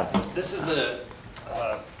already have. This is a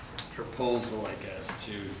proposal, I guess,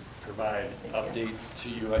 to provide updates to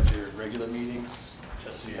you at your regular meetings,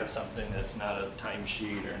 just so you have something that's not a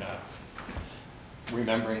timesheet or not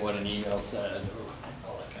remembering what an email said or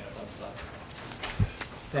all that kind of fun stuff.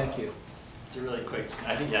 Thank you. It's a really quick,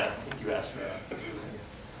 I think you asked for that.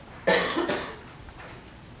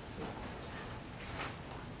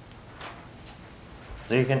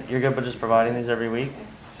 So you're good with just providing these every week?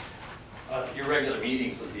 Your regular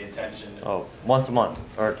meetings was the intention. Oh, once a month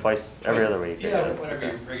or twice, every other week? I Yeah, guess. whenever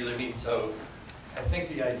your Okay. regular meeting. So I think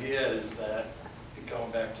the idea is that,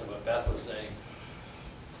 going back to what Beth was saying,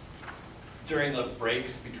 during the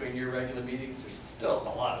breaks between your regular meetings, there's still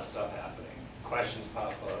a lot of stuff happening. Questions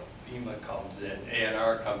pop up, FEMA comes in,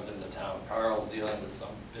 A&R comes into town, Carl's dealing with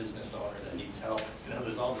some business owner that needs help. You know,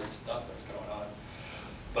 there's all this stuff that's going on.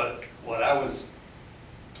 But what I was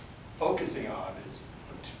focusing on is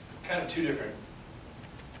kind of two different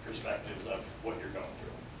perspectives of what you're going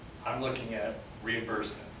through. I'm looking at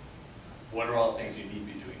reimbursement. What are all the things you need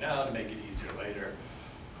to be doing now to make it easier later?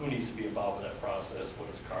 Who needs to be involved with that process?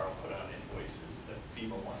 What does Carl put on invoices that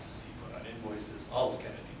FEMA wants to see put on invoices? All those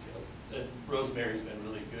kind of details. And Rosemary's been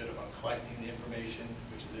really good about collecting the information,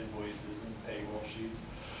 which is invoices and payroll sheets.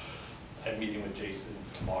 I'm meeting with Jason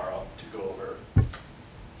tomorrow to go over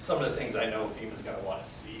some of the things I know FEMA's going to want to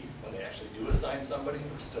see when they actually do assign somebody.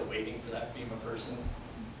 We're still waiting for that FEMA person,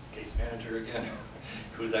 case manager again.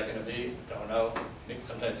 Who's that going to be? Don't know.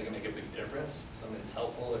 Sometimes it can make a big difference. Something that's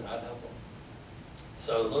helpful or not helpful.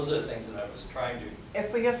 So those are the things that I was trying to.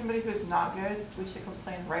 If we get somebody who's not good, we should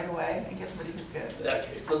complain right away and get somebody who's good.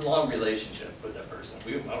 It's a long relationship with that person.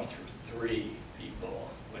 We went through 3 people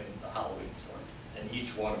when the Halloween storm, and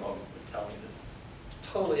each one of them would tell me this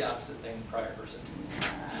totally opposite thing the prior person did.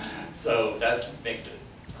 So that makes it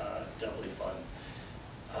doubly fun.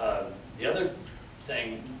 The other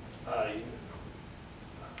thing,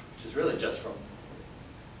 which is really just from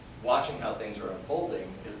watching how things are unfolding,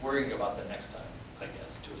 is worrying about the next time, I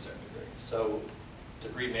guess, to a certain degree. So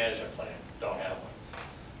debris management plan, don't have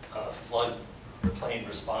one. Flood plain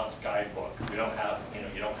response guidebook, we don't have,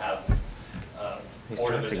 you don't have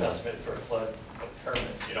Board of Adjustment for flood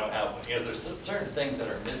permits, you don't have one. There's certain things that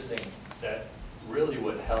are missing that really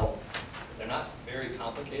would help. They're not very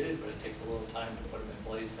complicated, but it takes a little time to put them in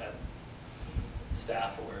place, have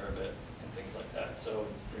staff aware of it, and things like that. So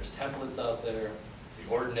there's templates out there.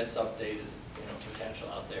 The ordinance update is potential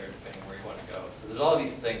out there, depending where you want to go. So there's all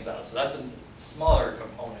these things out. So that's a smaller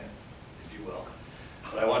component, if you will.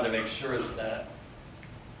 But I wanted to make sure that that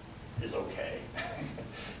is okay.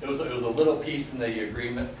 It was a little piece in the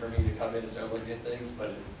agreement for me to come in and start looking at things,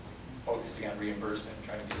 but focusing on reimbursement and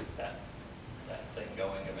trying to get that thing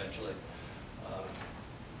going eventually.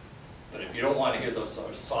 But if you don't want to hear those sort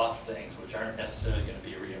of soft things, which aren't necessarily going to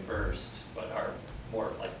be reimbursed, but are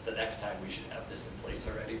more like the next time we should have this in place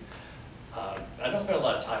already. I don't spend a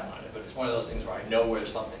lot of time on it, but it's one of those things where I know where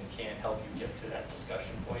something can help you get to that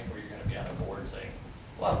discussion point where you're going to be on a board saying,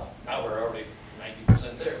 well, now we're already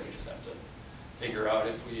 90% there. We just have to figure out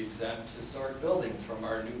if we exempt historic buildings from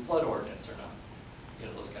our new flood ordinance or not.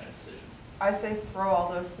 Those kind of decisions. I say throw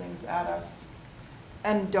all those things at us.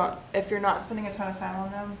 And don't, if you're not spending a ton of time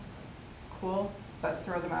on them, cool, but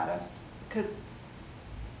throw them at us. Because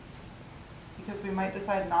we might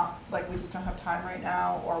decide not, like we just don't have time right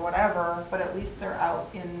now or whatever, but at least they're out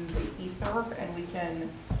in the ether and we can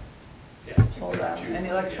hold them. And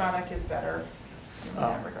electronic is better in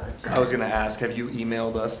that regard too. I was going to ask, have you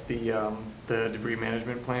emailed us the debris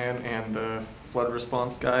management plan and the flood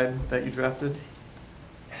response guide that you drafted?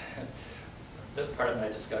 That's part of my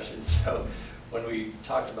discussion. So when we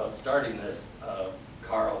talked about starting this,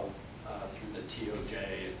 Carl, through the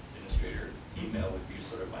TOJ administrator email, would be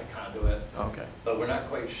sort of my conduit. Okay. But we're not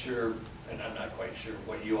quite sure, and I'm not quite sure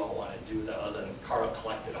what you all want to do with that other than Carl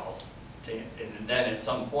collect it all. And then at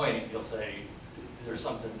some point, you'll say, there's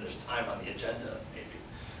time on the agenda,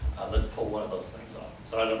 maybe. Let's pull one of those things off.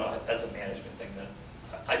 So I don't know, that's a management thing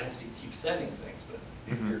that I can keep sending things, but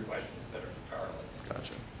your question is better for Carl, I think.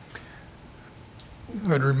 Gotcha. I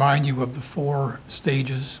would remind you of the 4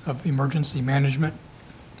 stages of emergency management: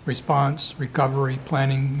 response, recovery,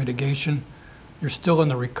 planning, mitigation. You're still in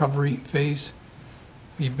the recovery phase.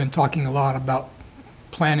 We've been talking a lot about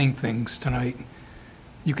planning things tonight.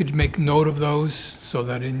 You could make note of those so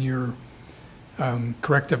that in your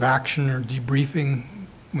corrective action or debriefing,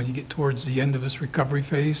 when you get towards the end of this recovery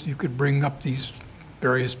phase, you could bring up these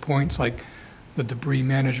various points like the debris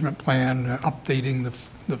management plan, updating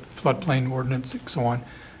the floodplain ordinance, and so on,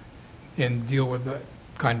 and deal with that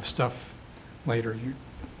kind of stuff later.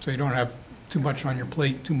 So you don't have too much on your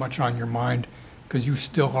plate, too much on your mind, because you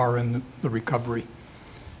still are in the recovery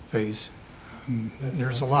phase.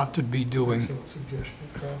 There's a lot to be doing. Excellent suggestion,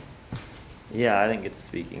 Carl. Yeah, I didn't get to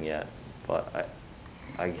speaking yet, but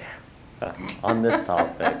I on this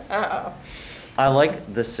topic, I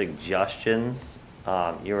like the suggestions.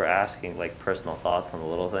 You were asking like personal thoughts on the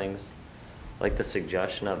little things, like the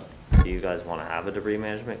suggestion of, do you guys want to have a debris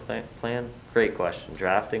management plan? Great question.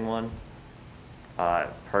 Drafting one.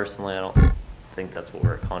 Personally, I don't think that's what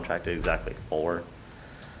we're contracted exactly for.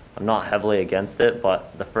 I'm not heavily against it,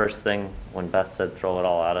 but the first thing when Beth said throw it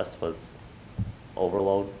all at us was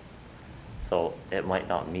overload. So it might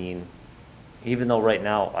not mean, even though right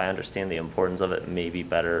now I understand the importance of it, may be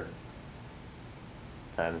better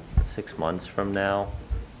than 6 months from now.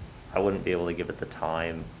 I wouldn't be able to give it the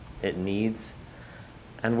time it needs.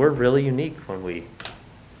 And we're really unique when we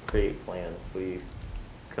create plans. We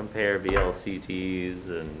compare VLCTs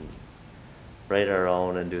and write our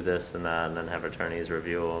own and do this and that, and then have attorneys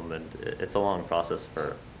review them, and it's a long process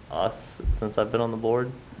for us since I've been on the board.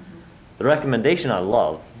 The recommendation I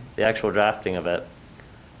love, the actual drafting of it,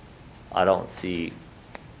 I don't see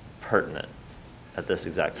pertinent at this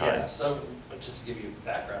exact time. Yeah, so, but just to give you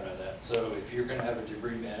background on that, so if you're gonna have a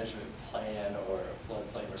debris management plan or a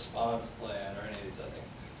floodplain response plan or any of these other things,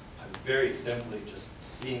 I'm very simply just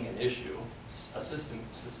seeing an issue, a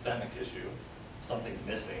systemic issue, something's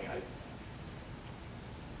missing,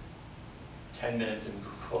 10 minutes in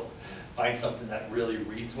Google, find something that really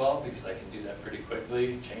reads well, because I can do that pretty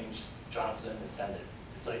quickly, change Johnson and send it.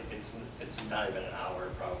 It's like, it's not even an hour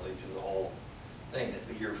probably to the whole thing.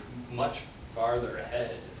 You're much farther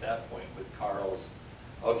ahead at that point with Carl's,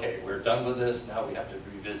 okay, we're done with this, now we have to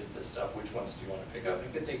revisit this stuff, which ones do you want to pick up?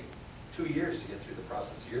 It could take 2 years to get through the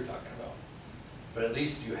process you're talking about. But at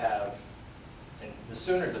least you have, and the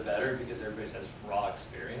sooner the better, because everybody has raw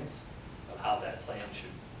experience of how that plan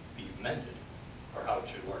should be amended, or how it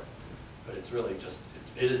should work. But it's really just,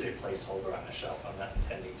 it is a placeholder on the shelf. I'm not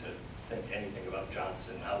intending to think anything about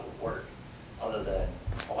Johnson, how it would work, other than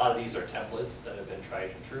a lot of these are templates that have been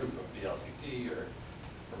tried and true from VLCT or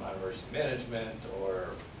Vermont Emergency Management, or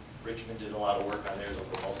Richmond did a lot of work on theirs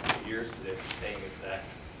over multiple years because they have the same exact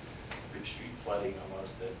Ridge Street flooding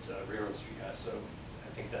almost that Railroad Street has. So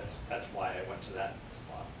I think that's why I went to that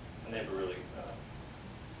spot. And they have a really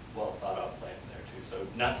well thought out plan there too. So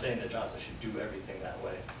not saying that Johnson should do everything that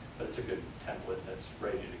way, but it's a good template that's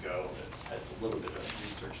ready to go, that has a little bit of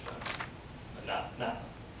research done, but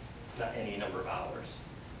not any number of hours.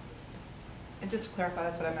 And just to clarify,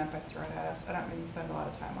 that's what I meant by throw it at us. I don't mean to spend a lot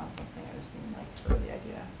of time on something. I just mean like throw the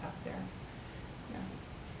idea out there.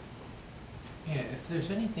 Yeah. Yeah, if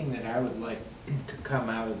there's anything that I would like to come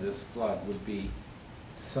out of this flood would be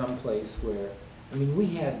someplace where, I mean, we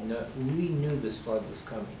knew this flood was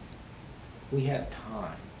coming. We had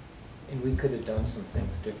time, and we could have done some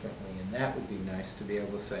things differently, and that would be nice to be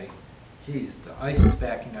able to say, geez, the ice is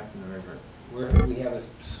backing up in the river. We have a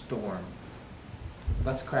storm.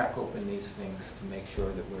 Let's crack open these things to make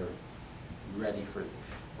sure that we're ready for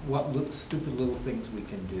what stupid little things we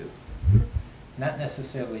can do. Not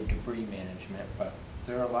necessarily debris management, but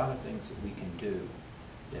there are a lot of things that we can do.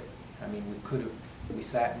 That, I mean, we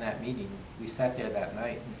sat in that meeting, we sat there that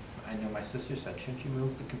night, and I know my sister said, shouldn't you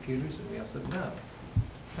move the computers? And we all said, no,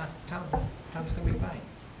 Tom's gonna be fine.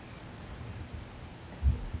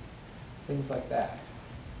 Things like that.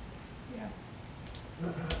 Yeah.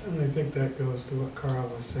 And I think that goes to what Carl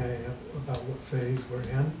was saying about what phase we're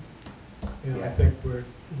in. You know, Yeah. I think we're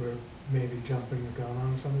maybe jumping the gun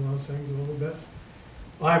on some of those things a little bit.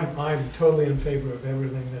 I'm totally in favor of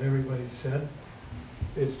everything that everybody said.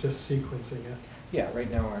 It's just sequencing it. Yeah, right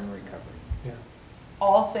now we're in recovery. Yeah.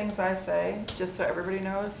 All things I say, just so everybody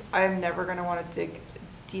knows, I'm never going to want to dig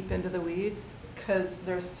deep into the weeds because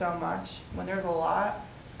there's so much. When there's a lot,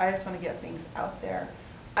 I just want to get things out there.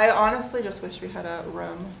 I honestly just wish we had a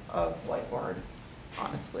room of whiteboard.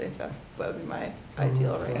 Honestly, that would be my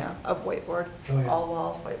ideal right now, of whiteboard. Oh, yeah. All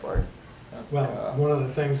walls, whiteboard. Well, one of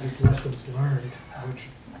the things is lessons learned, which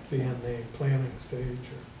be in the planning stage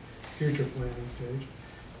or future planning stage.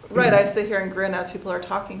 Right, I sit here and grin as people are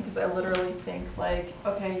talking because I literally think like,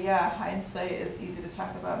 okay, yeah, hindsight is easy to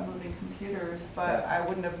talk about moving computers, but I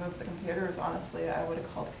wouldn't have moved the computers, honestly. I would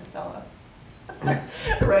have called Casella.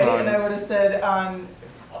 Right, and I would have said,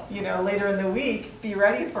 you know, later in the week, be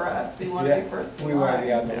ready for us. We want to be first in line. We want to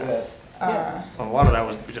be on the list. A lot of that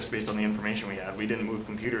was just based on the information we had. We didn't move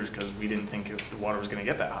computers because we didn't think if the water was going to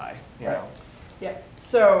get that high. You know? Yeah.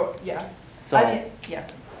 So yeah. So I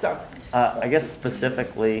I guess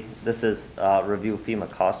specifically, this is review FEMA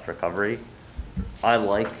cost recovery. I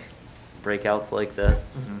like breakouts like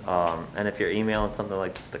this, and if you're emailing something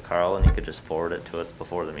like this to Carl and you could just forward it to us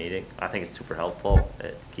before the meeting, I think it's super helpful.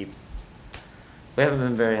 It keeps. We haven't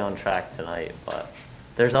been very on track tonight, but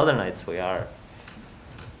there's other nights we are.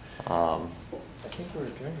 I think we're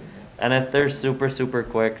adjourned now. And if they're super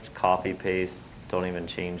quick, copy paste, don't even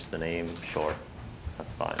change the name, sure,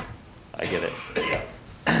 that's fine. I get it.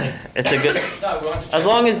 It's a good, as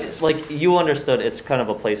long as like you understood, it's kind of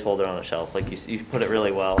a placeholder on the shelf. Like you put it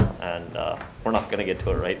really well, and we're not gonna get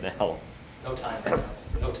to it right now. No time.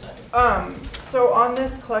 No time. So on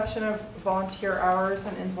this collection of volunteer hours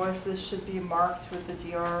and invoices should be marked with the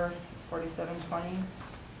DR 4720.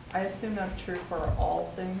 I assume that's true for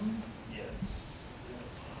all things. Yes.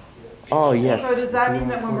 Oh yes. So does that mean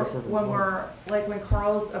that when we're like when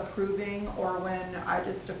Carl's approving or when I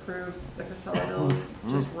just approved the Casella bills,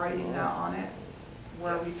 just writing that on it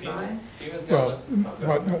where we sign? Well,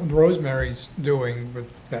 what Rosemary's doing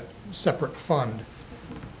with that separate fund,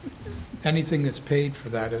 anything that's paid for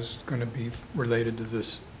that is gonna be related to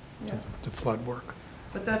this, Yeah. to flood work.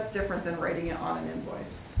 But that's different than writing it on an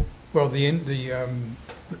invoice. Well, the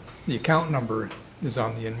account number is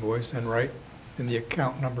on the invoice, and right, and the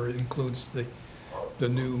account number includes the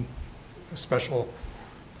new special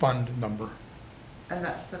fund number. And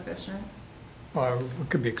that's sufficient? It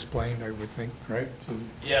could be explained, I would think, right?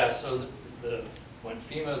 Yeah, so when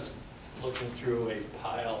FEMA's looking through a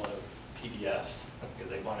pile of PDFs,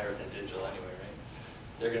 because they want everything digital anyway,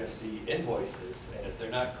 right? They're gonna see invoices, and if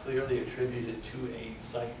they're not clearly attributed to a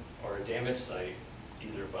site or a damaged site,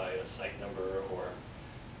 either by a site number or,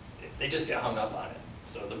 they just get hung up on it.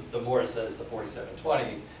 So the more it says the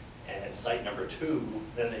 4720 and site number 2,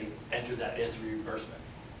 then they enter that as reimbursement.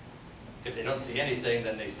 If they don't see anything,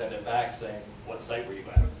 then they send it back saying, what site were you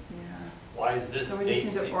at? Yeah. Why is this So we date?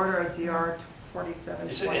 just need to order a DR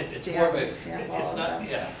 4720 It's more of a, it's not,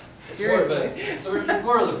 yeah. It's more of a, it's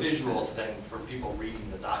more of a visual thing for people reading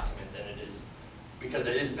the document than it is, because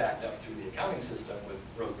it is backed up through the accounting system with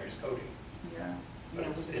Rosemary's coding. Yeah. But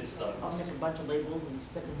it's the. I'll make a bunch of labels and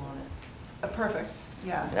stick them on it. Perfect,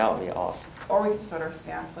 yeah. That would be awesome. Or we could just order a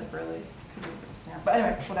stamp, like really, could just get a stamp. But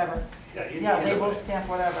anyway, whatever. Yeah, either label, way. stamp,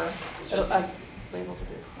 whatever. It's just- Labels are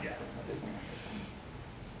too expensive.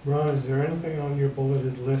 Ron, is there anything on your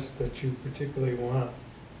bulleted list that you particularly want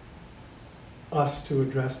us to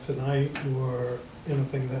address tonight, or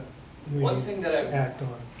anything that we One need thing that to act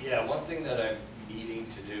on? Yeah, one thing that I'm needing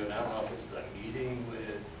to do, and I don't know if it's the meeting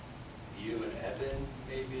with you and Evan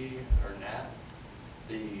maybe, or Nat,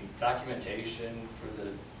 the documentation for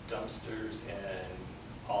the dumpsters and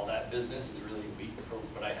all that business is really weak for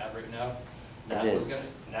what I have right now.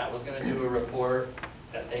 Nat was gonna do a report.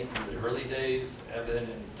 I think from the early days, Evan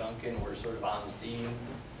and Duncan were sort of on scene.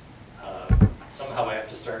 Somehow I have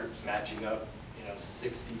to start matching up,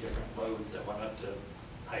 60 different loads that went up to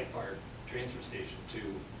Hyde Park transfer station to,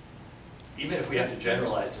 even if we have to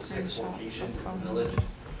generalize to 6 locations in the village,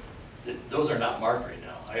 those are not marked right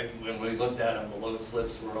now. When we looked at them, the load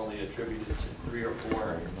slips were only attributed to 3 or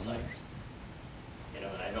 4 sites. And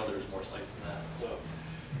I know there's more sites than that. So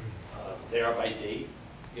they are by date,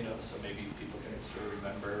 so maybe people can sort of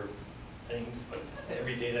remember things, but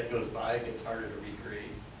every day that goes by, it gets harder to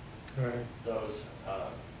recreate those.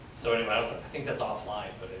 So anyway, I think that's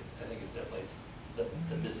offline, but I think it's definitely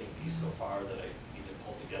the missing piece so far that I need to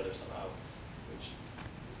pull together somehow, which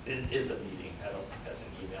is a meeting. I don't think that's an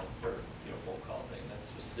email or phone call thing.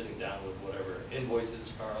 That's just sitting down with whatever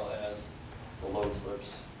invoices Carl has, the load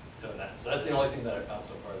slips, doing that. So that's the only thing that I found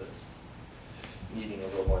so far that's needing a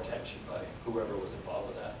little more attention by whoever was involved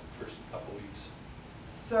with that first couple weeks.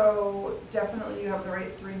 So definitely you have the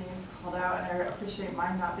right 3 names called out, and I appreciate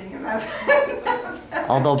mine not being in that.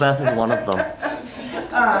 Although Beth is one of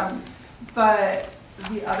them. But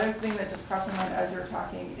the other thing that just crossed my mind as you were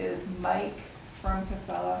talking is Mike from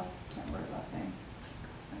Casella. Can't remember his last name.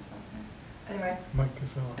 What's his last name? Anyway. Mike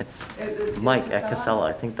Casella. It's Mike at Casella.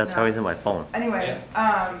 I think that's how he's in my phone. Anyway,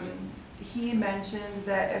 he mentioned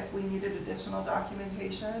that if we needed additional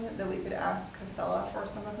documentation, that we could ask Casella for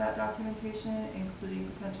some of that documentation, including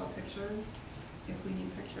potential pictures, if we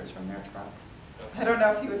need pictures from their trucks. I don't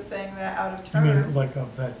know if he was saying that out of You turn. mean like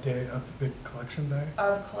of that day, of the big collection day?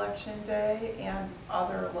 Of collection day and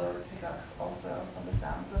other load pickups also, from the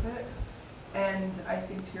sounds of it. And I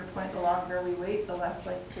think to your point, the longer we wait, the less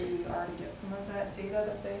likely we are to get some of that data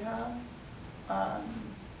that they have.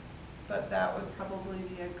 But that would probably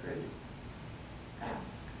be a good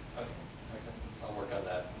ask. Okay, I'll work on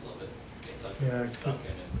that a little bit. Get in touch Yeah, with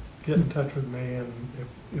Duncan and. Get in touch with me, and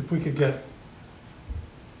if we could get,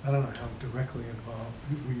 I don't know how directly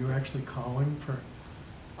involved, were you actually calling for?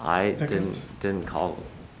 I pickups? didn't call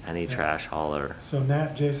any Yeah. trash hauler. So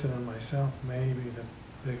Nat, Jason, and myself may be the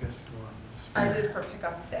biggest ones. I did for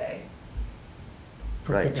pickup day.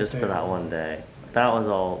 For Right, pickup just day. for that one day. That was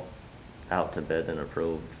all out to bid and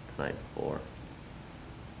approved the night before.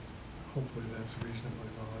 Hopefully that's reasonably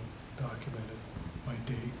well documented by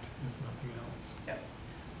date, if nothing else. Yep.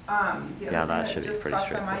 The Yeah, other that thing should that be just pretty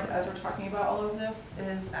crossed my mind straightforward. as we're talking about all of this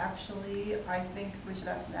is actually, I think we should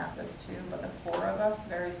ask Nat this too, but the 4 of us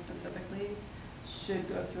very specifically should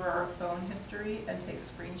go through our phone history and take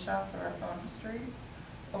screenshots of our phone history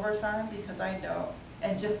over time, because I know,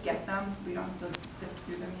 and just get them, we don't have to sift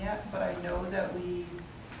through them yet, but I know that we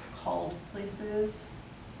called places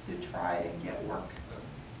to try and get work.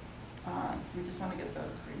 So we just want to get those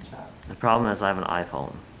screenshots. The problem is I have an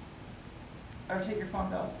iPhone. Or take your phone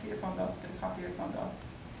bill, get your phone bill, get a copy of your phone bill.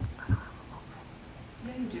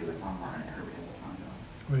 Yeah, you do, it's online, everybody has a phone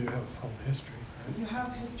bill. Well, you have a phone history, right? You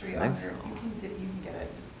have history I on think your, so. you can get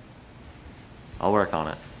it, just, I'll work on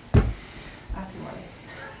it. ask your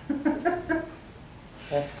wife.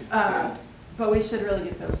 That's good. But we should really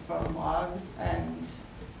get those phone logs, and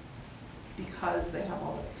because they have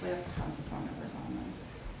tons of phone numbers on them.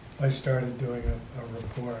 I started doing a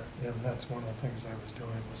report, and that's one of the things I was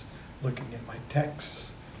doing, was looking at my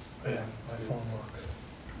texts and my phone logs.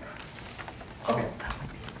 Okay.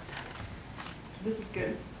 This is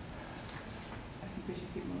good. I think we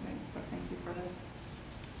should keep moving, but thank you for this.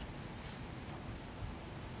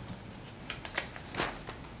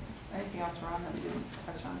 Anything else, Ron, that we didn't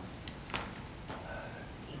touch on?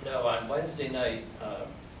 No, on Wednesday night,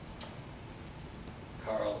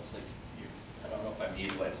 Carl, looks like you, I don't know if I'm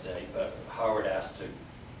meeting Wednesday night, but Howard asked to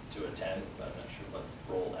attend, but I'm not sure what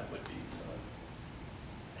role that would be, so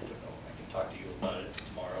I don't know. I can talk to you about it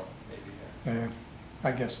tomorrow, maybe.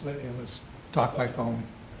 I guess that it was talk by phone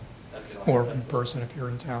That's the only- or that's in the- person if you're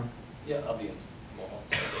in town. Yeah, I'll be in, well,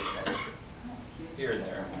 here and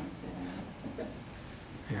there.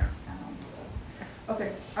 Yeah.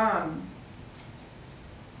 Okay,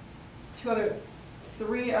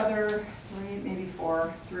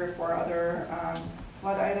 three or four other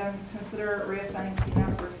flood items. Consider reassigning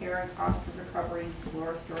cleanup, repair, and cost of recovery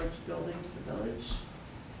lower storage building to the village.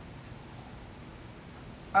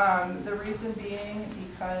 The reason being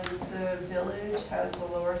because the village has the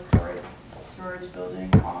lower storage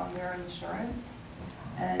building on their insurance.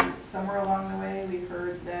 And somewhere along the way, we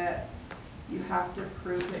heard that you have to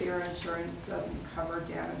prove that your insurance doesn't cover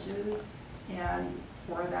damages. And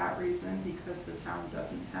for that reason, because the town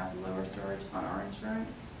doesn't have lower storage on our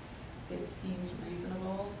insurance, it seems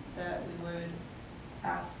reasonable that we would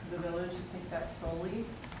ask the village to take that solely.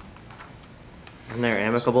 And they're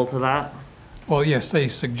amicable to that? Well, yes, they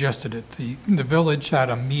suggested it. The village had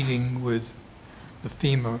a meeting with the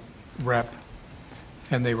FEMA rep,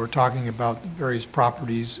 and they were talking about the various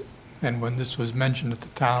properties. And when this was mentioned that the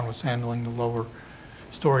town was handling the lower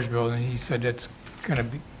storage building, he said it's going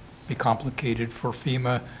to be complicated for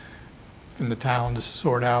FEMA and the town to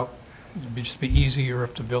sort out. It'd just be easier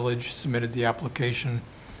if the village submitted the application.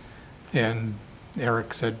 And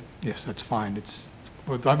Eric said, yes, that's fine. It's,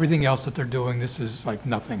 with everything else that they're doing, this is like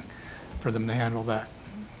nothing for them to handle that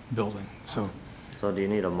building, so. So do you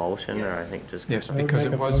need a motion, or I think just? Yes, I would because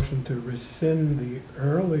make it a was, motion to rescind the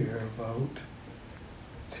earlier vote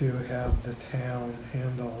to have the town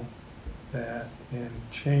handle that and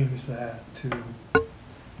change that to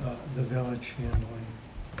the village handling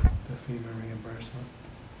the FEMA reimbursement.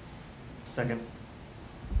 Second.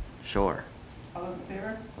 Sure. All those in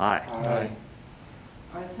favor? Aye. Aye.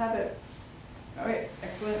 Ayes have it. All right,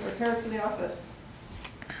 excellent. Repairs to the office.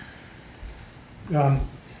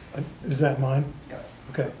 Is that mine? Yep.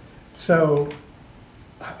 Okay, so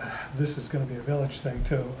this is gonna be a village thing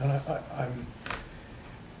too, and I'm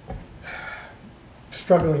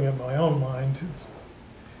struggling in my own mind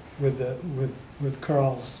with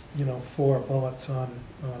Carl's, 4 bullets on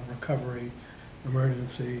recovery,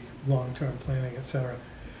 emergency, long-term planning, et cetera.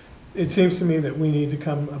 It seems to me that we need to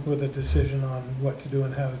come up with a decision on what to do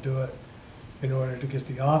and how to do it in order to get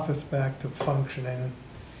the office back to functioning.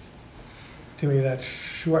 To me, that's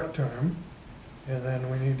short term, and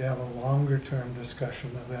then we need to have a longer term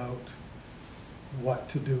discussion about what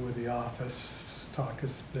to do with the office. Talk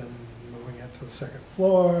has been moving it to the 2nd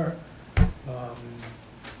floor.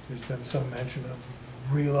 There's been some mention of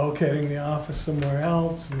relocating the office somewhere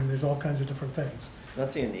else. I mean, there's all kinds of different things.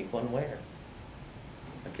 That's a unique one. Where?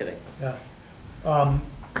 I'm kidding. Yeah.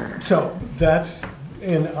 So that's,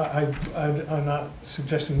 and I'm not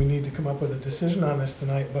suggesting we need to come up with a decision on this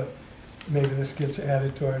tonight, but maybe this gets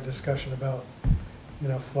added to our discussion about,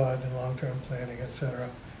 flood and long-term planning, et cetera.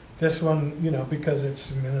 This one, because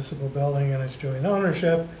it's a municipal building and it's joint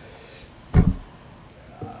ownership.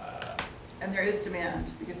 And there is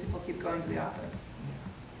demand because people keep going to the office.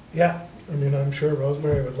 Yeah, I'm sure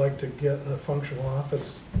Rosemary would like to get a functional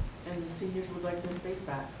office. And the seniors would like their space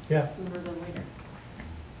back Yeah. sooner than later.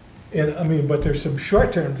 And but there's some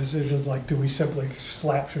short-term decisions, like do we simply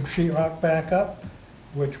slap some sheetrock back up,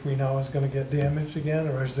 which we know is gonna get damaged again,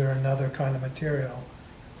 or is there another kind of material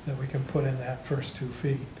that we can put in that first 2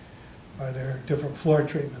 feet? Are there different floor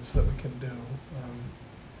treatments that we can do?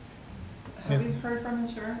 Have you heard from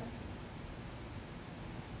insurance?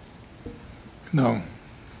 no.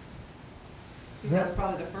 That's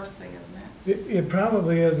probably the first thing, isn't it? It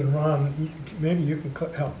probably is, and Ron, maybe you can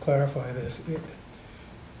help clarify this.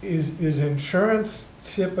 Is insurance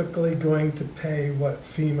typically going to pay what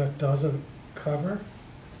FEMA doesn't cover?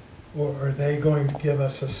 Or are they going to give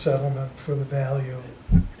us a settlement for the value?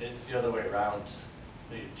 It's the other way around.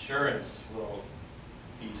 The insurance will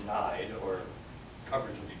be denied, or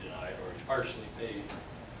coverage will be denied, or partially paid.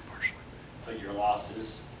 Partially. put your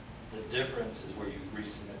losses. The difference is where you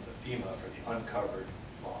resubmit to FEMA for the uncovered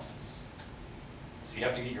losses. So you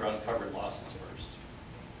have to get your uncovered losses first.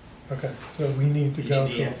 Okay, so we need to You go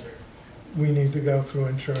need the through, answer. we need to go through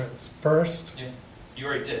insurance first. Yeah. You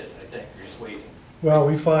already did, I think, you're just waiting. Well,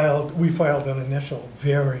 we filed an initial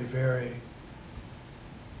very,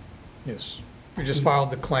 Yes. We just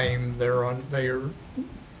filed the claim. They are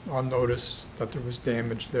on notice that there was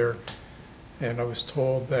damage there. And I was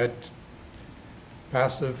told that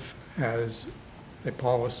Passive has a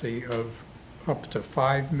policy of up to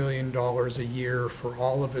 $5 million a year for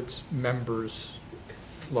all of its members'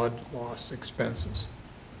 flood loss expenses.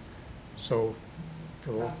 So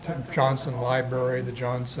for the Johnson Library, the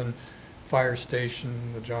Johnson Fire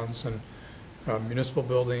Station, the Johnson Municipal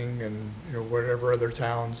Building, and whatever other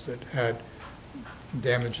towns that had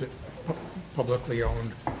damage that publicly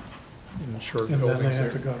owned insured and then buildings they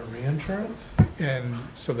have to there. go to reinsurance? And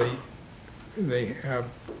so they have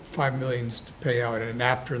 $5 million to pay out, and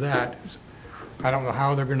after that, I don't know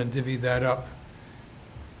how they're gonna divvy that up,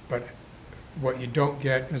 but what you don't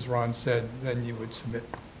get, as Ron said, then you would submit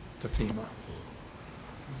to FEMA.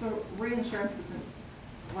 So reinsurance isn't,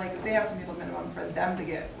 like, they have to meet a minimum for them to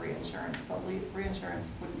get reinsurance, but reinsurance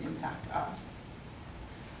wouldn't impact us.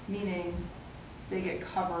 Meaning, they get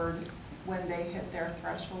covered when they hit their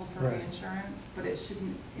threshold for Right. reinsurance, but it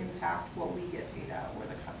shouldn't impact what we get paid out, we're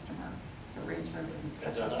the customer. So reinsurance isn't It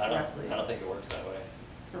touch us doesn't, directly. I don't think it works that way.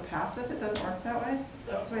 For passive, it doesn't work that way?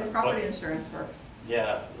 That's the way No. property insurance works.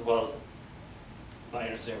 Yeah, well, my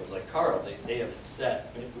understanding was like Carl, they have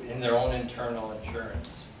set, in their own internal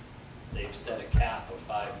insurance, they've set a cap of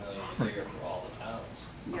 $5 million a year for all the towns.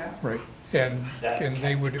 Yeah. Right, and That-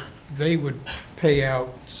 they would pay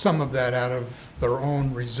out some of that out of their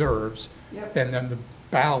own reserves, Yep. and then the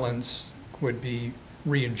balance would be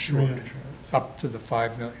reinsured Reinsurance. up to the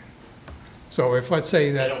 $5 million. So if, let's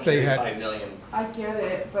say They that don't they carry had, $5 million. I get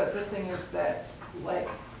it, but the thing is that, like,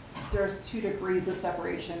 there's 2 degrees of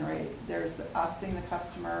separation, right? There's us being the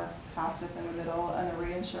customer, passive in the middle, and the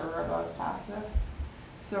reinsurer above passive.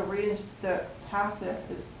 So the passive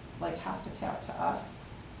is, like, has to pay out to us.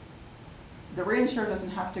 The reinsurer doesn't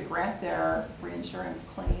have to grant their reinsurance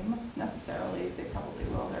claim necessarily. They probably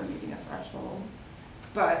will, they're meeting a threshold.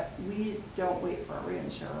 But we don't wait for a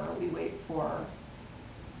reinsurer, we wait for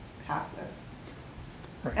passive.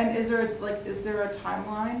 Right. And is there a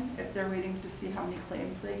timeline if they're waiting to see how many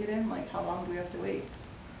claims they get in? Like, how long do we have to wait?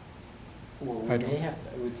 Well, I we may don't- have,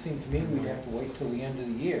 it would seem to me we'd have to wait till the end of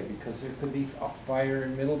the year, because there could be a fire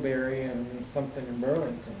in Middlebury and something in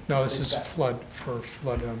Burlington. no, this They've is got flood.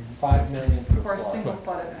 $5 million For a single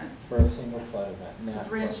flood event? for a single flood event. Because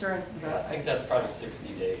not- reinsurance is I about. think that's probably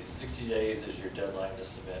 60 days. 60 days is your deadline to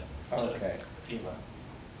submit to Okay. FEMA.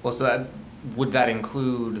 Well, so would that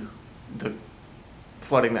include the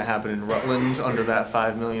flooding that happened in Rutland under that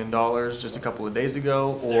 $5 million just a couple of days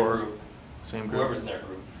ago, It's their or group. same group? Whoever's in their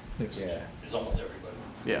group Yes. Yeah. is almost everybody.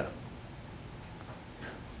 Yeah.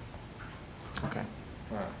 Okay.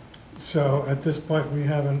 Right. So at this point, we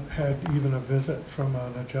haven't had even a visit from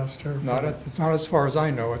an adjuster? Not as far as I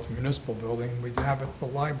know at the municipal building. We have at the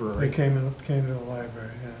library. They came to the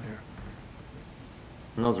library, yeah. Yeah.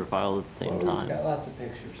 And those were filed at the same Well, we've got time, lots of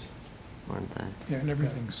pictures. weren't they? Yeah, and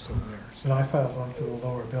everything's still there. And I filed one for the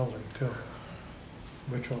lower building too,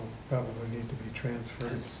 which will probably need to be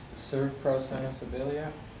transferred. Has Servpro sent us a bill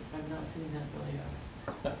yet? I've not seen that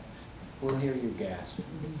bill yet. We'll hear you gasp.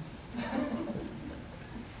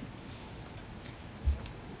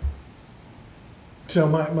 So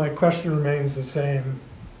my question remains the same.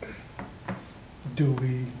 Do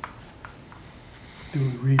we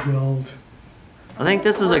rebuild? I think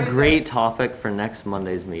this is a great topic for next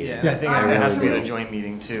Monday's meeting. Yeah, Yeah. I think I it has to be really at a joint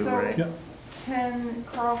meeting too, So- right? Yeah.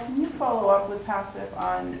 Carl, can you follow up with passive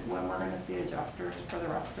on when we're gonna see adjusters for the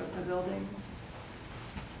rest of the buildings?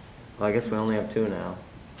 Well, I guess we only have 2 now.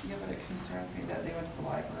 Yeah, but it concerns me that they went to the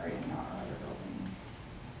library and not our other buildings.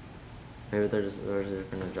 Maybe there's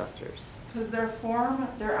different adjusters. Because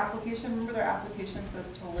their application, remember their application says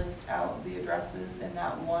to list out the addresses in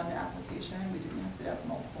that one application, we didn't have to have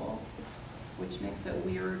multiple, which makes it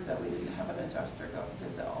weird that we didn't have an adjuster go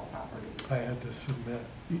visit all properties. I had to submit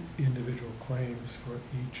individual claims for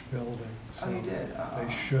each building, so Oh, you did? they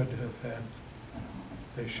should have had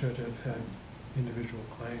individual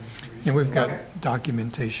claims for each. And we've got Okay.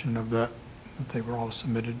 documentation of that they were all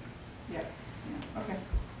submitted. Yeah, okay.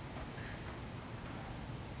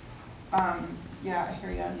 Yeah, I hear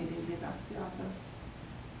you, I need to get back to the office.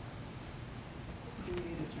 Do we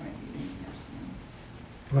need a joint meeting here soon?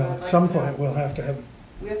 Well, at some point, we'll have to have,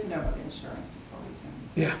 We have to know about the insurance before we can,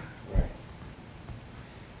 yeah. Right.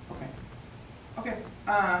 okay.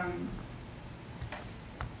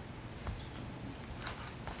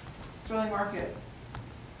 Sterling Market,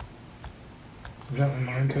 Is that one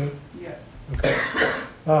mine too? yeah.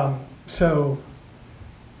 Okay. So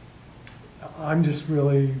I'm just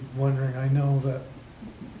really wondering, I know that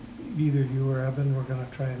either you or Evan were gonna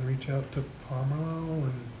try and reach out to Pomerleau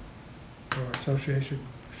and, or Associated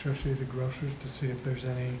Grocers to see if there's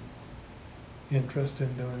any interest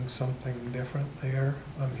in doing something different there.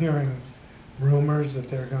 I'm hearing rumors that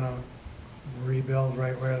they're gonna rebuild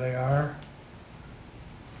right where they are.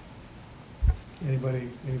 Anybody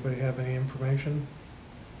have any information?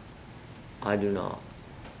 I do not.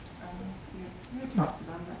 You talked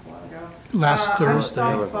about that a while ago. Last I Thursday.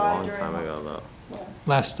 stopped That was a by long during time the- ago, though. Yeah.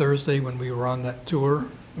 Last Thursday, when we were on that tour,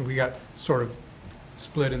 we got sort of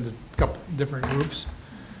split into a couple different groups.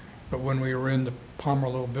 But when we were in the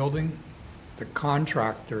Pomerleau building, the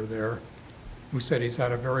contractor there, who said he's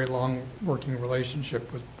had a very long working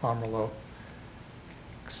relationship with Pomerleau,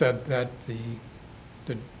 said that the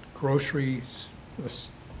grocery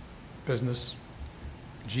business,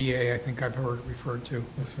 GA, I think I've heard it referred to,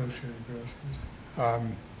 Associated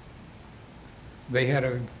Grocers. they had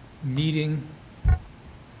a meeting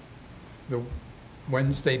the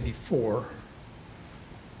Wednesday before,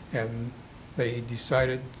 and they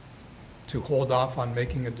decided to hold off on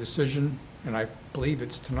making a decision, and I believe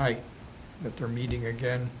it's tonight that they're meeting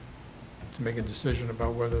again to make a decision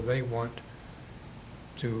about whether they want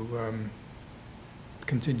to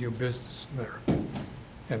continue business there.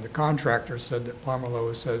 And the contractor said that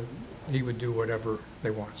Pomerleau said he would do whatever they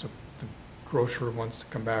want. So if the grocer wants to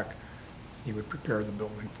come back, he would prepare the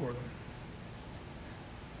building for them.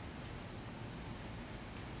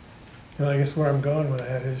 Well, I guess where I'm going with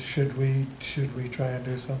that is, should we try and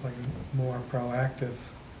do something more proactive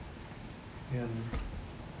in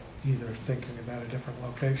either thinking about a different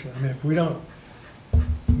location? I mean, if we don't,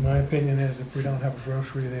 my opinion is, if we don't have a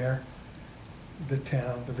grocery there, the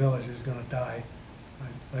town, the village is gonna die.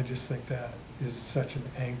 I just think that is such an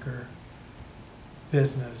anchor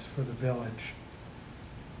business for the village.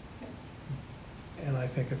 And I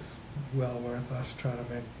think it's well worth us trying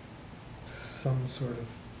to make some sort of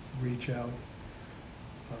reach out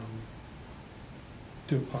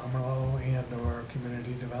to Pomerleau and or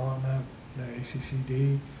community development,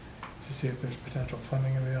 ACCD, to see if there's potential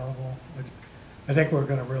funding available. I think we're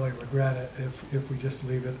gonna really regret it if we just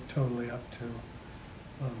leave it totally up to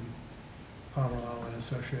Pomerleau and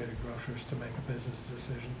Associated Grocers to make a business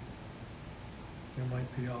decision. There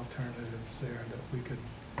might be alternatives there that we could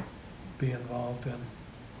be involved in.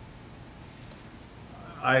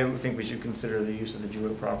 I think we should consider the use of the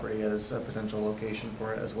Jewett property as a potential location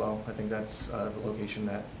for it as well. I think that's the location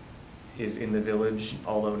that is in the village,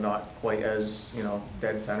 although not quite as,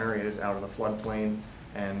 dead center. It is out of the floodplain,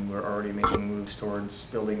 and we're already making moves towards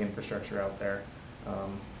building infrastructure out there.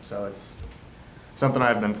 So it's something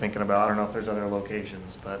I've been thinking about. I don't know if there's other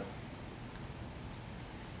locations, but.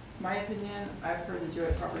 My opinion, I've heard the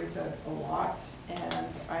Jewett property said a lot, and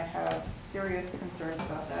I have serious concerns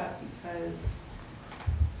about that because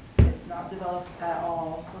it's not developed at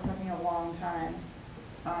all. We're talking a long time,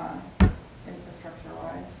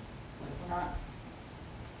 infrastructure-wise. Like, we're not,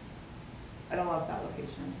 I don't love that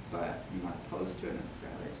location, but I'm not opposed to it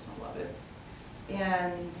necessarily. I just don't love it.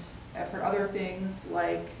 And I've heard other things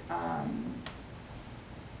like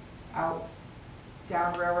out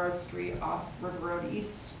down Railroad Street off River Road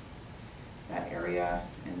East, that area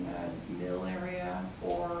in the mill area,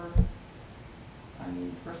 or, I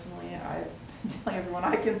mean, personally, I'm telling everyone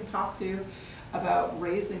I can talk to about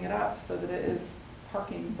raising it up so that it is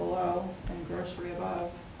parking below and grocery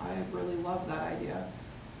above. I really love that idea.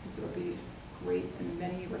 I think it would be great in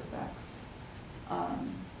many respects.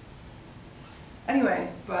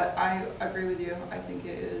 Anyway, but I agree with you. I think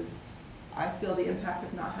it is, I feel the impact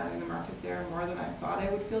of not having the market there more than I thought I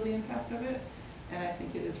would feel the impact of it. And I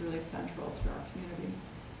think it is really central to our community.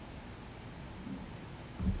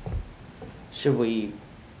 Should we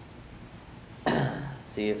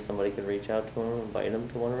see if somebody could reach out to him, invite him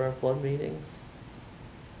to one of our flood meetings?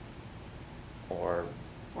 Or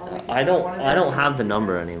Or we can I do one of don't their have the meetings.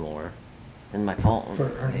 number anymore in my phone.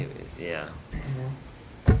 For Ernie? Maybe, yeah.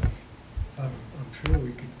 I'm sure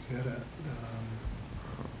we could get it.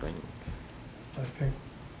 I think,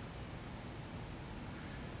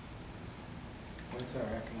 What's our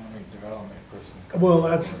economic development person? well,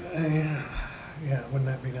 that's, yeah, wouldn't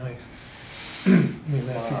that be nice? I mean,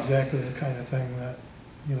 that's exactly the kind of thing that,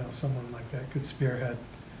 someone like that could spearhead.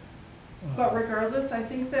 But regardless, I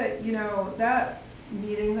think that, that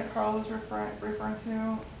meeting that Carl was referring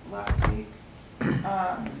to last week,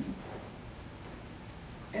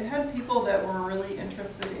 it had people that were really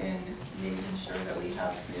interested in making sure that we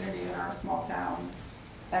have community in our small town.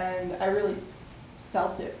 And I really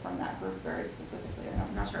felt it from that group very specifically.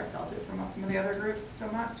 I'm not sure I felt it from some of the other groups so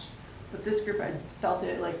much, but this group, I felt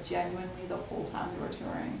it like genuinely the whole time we were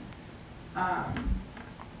touring.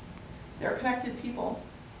 They're connected people.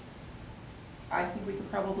 I think we could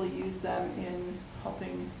probably use them in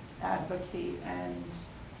helping advocate and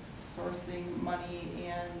sourcing money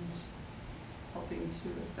and helping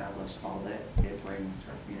to establish all that it brings to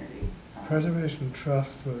our community. Preservation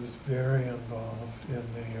Trust was very involved in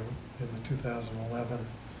the 2011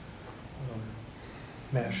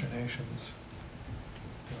 machinations.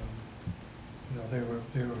 You know, they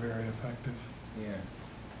were very effective. Yeah,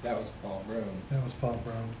 that was Paul Brown. That was Paul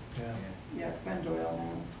Brown, yeah. Yeah, it's Ben Doyle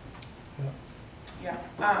now. Yeah.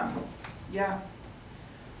 Yeah, yeah.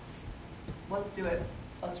 Let's do it.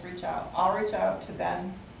 Let's reach out. I'll reach out to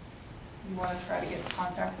Ben. You want to try to get in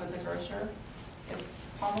contact with the grocer? If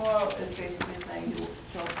Pamela is basically saying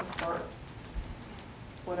he'll support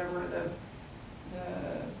whatever the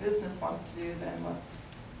business wants to do, then let's.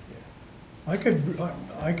 I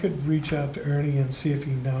could reach out to Ernie and see if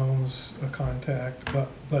he knows a contact,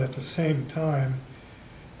 but at the same time,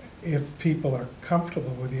 if people are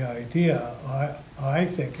comfortable with the idea, I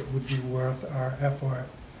think it would be worth our effort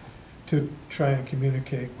to try and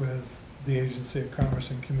communicate with the Agency of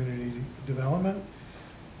Commerce and Community Development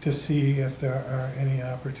to see if there are any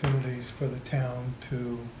opportunities for the town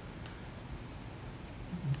to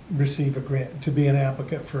receive a grant, to be an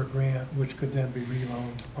applicant for a grant, which could then be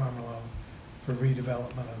reloaned to Pomerleau for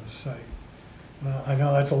redevelopment of the site. I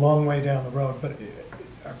know that's a long way down the road, but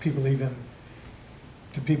are people even,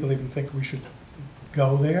 do people even think we should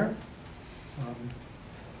go there?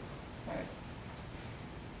 Right.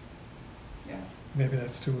 Yeah. Maybe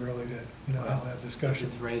that's too early to, have that discussion.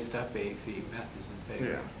 If it's raised up 8 feet, Beth is in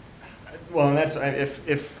favor. Yeah. Well, and that's,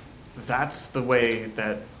 if that's the way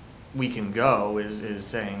that we can go, is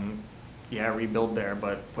saying, yeah, rebuild there,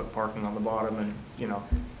 but put parking on the bottom, and,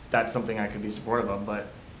 that's something I could be supportive of, but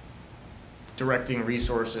directing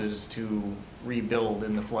resources to rebuild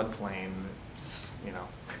in the floodplain, just,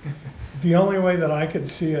 The only way that I could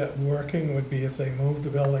see it working would be if they moved the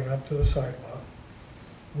building up to the sidewalk,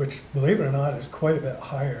 which, believe it or not, is quite a bit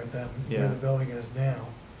higher than where the building is now,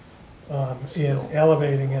 and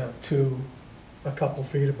elevating it to a couple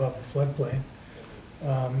feet above the floodplain.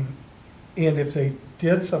 And if they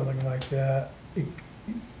did something like that,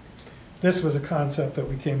 this was a concept that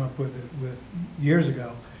we came up with years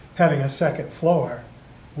ago, having a second floor,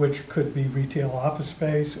 which could be retail office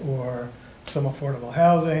space or some affordable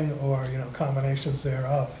housing or, combinations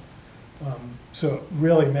thereof. So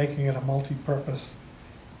really making it a multi-purpose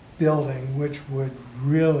building, which would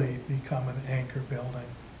really become an anchor building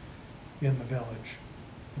in the village,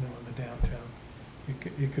 in the downtown.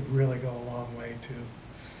 It could really go a long way to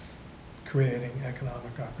creating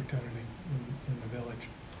economic opportunity in the village.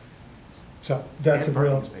 So that's a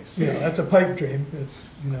real, that's a pipe dream. It's,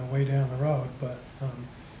 way down the road, but,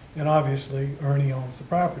 and obviously Ernie owns the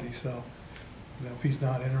property, so, if he's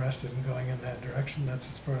not interested in going in that direction, that's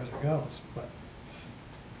as far as it goes, but.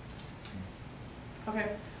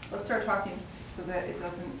 Okay, let's start talking so that it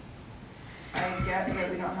doesn't, I get that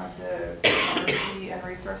we don't have the energy and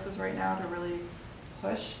resources right now to really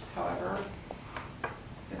push. However,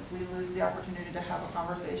 if we lose the opportunity to have a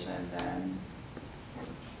conversation, then.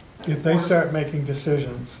 If they start making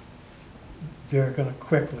decisions, they're gonna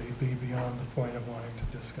quickly be beyond the point of wanting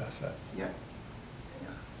to discuss it. Yep.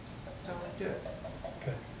 So let's do it.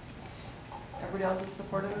 Okay. Everybody else is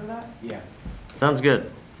supportive of that? Yeah. Sounds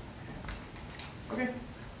good. Okay.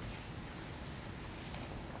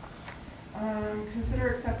 Consider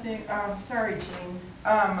accepting, sorry, Jean,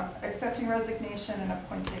 accepting resignation and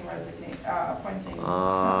appointing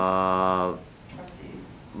trustee.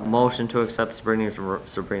 Motion to accept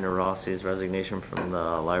Sabrina Rossi's resignation from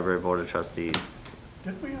the Library Board of Trustees.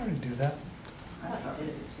 Did we already do that? I thought we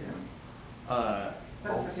did too. I'll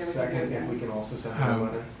That's okay, we can do it second if again. we can also send them a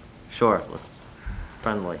letter. Sure,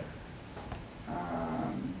 friendly.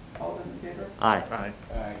 All those in favor? Aye. Aye.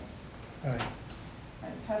 Aye.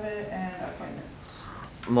 Ayes have it, and appointment.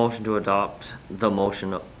 Motion to adopt the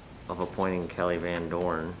motion of appointing Kelly Van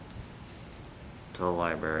Dorn to the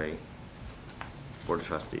Library Board of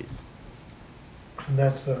Trustees. And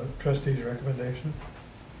that's the trustee's recommendation?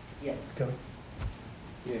 Yes. Kelly?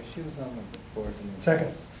 Yeah, she was on the board.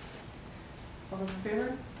 Second. All those in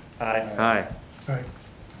favor? Aye. Aye. Aye. Thank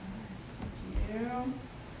you.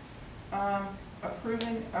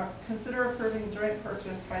 Consider approving joint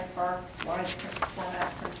purchase Hyde Park wide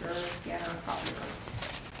format printer, scanner, copier.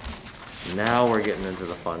 Now we're getting into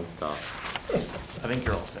the fun stuff. I think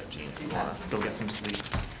you're all set, Gene, if you wanna go get some sleep.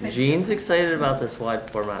 Gene's excited about this wide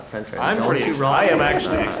format printer. I'm Don't pretty you, excited. Rob? I am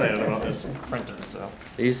actually excited about this printer, so.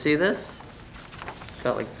 Do you see this? It's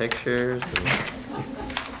got like pictures and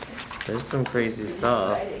there's some crazy It's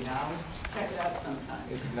stuff. exciting, I'll check it out sometime.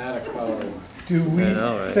 It's not a color. Do we I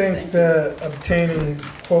know, right? think that obtaining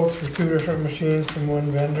quotes for 2 different machines from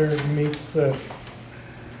one vendor meets the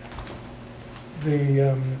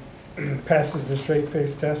passes the straight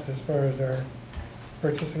face test as far as our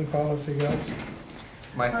purchasing policy goes?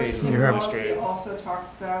 My face is Purchasing really policy straight. also talks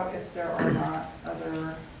about if there are not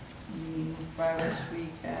other means by which we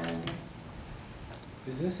can,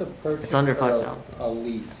 Is this a purchase? It's under or 5,000. A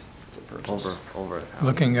lease? It's a purchase. Over 1,000.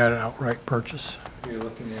 Looking at an outright purchase. You're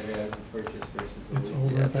looking at it as a purchase versus a It's lease?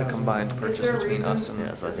 over Yeah, it's a 1,000. combined Is purchase there a between us reason- and.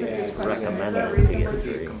 Yeah, so I That's a think good it's question. Is there a recommended to reason get we're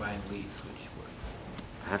three. Combined lease, which works.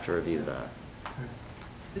 I have to review that.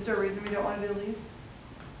 is there a reason we don't want to do lease?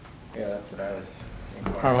 Yeah, that's what I was.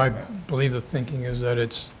 I believe the thinking is that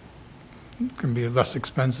it's, can be less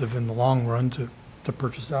expensive in the long run to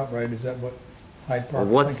purchase outright. Is that what Hyde Well,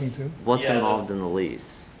 Park is thinking too? what's Yeah, involved in the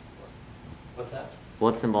lease? What's that?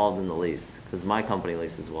 What's involved in the lease? Because my company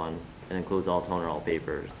leases one. It includes all toner, all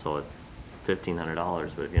paper, so it's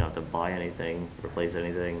 $1,500. But if you don't have to buy anything, replace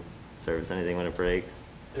anything, service anything when it breaks,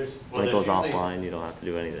 when it goes offline, you don't have to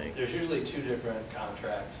do anything. There's usually 2 different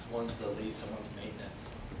contracts. One's the lease and one's maintenance.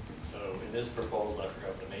 So in this proposal, I forgot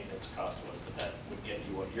what the maintenance cost was, but that would get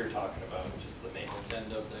you what you're talking about, which is the maintenance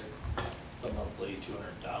end of it's a monthly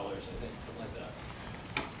 $200, I think, something like that.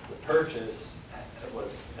 The purchase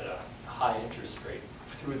was at a high interest rate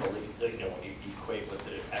through the lease, when you equate what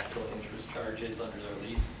the actual interest charge is under their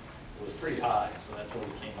lease, it was pretty high, so that's where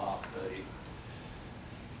we came off the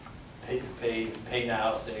pay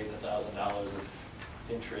now, save $1,000 of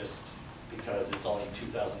interest, because it's only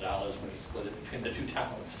 $2,000 when you split it between the 2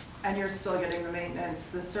 towns. And you're still getting the maintenance,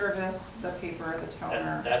 the service, the paper, the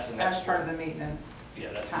toner, That's an as extra. part of the maintenance Yeah,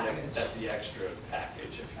 that's package. the extra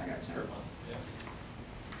package if I gotcha. per month, yeah.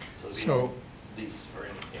 So So- the lease for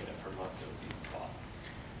any payment per month that would be bought.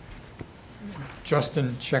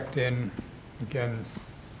 Justin checked in again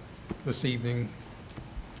this evening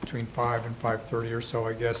between 5 and 5:30 or so,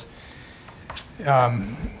 I guess,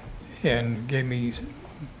 and gave me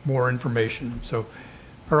more information. So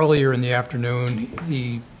earlier in the afternoon,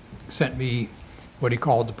 he sent me what he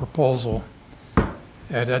called the proposal.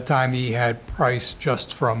 At that time, he had price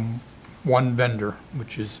just from one vendor,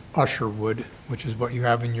 which is Usherwood, which is what you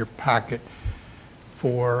have in your packet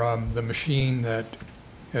for the machine that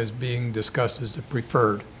is being discussed as the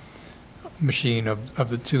preferred machine of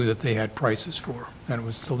the 2 that they had prices for. And it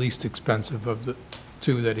was the least expensive of the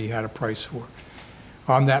 2 that he had a price for.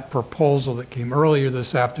 On that proposal that came earlier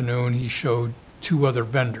this afternoon, he showed 2 other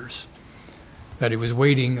vendors that he was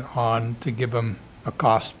waiting on to give him a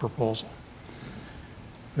cost proposal.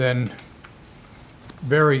 Then,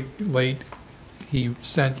 very late, he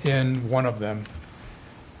sent in one of them.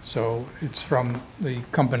 So it's from the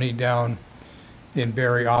company down in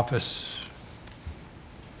Barry Office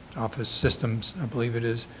Systems, I believe it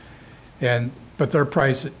is. But their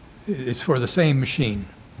price is for the same machine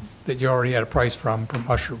that you already had a price from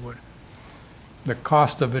Usherwood. The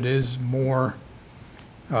cost of it is more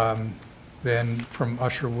than from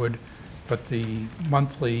Usherwood, but the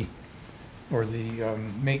monthly or the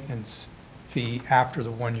maintenance fee after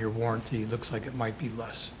the 1-year warranty looks like it might be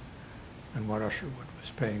less than what Usherwood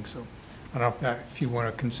was paying. So I don't know if you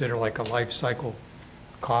want to consider like a life cycle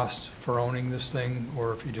cost for owning this thing,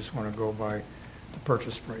 or if you just want to go by the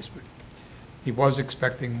purchase price. But he was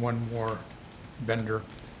expecting one more vendor.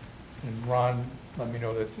 And Ron let me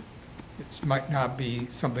know that it might not be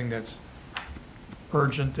something that's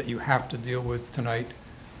urgent that you have to deal with tonight.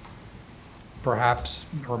 Perhaps,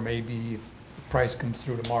 or maybe if the price comes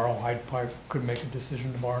through tomorrow, Hyde Park could make a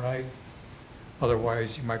decision tomorrow night.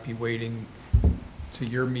 Otherwise, you might be waiting to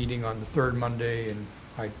your meeting on the 3rd Monday and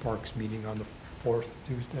Hyde Park's meeting on the 4th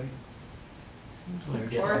Tuesday. Seems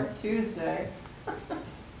like Yes. 4th Tuesday. Fourth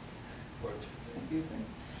Tuesday. Confusing.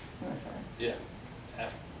 Oh, sorry. Yeah,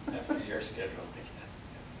 after your schedule,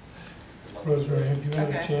 I guess. Rosemary, have you had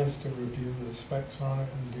a Okay. chance to review the specs on it,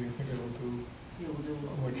 and do you think it'll do You'll do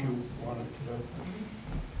what you want it to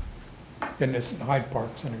do? in this Hyde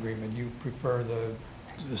Park's an agreement. You prefer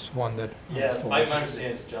this one that? Yeah, my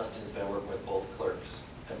understanding is Justin's been working with both clerks,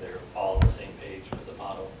 and they're all on the same page with the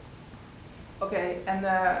model. Okay, and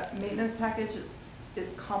the maintenance package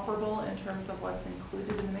is comparable in terms of what's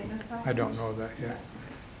included in the maintenance package? I don't know that yet.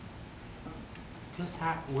 Just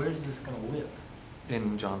where's this gonna live?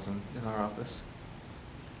 In Johnson, in our office.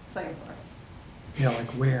 2nd floor. Yeah, like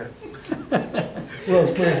where?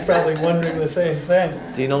 Roseberry's probably wondering the same thing.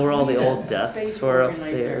 Do you know where all the old desks Space were organizer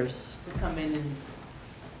upstairs? To come in and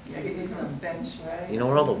maybe some feng shui. You know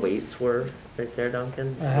where all the weights were right there,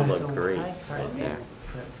 Duncan? Those Uh-huh. look great right there.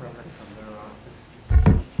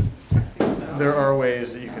 There are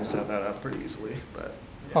ways that you can set that up pretty easily, but.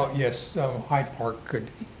 Oh, yes, Hyde Park could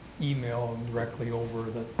email directly over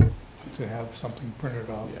to have something printed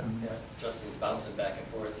off. Yeah. and- Justin's bouncing back and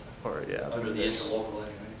forth Or, yeah. under the there's- interlocal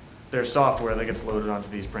anyway. There's software that gets loaded onto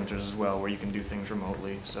these printers as well, where you can do things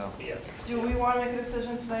remotely, so. Yeah. Do we want to make a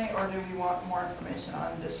decision tonight, or do we want more information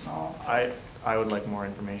on additional? I would like more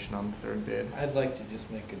information on the third bid. I'd like to just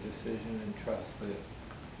make a decision and trust that,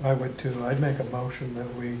 I would too. I'd make a motion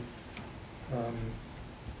that we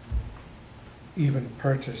even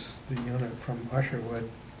purchase the unit from Usherwood.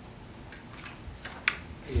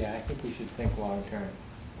 yeah, I think we should think long-term.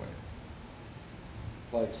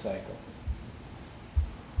 Life cycle.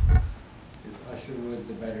 Is Usherwood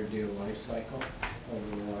the better deal life cycle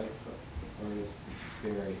over the life, or is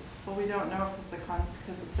Berry? Well, we don't know because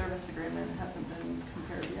the service agreement hasn't been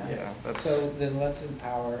compared yet. Yeah, that's. So then let's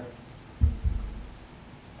empower,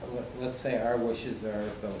 let's say our wishes are,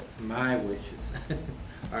 my wishes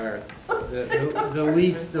are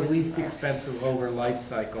the least expensive over life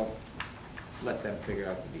cycle. Let them figure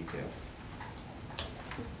out the details.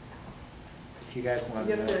 If you guys want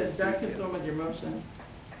You to know have to, the Duncan's details. one with your motion.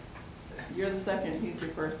 You're the second, he's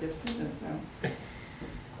your first, you have to convince now.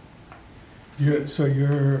 So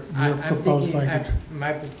your I'm proposed thinking, language,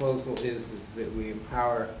 my proposal is that we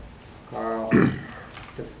empower Carl to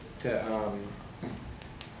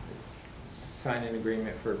sign an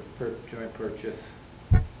agreement for joint purchase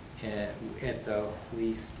at the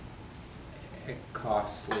least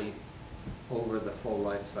costly over the full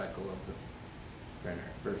life cycle of the printer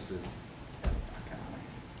versus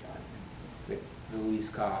the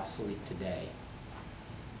least costly today.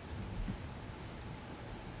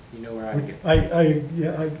 You know where I get.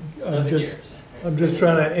 I'm just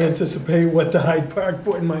trying to anticipate what the Hyde Park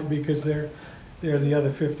board might be, because they're the other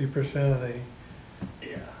 50% of the.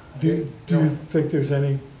 Yeah. Do you think there's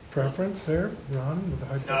any preference there, Ron, with the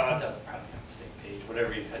Hyde No, Park? they'll probably have the same page.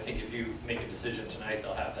 Whatever, I think if you make a decision tonight,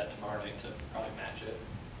 they'll have that tomorrow night to probably match it.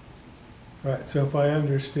 Right, so if I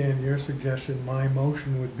understand your suggestion, my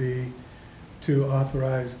motion would be to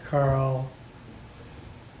authorize Carl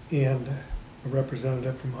and a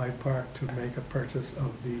representative from Hyde Park to make a purchase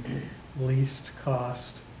of the least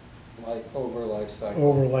cost Over life cycle.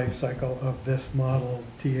 over life cycle of this model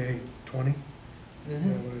TA 20. Is that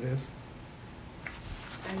Mhm. what it is?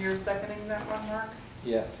 And you're seconding that one, Mark?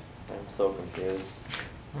 Yes. I'm so confused.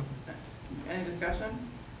 Any discussion?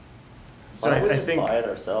 So Why don't we I just think. buy it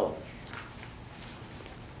ourselves?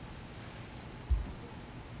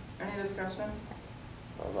 Any discussion?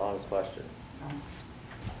 That was an honest question. No.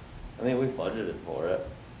 I mean, we budgeted for it.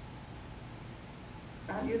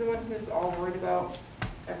 Aren't you the one who's all worried about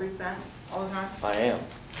every cent all the time? I am.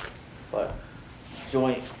 But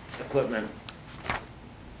joint equipment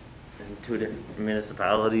in two different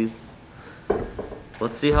municipalities.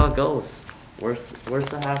 Let's see how it goes. Worst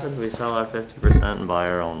that happens, we sell our 50% and buy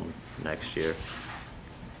our own next year.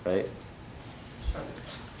 Right?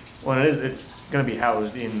 Well, it's gonna be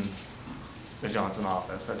housed in the Johnson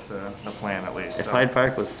office. That's the plan at least. If so. Hyde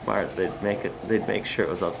Park was smart, they'd make sure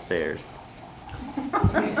it was upstairs.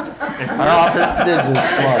 Our office did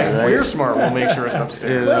just smart, If right? we're smart, we'll make sure it's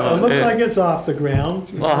upstairs. Well, it looks like it's off the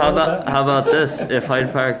ground. Well, how about this? If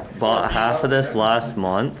Hyde Park bought half of this last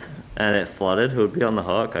month and it flooded, who would be on the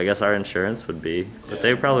hook? I guess our insurance would be, but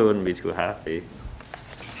they probably wouldn't be too happy.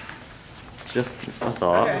 Just a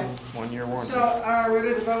thought. Okay. 1 year warranty. So, we're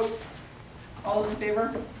ready to vote? All those in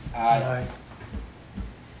favor? Aye.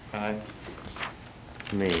 Aye.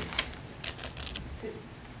 Me.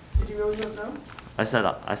 Did you really vote no? I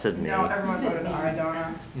said me. No, everyone voted aye,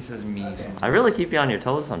 Donna. He says me. I really keep you on your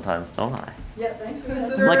toes sometimes, don't I? Yeah, thanks for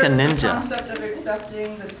that. I'm like a Consider ninja. the concept of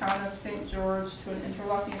accepting the town of St. George to an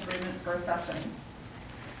interlocking agreement for assessing.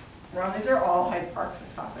 Ron, these are all Hyde Park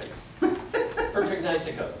topics. Perfect night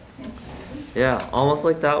to go. Yeah, almost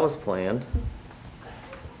like that was planned.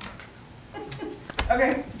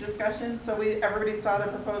 Okay, discussion. So everybody saw the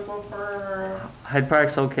proposal for, Hyde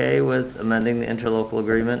Park's okay with amending the interlocal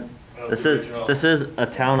agreement? This is a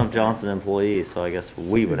town of Johnson employee, so I guess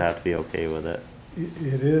we would have to be okay with it.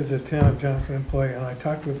 It is a Town of Johnson employee, and I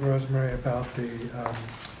talked with Rosemary about the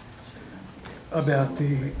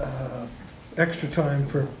extra time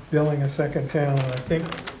for billing a second town, and I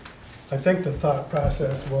think the thought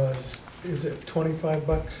process was, is it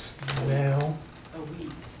 $25 now? A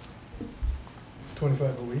week.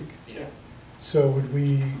 25 a week? Yeah. So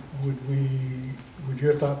would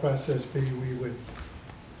your thought process be we would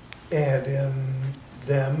add in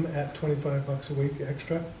them at $25 a week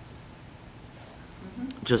extra?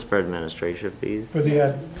 Just for administration fees? For the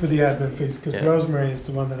admin fees, because Yeah. Rosemary is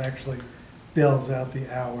the one that actually bills out the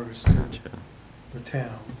hours to the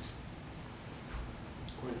towns.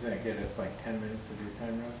 What does that get us, like 10 minutes of your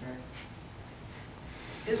time, Rosemary?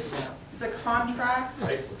 Is the contract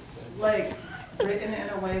Priceless. like written in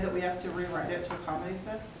a way that we have to rewrite it to accommodate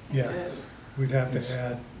this? It Yes, is. we'd have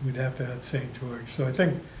to add St. George. So I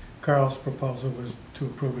think Carl's proposal was to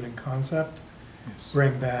approve it in concept,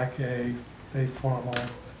 bring back a formal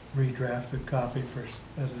redrafted copy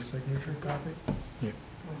as a signature copy.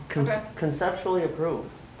 Okay. Conceptually approved.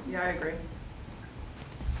 Yeah, I agree.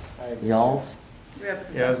 Y'all? We have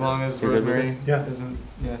Yeah, as long as You're good with Rosemary Yeah. isn't,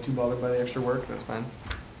 too bothered by the extra work, that's fine.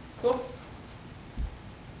 Cool.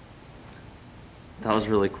 That was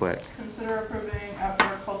really quick. Consider approving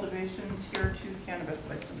outdoor cultivation tier 2 cannabis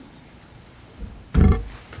license.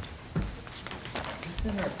 It's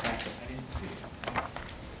in our packet, I didn't see it.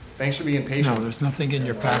 Thanks for being patient. No, there's nothing in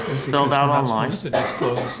your packet because we're filled out not online? supposed to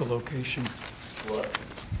disclose the location. What?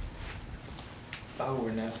 Oh,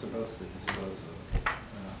 we're not supposed to disclose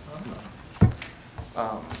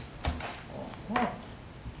of.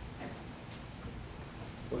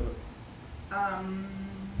 Um,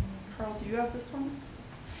 Carl, do you have this one?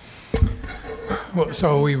 Well,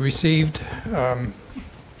 so we received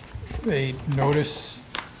a notice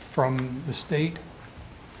from the state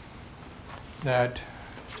that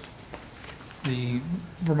the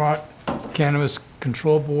Vermont Cannabis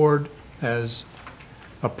Control Board has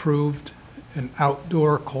approved an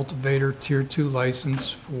outdoor cultivator Tier 2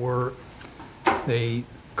 license for a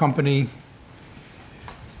company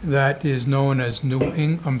that is known as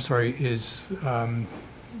is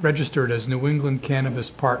registered as New England Cannabis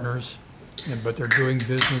Partners, but they're doing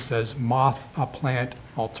business as Moth a Plant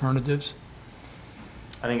Alternatives.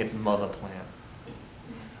 I think it's mother plant.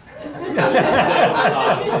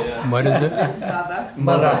 What is it?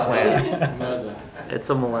 Mother plant. Mother. It's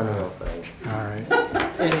a millennial thing. All right.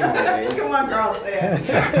 Anyways, Come on, girl, say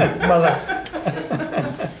it.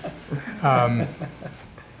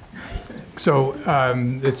 So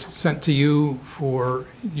it's sent to you for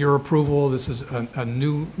your approval. This is a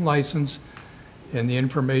new license, and the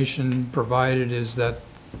information provided is that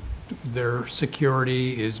their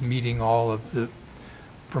security is meeting all of the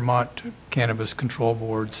Vermont Cannabis Control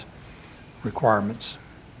Board's requirements.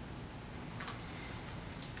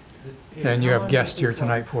 And you have guests here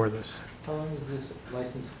tonight for this. How long does this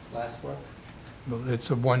license last for? Well, it's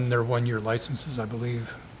they're 1-year licenses, I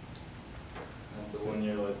believe. That's a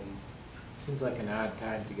 1-year license. Seems like an odd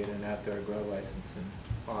time to get an outdoor grow license in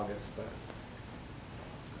August, but.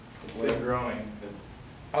 It's been growing.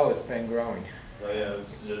 Oh, it's been growing. Oh yeah,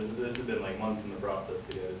 this has been like months in the process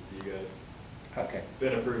to get it to you guys. Okay, It's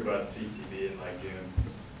been approved by the CCB in like June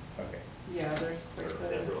okay. Yeah, there's or quite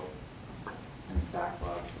the April.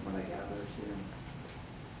 backlog from what I gathered too.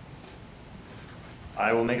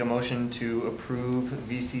 I will make a motion to approve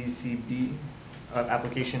VCCB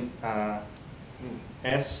application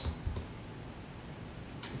S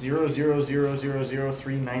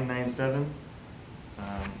 000003997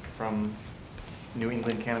 from New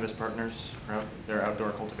England Cannabis Partners for their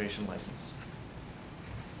outdoor cultivation license.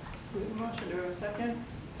 We have a motion, do we have a second?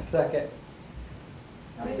 Second.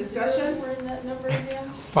 Any discussion? We're in that number again?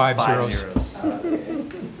 5 5 zeros. zeros.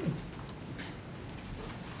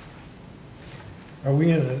 Are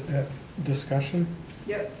we in a discussion?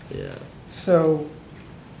 Yep. Yeah. So,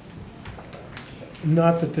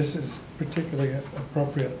 not that this is particularly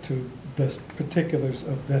appropriate to the particulars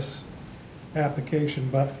of this application,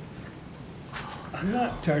 but I'm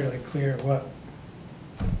not entirely clear what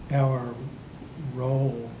our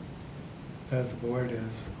role as a board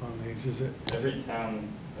is on these. Is it? Every town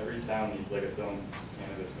needs like its own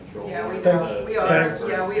cannabis control. Yeah, we board. Thanks. are, Thanks.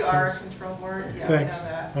 yeah, we are a control board, yeah, we know Thanks,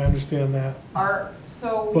 that. I understand that.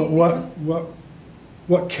 So But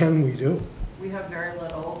what can we do? we have very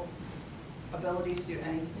little ability to do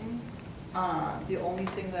anything. The only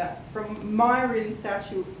thing that, from my reading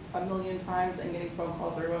statute a million times and getting phone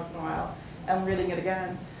calls every once in a while, and reading it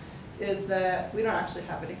again, is that we don't actually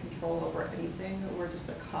have any control over anything. We're just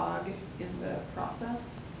a cog in the process.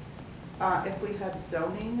 If we had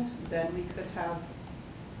zoning, then we could have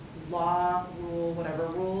law, rule, whatever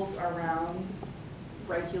rules around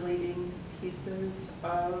regulating pieces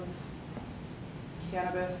of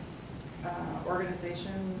cannabis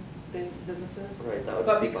organization businesses. Right, that would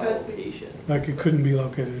But just be by because we- location. Like it couldn't be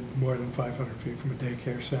located more than 500 feet from a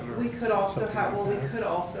daycare center. We could also something have, like well, we that. could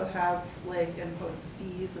also have like impose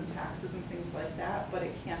fees and taxes and things like that, but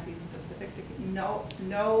it can't be specific to,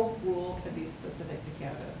 no rule can be specific to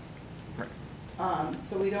cannabis.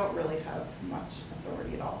 So we don't really have much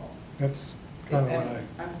authority at all. That's If kind of any.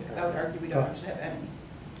 what I would argue we don't thought. actually have any.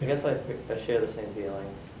 I guess I share the same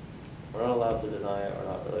feelings. We're not allowed to deny it, we're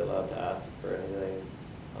not really allowed to ask for anything.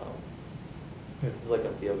 This is like a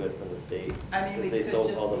feel good from the state. I mean, we They could sold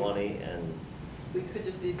just all the be- money and We could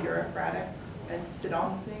just be bureaucratic and sit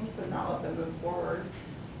on things and not let them move forward.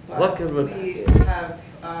 What good would We that do? have,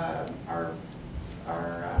 our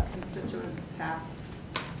constituents passed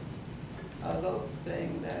a vote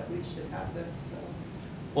saying that we should have this, so.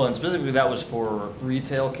 Well, and specifically that was for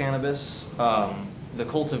retail cannabis. The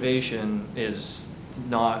cultivation is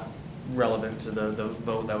not relevant to the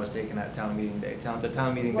vote that was taken at town meeting day. The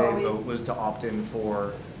town meeting day Well, we- vote was to opt in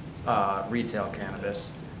for retail cannabis.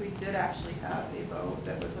 We did actually have a vote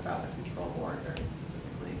that was about the control board very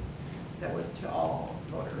specifically, that was to all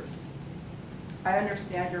voters. I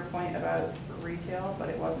understand your point about retail, but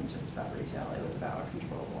it wasn't just about retail, it was about a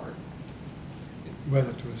control board.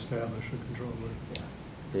 whether to establish a control board.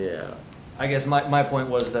 yeah. I guess my point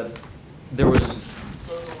was that there was,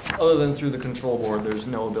 other than through the control board, there's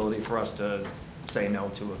no ability for us to say no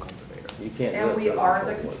to a cultivator. You can't do And it we through the are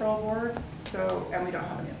the board. control board, so, and we don't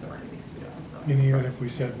have any authority because we don't have zoning. And even if we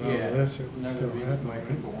said no Yeah, to this, it would another still reason happen, why right?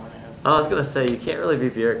 people wanna have. I was gonna say, you can't really be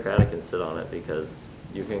bureaucratic and sit on it because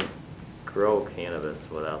you can grow cannabis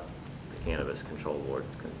without the Cannabis Control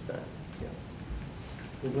Board's consent. Yeah.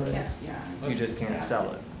 You just can't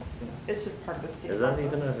sell it. It's just part of the state Is that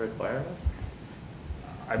process. even a requirement?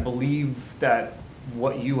 I believe that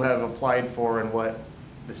what you have applied for and what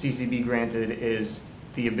the CCB granted is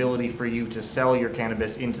the ability for you to sell your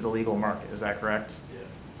cannabis into the legal market. Is that correct?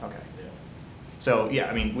 Yeah. Okay. Yeah. So, yeah,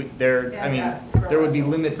 I mean, there would be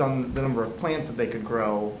limits on the number of plants that they could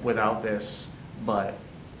grow without this, but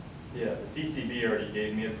Yeah, the CCB already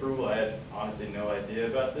gave me approval. I had honestly no idea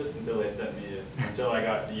about this until they sent me it, until I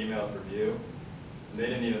got the email for review. They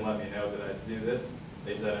didn't even let me know that I had to do this.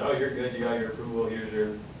 They said, oh, you're good, you got your approval, here's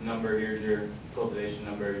your number, here's your cultivation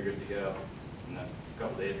number, you're good to go. And then a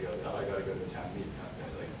couple days ago, oh, I gotta go to a town meeting.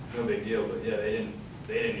 Like, no big deal, but yeah, they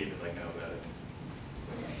didn't even like know about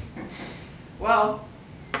it. Well,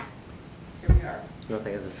 here we are.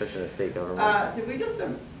 Nothing as efficient as state government. Did we just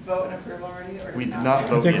vote and approve already, or We did did not I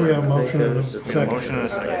vote think we yet. have a motion and a Just We have a second. motion and a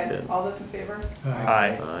second. Okay, all those in favor?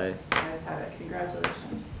 Aye. Aye. Guys have it,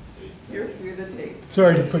 congratulations. You're through the tape.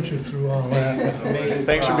 Sorry to put you through all that.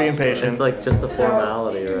 Thanks for being patient. It's like just a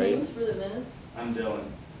formality, right? for the minutes? I'm Dylan,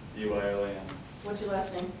 D-Y-L-A-N. What's your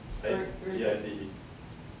last name? Pipe, Or is it- P-I-P-E.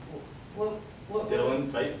 What?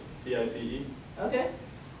 Dylan, Pipe, P-I-P-E. Okay.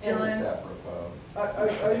 Dylan.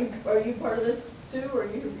 Are you part of this too, or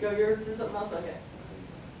you're for something else? Okay.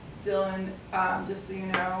 Dylan, just so you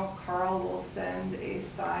know, Carl will send a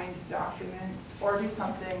signed document or do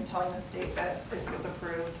something telling the state that it was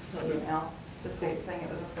approved. He'll email the state saying it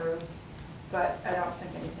was approved. But I don't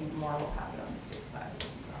think anything more will happen on the state side. It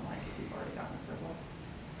doesn't sound like if you've already gotten approval.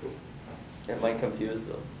 It might confuse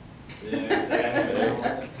them.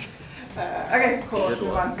 Yeah, Okay, cool, let's Good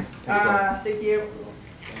move luck. on. Thank you.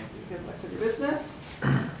 Good luck with your business.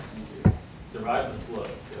 survived the flood,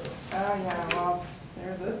 so. Oh, yeah, well,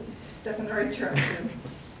 there's a step in the right direction.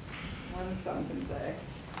 More than some can say.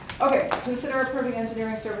 Okay, consider approving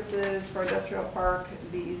engineering services for industrial park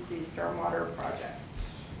VEC stormwater project.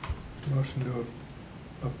 Motion to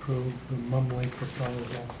approve the Mumley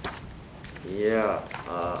proposal. Yeah,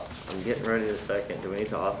 I'm getting ready in a second. Do we need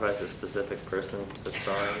to authorize a specific person to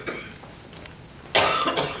sign?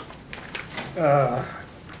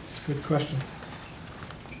 Good question.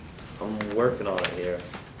 I'm working on it here.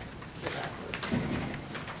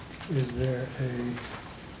 Is there a,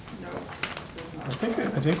 No. I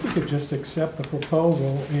think we could just accept the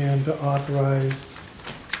proposal and authorize,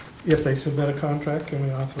 if they submit a contract, can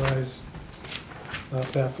we authorize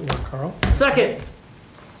Beth or Carl? Second!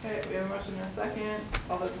 Okay, we have a motion and a second.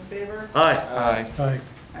 All those in favor? Aye. Aye. Aye.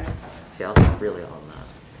 Ayes have it. See, I was really on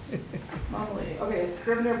that. Momley, okay,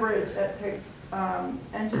 Scrivener Bridge,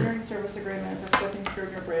 engineering service agreement for sloping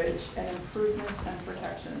Scrivener Bridge and improvements and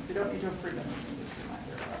protections. We don't need to approve them, we can just remind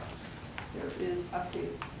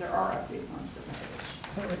there are updates on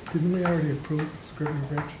Scrivener Bridge. Didn't we already approve Scrivener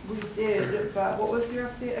Bridge? We did, but what was your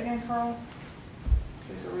update again, Carl?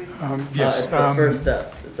 There's a reason. Yes. It's the first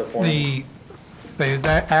steps. It's a form. They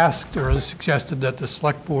asked or suggested that the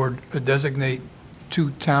select board designate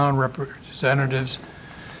 2 town representatives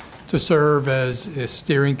to serve as a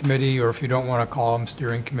steering committee, or if you don't want to call them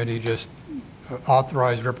steering committee, just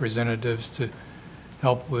authorized representatives to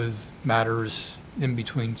help with matters in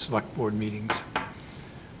between select board meetings,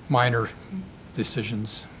 minor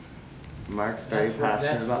decisions. Mark's very That's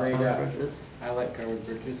passionate about right covered up. bridges. I like covered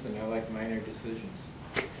bridges and I like minor decisions.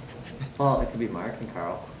 Well, it could be Mark and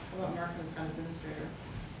Carl. How about Mark as town administrator?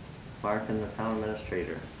 Mark and the town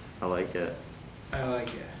administrator. I like it. I like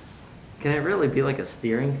it. Can it really be like a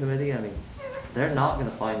steering committee? I mean, they're not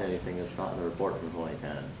gonna find anything that's not in the report from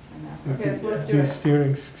 2010. I know. Okay, so let's do Be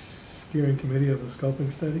it. steering committee of the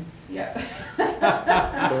scoping study? Yeah.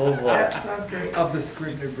 Oh boy. That sounds great. Of the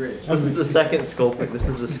Scrivener Bridge. This is the second scoping, this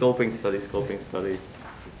is the scoping study.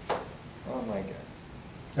 Oh my God.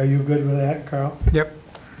 Are you good with that, Carl? Yep.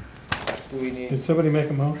 Do we need? Did somebody make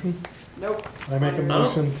a motion? Nope. I make a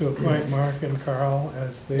motion to appoint Mark and Carl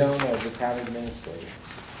as the, No, the town administrator.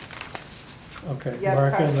 okay, Yeah,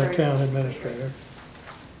 Mark and the sorry. town administrator,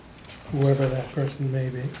 whoever that person may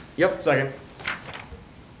be. Yep, second.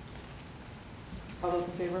 All those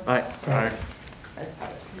in favor? Alright, Alright. Let's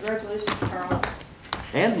have it. Congratulations, Carl.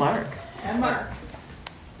 and Mark. And Mark.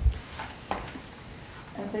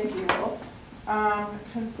 And thank you, Wolf.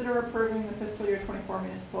 Consider approving the fiscal year 24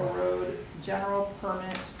 municipal road general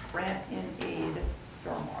permit grant in aid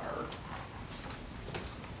stormwater.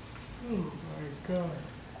 Oh my God.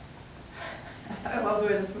 I love the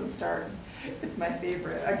way this one starts. It's my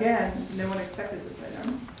favorite. Again, no one expected this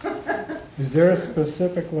item. Is there a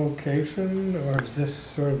specific location, or is this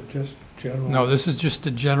sort of just general? No, this is just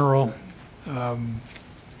a general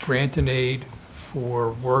grant and aid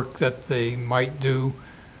for work that they might do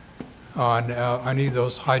on any of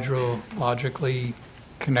those hydrologically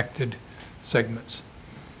connected segments.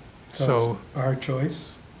 So, it's our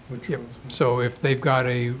choice, which yep. ones? So if they've got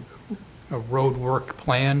a road work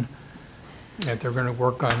plan, and if they're gonna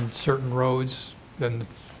work on certain roads, then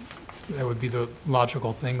that would be the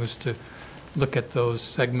logical thing, was to look at those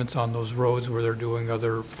segments on those roads where they're doing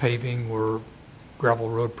other paving or gravel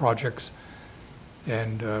road projects,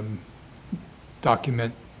 and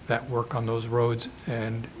document that work on those roads,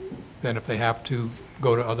 and then if they have to,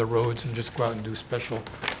 go to other roads and just go out and do special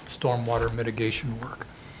stormwater mitigation work.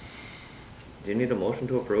 Do you need a motion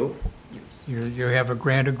to approve? You have a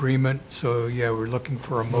grant agreement, so yeah, we're looking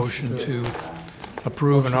for a motion to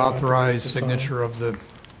approve and authorize signature of the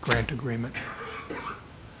grant agreement.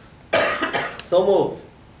 So moved.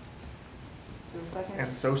 Do a second?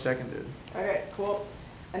 And so seconded. Okay, cool.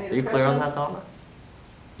 Any Are you clear on that, discussion?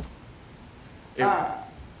 Donna?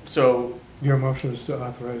 So, Your motion is to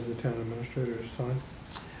authorize the town administrator to sign?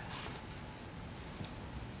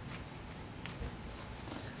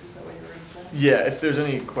 Is that what you were saying? yeah, if there's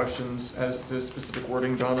any questions as to specific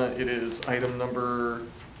wording, Donna, it is item number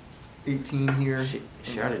 18 here. She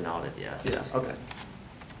already nodded yes. Yeah, okay.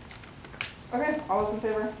 Okay, all those in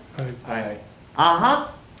favor? Aye. Uh-huh.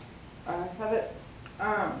 Let's have it.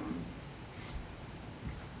 I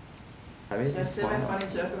mean, Should I just say my smile.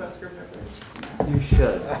 funny joke about Scrivener Bridge? You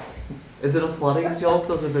should. Is it a flooding joke?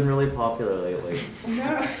 Those have been really popular lately.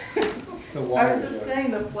 No. It's a I water was just joke.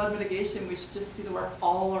 saying the flood mitigation, we should just do the work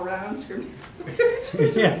all around Scrivener Bridge,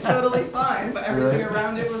 which Yeah. is totally fine, but everything Right.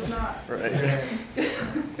 around it was not. Right.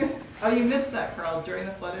 Oh, you missed that, Carl. During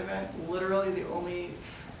the flood event, literally the only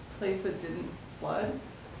place that didn't flood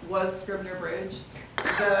was Scrivener Bridge.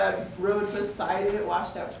 The road beside it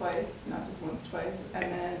washed out twice, not just once, twice,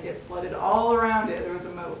 and then it flooded all around it. There was a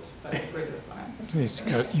moat, but the bridge was fine.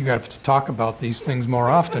 You got to talk about these things more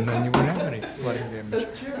often, then you wouldn't have any flooding damage.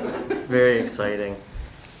 That's true. It's very exciting.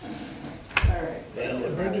 All right. Yeah, the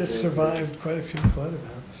bridge has survived quite a few flood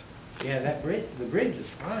events. Yeah, that bridge, the bridge is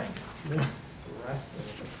fine. It's Yeah. the rest of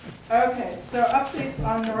it. Okay, so updates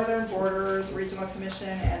on Northern Borders Regional Commission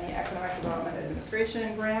and the Economic Development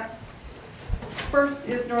Administration grants. First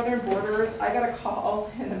is Northern Borders. I got a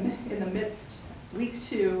call in the midst, week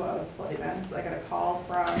 2 of flood events. I got a call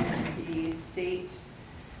from the state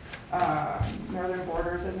Northern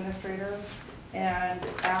Borders Administrator and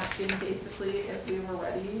asking basically if we were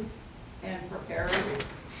ready and prepared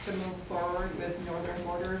to move forward with Northern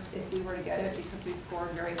Borders if we were to get it, because we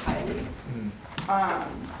scored very highly.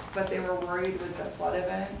 But they were worried with the flood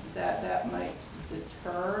event that that might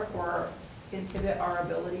deter or inhibit our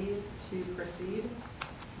ability to proceed.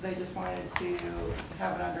 So they just wanted to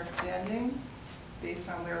have an understanding based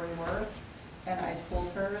on where we were. And I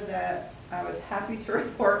told her that I was happy to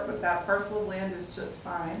report that that parcel of land is just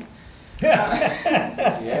fine.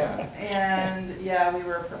 Yeah. And yeah, we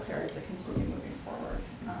were prepared to continue moving forward.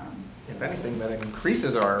 So If anything, that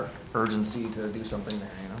increases our urgency to do something there,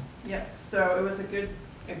 you know? Yeah, so it was a good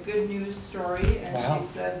a good news story, and Wow.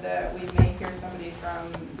 she said that we may hear somebody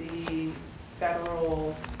from the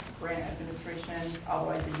federal grant administration,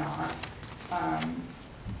 although I did not,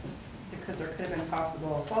 because there could have been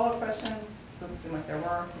possible follow-up questions. Doesn't seem like there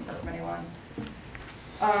were, from anyone.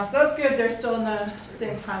 So that's good. They're still in the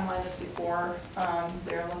same timeline as before.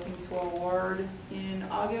 They're looking to award in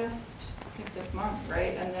August, I think this month,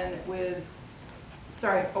 right? And then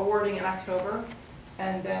awarding in October,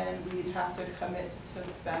 and then we'd have to commit to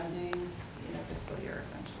spending in a fiscal year,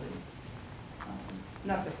 essentially.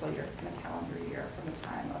 Not fiscal year, in a calendar year from the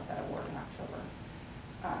time of that award in October.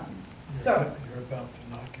 You're about to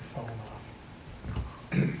knock your phone off.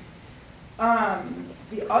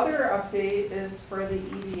 The other update is for the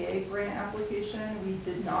EDA grant application. We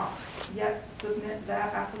did not yet submit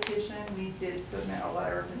that application. We did submit a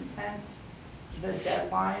letter of intent. The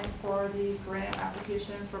deadline for the grant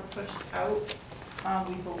applications were pushed out,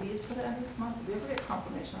 we believe, to the end of this month. Did we ever get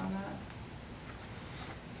confirmation on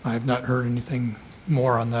that? I have not heard anything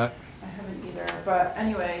more on that. I haven't either, but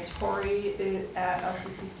anyway, Tori at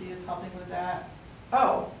LCPC is helping with that.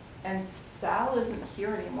 Oh, and Sal isn't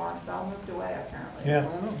here anymore. Sal moved away, apparently. Yeah.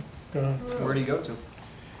 Gone. Where'd he go to?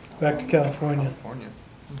 Back to California. California.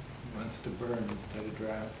 Wants to burn instead of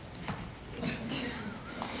drive.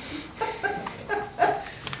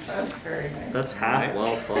 That's very nice. That's half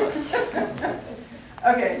well put.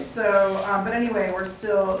 Okay, so, but anyway,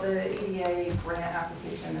 the EDA grant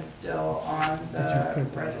application is still on the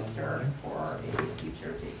register for a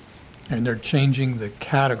future date. And they're changing the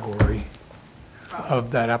category of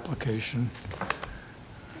that application.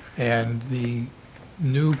 And the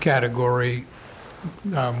new category,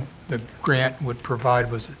 the grant would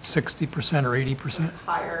provide, was it 60% or 80%?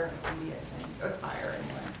 Higher, I think. It was higher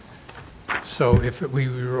anyway. So if we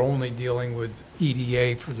were only dealing with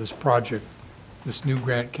EDA for this project, this new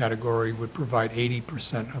grant category would provide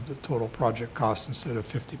 80% of the total project cost instead of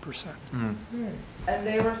 50%. And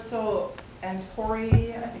they were still, and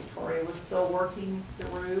Tori, I think Tori was still working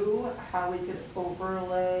through how we could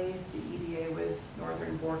overlay the EDA with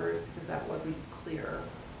northern borders, because that wasn't clear.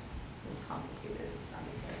 It was complicated. It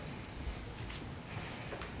sounded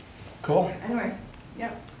like. Cool. Anyway,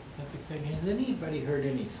 yeah. That's exciting. Has anybody heard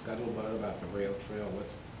any scuttlebutt about the rail trail?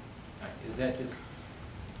 Is that just?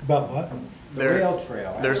 About what? The rail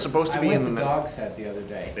trail. They're supposed to be in I went the to Dog's Head the other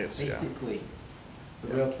day. It's, yeah. Basically,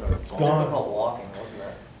 the rail trail is gone. Difficult walking, wasn't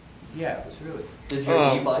it? Yeah, it was really. Did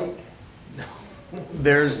your e-bike?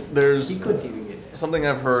 There's He couldn't even get there. something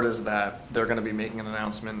I've heard is that they're going to be making an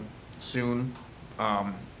announcement soon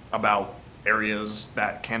about areas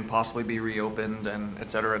that can possibly be reopened and et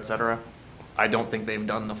cetera, et cetera. I don't think they've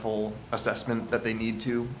done the full assessment that they need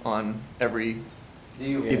to on every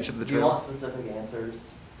inch of the Do you trail. want specific answers?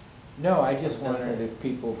 No, I just wondered if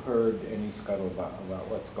people have heard any scuttlebutt about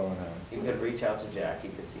what's going on. You could reach out to Jackie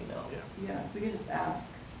Casino. Yeah, we could just ask.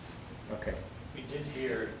 Okay. We did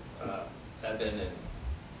hear, Eben and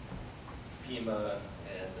FEMA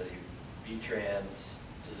and the V-Trans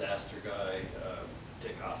disaster guy,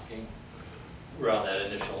 Dick Hosking, were on that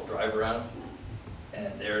initial drive around,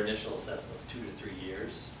 and their initial assessment was 2 to 3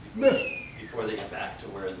 years before they get back to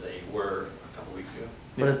where they were a couple weeks ago.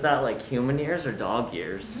 But is that like human years or dog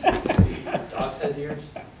years? Dog said years?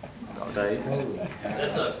 Right?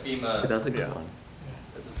 That's a FEMA. That's a good one.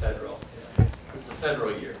 That's a federal. Yeah. It's the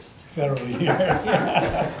federal years. Federal year.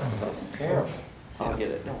 That's terrible. I'll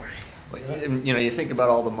get it, don't worry. And, you know, you think about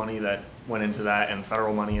all the money that went into that and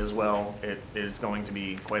federal money as well, it is going to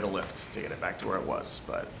be quite a lift to get it back to where it was.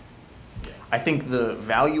 But I think the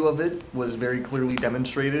value of it was very clearly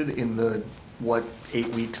demonstrated in the,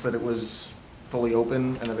 8 weeks that it was fully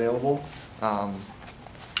open and available.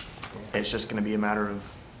 It's just going to be a matter of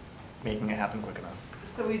making it happen quick enough.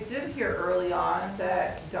 So we did hear early on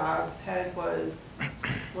that Dog's Head was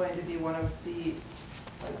going to be one of the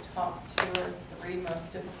top 2 or 3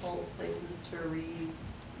 most difficult places to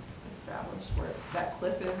re-establish where that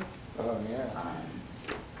cliff is. Oh, yeah.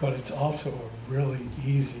 But it's also a really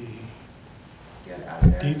easy Get out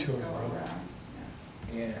of there. detour just go road. around.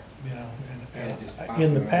 Yeah. You know, Yeah, just and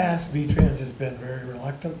in the pop past, V-Trans has been very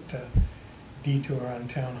reluctant to detour on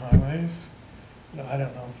town highways. No, I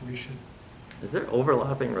don't know if we should. Is there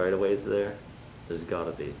overlapping right-of-ways there? There's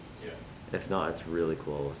gotta be. Yeah. If not, it's really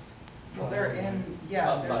close. Well, they're in, yeah,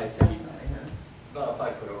 About there 5 feet. definitely is. About a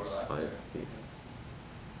 5 foot overlap 5 there. feet.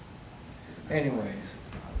 Anyways.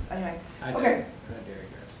 Anyway, I okay.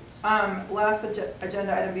 digress. Last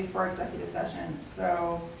agenda item before executive session.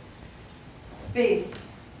 So, space,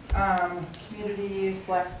 community,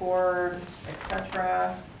 select board,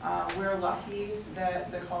 etc. We're lucky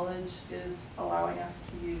that the college is allowing us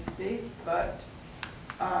to use space, but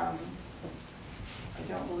I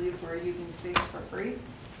don't believe we're using space for free.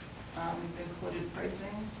 We've been quoted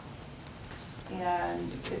pricing.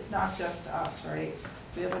 And it's not just us, right?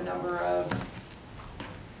 We have a number of,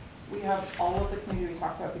 we have all of the community we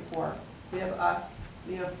talked about before. We have us,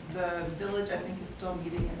 we have the village, I think, is still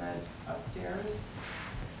meeting in the upstairs.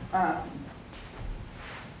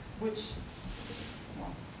 Which,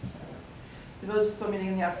 well, whatever. The village is still meeting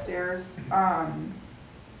in the upstairs.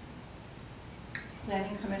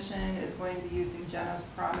 Planning Commission is going to be using Jenna's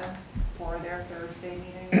Promise for their Thursday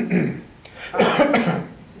meeting.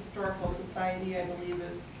 Historical Society, I believe,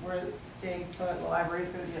 is where staying put. The library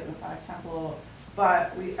is going to be at the Masonic Temple.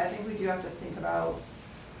 But I think we do have to think about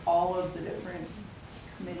all of the different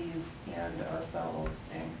committees and ourselves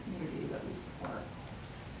and community that we support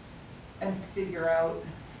and figure out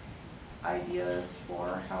ideas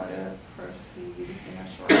for how to proceed in a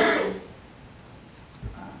short time.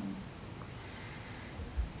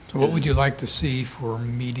 So what would you like to see for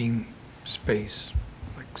meeting space?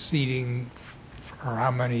 Like seating, or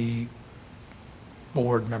how many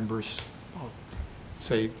board members?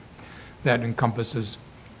 Say that encompasses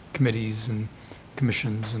committees and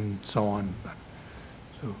commissions and so on.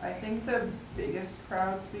 So I think the biggest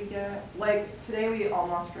crowds we get, like today we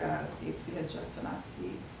almost ran out of seats. We had just enough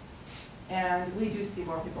seats. And we do see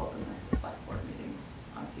more people than this select board meetings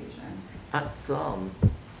on occasion. At some.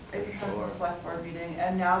 It depends on the select board meeting.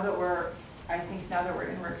 And now that I think now that we're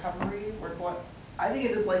in recovery, I think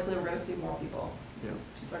it is likely we're gonna see more people. Because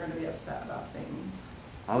people are gonna be upset about things.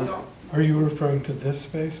 Are you referring to this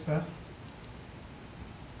space, Beth?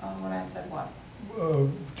 When I said what?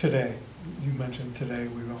 Today, you mentioned today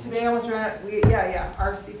we almost. Today I was yeah,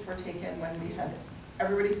 our seats were taken when we had,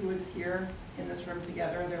 everybody who was here in this room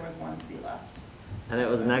together, there was one seat left. And it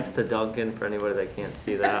was next to Duncan, for anybody that can't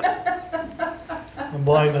see that. I'm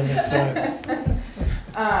blind on this side.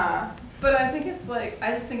 But I think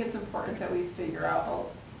I just think it's important that we figure out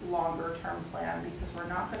a longer term plan because we're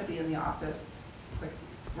not gonna be in the office quick.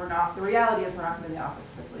 The reality is we're not gonna be in the office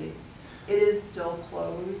quickly. It is still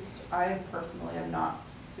closed. I personally am not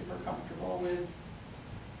super comfortable with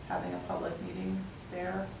having a public meeting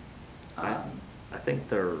there. I think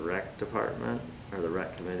the rec department, or the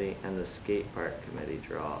rec committee, and the skate park committee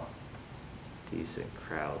draw decent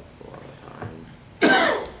crowds a lot of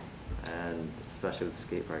times. And especially with the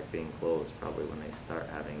skate park being closed, probably when they start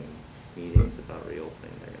having meetings about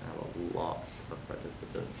reopening, they're gonna have a lot of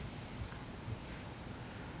participants.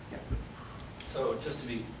 So just to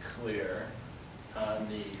be clear, on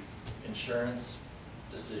the insurance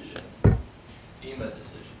decision, FEMA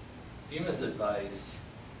decision, FEMA's advice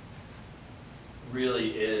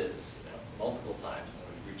really is, multiple times when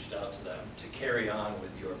we've reached out to them, to carry on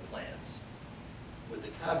with your plans. With the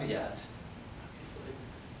caveat, obviously,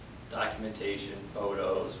 documentation,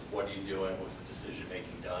 photos, what are you doing, what's the decision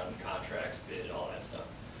making done, contracts, bid, all that stuff.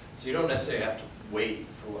 So you don't necessarily have to wait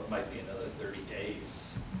for what might be another 30 days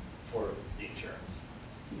for the insurance.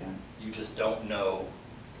 Yeah. You just don't know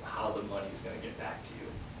how the money's going to get back to you,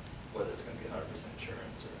 whether it's going to be 100%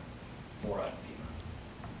 insurance or more on FEMA.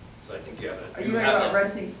 So I think you have a. Are you talking about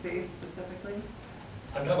renting space specifically?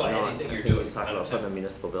 I'm talking about anything you're doing. He's talking about putting a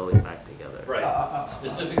municipal building back together. Right.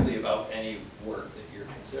 Specifically about any work that you're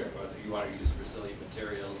considering, whether you want to use resilient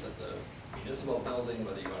materials at the municipal building,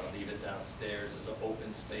 whether you want to leave it downstairs as an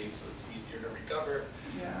open space so it's easier to recover.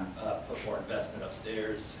 Yeah. Put more investment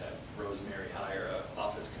upstairs, have Rosemary hire an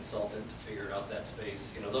office consultant to figure out that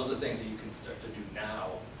space. You know, those are things that you can start to do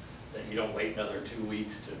now, that you don't wait another 2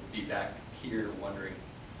 weeks to be back here wondering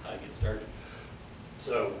how to get started.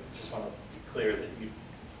 So just want to be clear that you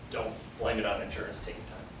don't blame it on insurance taking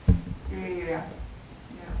time. Yeah.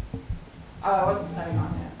 I wasn't planning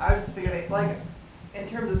on it. I just figured, like, in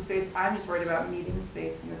terms of space, I'm just worried about meeting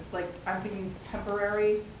space. And it's like, I'm thinking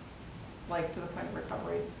temporary, like to the point of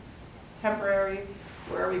recovery. Temporary,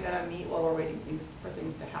 where are we gonna meet while we're waiting for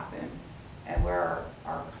things to happen? And where are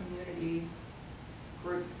our community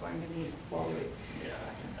groups going to meet while we wait? Yeah,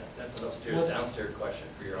 that's an upstairs, downstairs question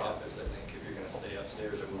for your office, I think, if you're gonna stay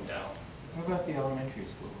upstairs or move down. What about the elementary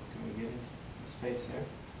school? Can we get a space there?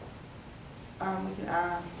 We can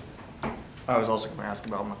ask. I was also going to ask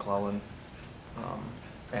about McClellan.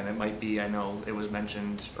 And it might be, I know it was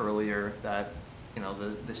mentioned earlier that, you know,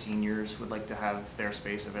 the seniors would like to have their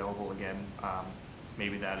space available again.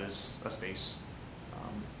 Maybe that is a space.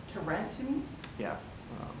 To rent to me? Yeah.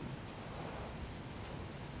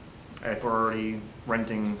 If we're already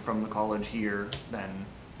renting from the college here, then,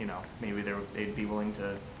 you know, maybe they'd be willing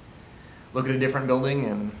to look at a different building.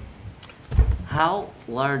 And how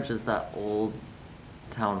large is that old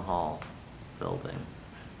town hall building?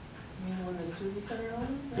 You mean when the student center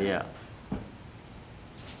owns that? Yeah.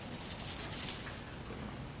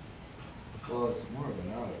 Well, it's more of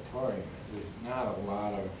an auditorium. There's not a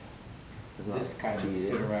lot of There's not this kind of seating.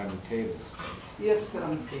 sit around the table space. You have to sit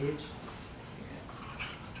on the stage.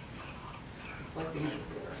 It's like the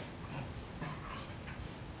amphitheater.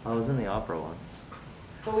 I was in the opera once.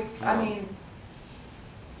 But we, I mean,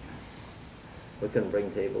 We couldn't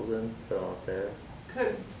bring tables in, sit out there.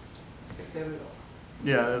 could, if they would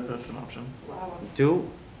Yeah, that's an option. allow us.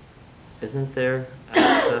 Isn't there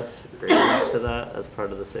access agreement to that as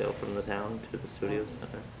part of the sale from the town to the studio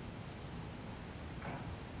center?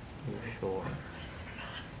 I'm sure.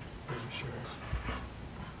 Pretty sure.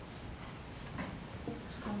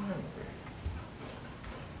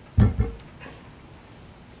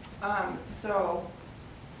 So,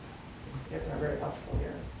 you guys are very helpful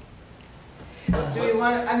here. Do we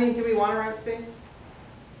want, do we want to rent space?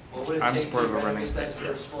 What would it I'm take to supportive of renting renovate that space,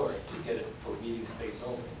 yeah. first floor to get it for meeting space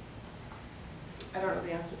only? I don't know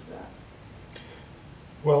the answer to that.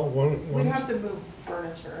 Well, We'd have to move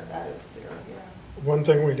furniture, that is clear, yeah. one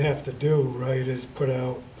thing we'd have to do, right, is put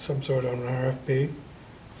out some sort of an RFP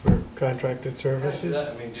for contracted Do services.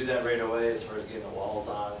 that, I mean, do that right away as far as getting the walls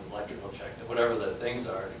on, electrical checked, whatever the things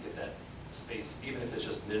are to get that space, even if it's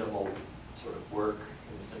just minimal sort of work,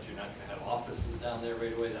 in the sense you're not gonna have offices down there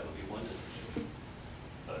right away, that would be one decision.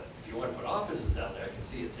 But if you wanna put offices down there, I can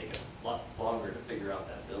see it take a lot longer to figure out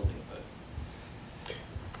that building, but.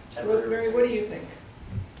 temporary Rosemary, what do you repairs. think?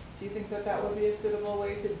 Do you think that that would be a suitable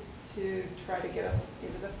way to try to get us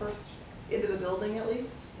into the building at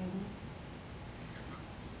least?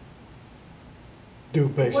 Do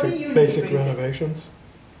What do you basic, need basic basic? renovations.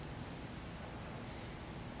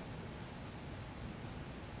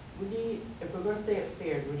 We need, if we're gonna stay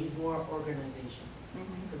upstairs, we need more organization,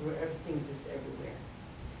 Mhm. because everything's just everywhere.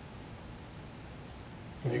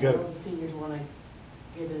 You And got- I know the seniors wanna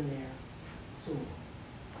get in there soon.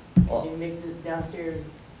 Well- Can you make the downstairs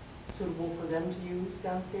suitable for them to use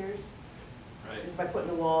downstairs? Right. Just by putting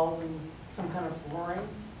the walls and some kind of flooring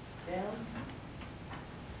down?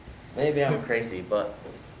 Maybe I'm crazy, but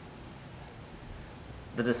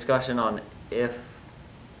the discussion on if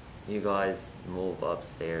you guys move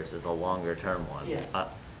upstairs is a longer term one. Yes.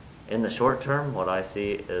 In the short term, what I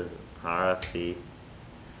see is RFP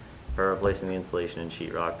for replacing the insulation in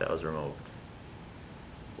sheetrock that was removed.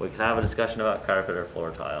 We can have a discussion about carpet or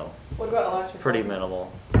floor tile. What about electrical? Pretty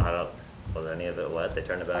minimal. Was any of it wet? They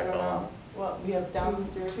turned it back I don't on. know. Well, we have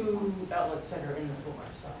Downstairs. two outlets that are in the floor,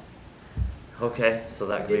 so. Okay, so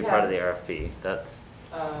that We could be did part of have- the RFP. That's,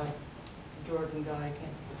 Jordan guy, I can't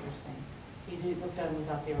think of his name. He did look at them and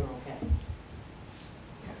thought they were okay.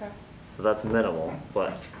 Okay. so that's minimal,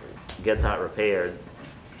 but get that repaired,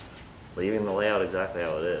 leaving the layout exactly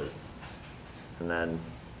how it is. And then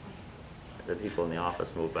the people in the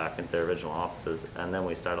office move back into their original offices, and then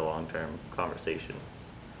we start a long-term conversation.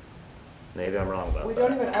 Maybe I'm wrong about I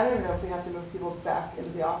that. don't even know if we have to move people back into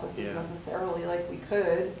the offices Yeah. necessarily, like we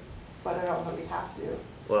could, but I don't know if we have to.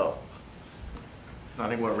 Well, I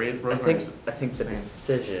think what I think, Rosemary's I think the saying.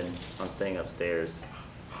 decision on staying upstairs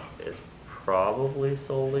is probably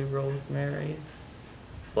solely Rosemary's,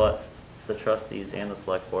 but the trustees and the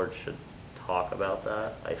select board should talk about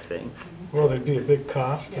that, I think. Well, there'd be a big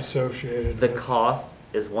cost Yeah. associated The with. cost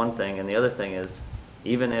is one thing, and the other thing is,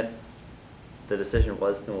 even if the decision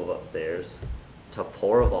was to move upstairs, to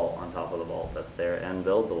pour a vault on top of the vault that's there and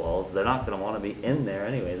build the walls, they're not gonna wanna be in there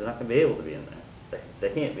anyways, they're not gonna be able to be in there. They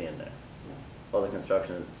can't be in there. While the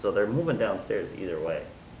construction is, so they're moving downstairs either way,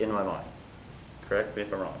 in my mind. Correct me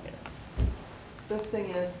if I'm wrong here. The thing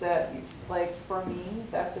is that, like, for me,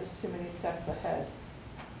 that's just too many steps ahead.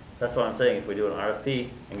 That's what I'm saying, if we do an RFP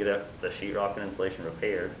and get the sheetrock and insulation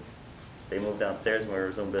repaired, they move downstairs and we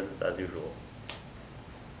resume business as usual.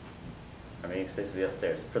 Our meeting space will be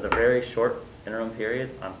upstairs. For the very short interim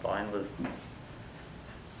period, I'm fine with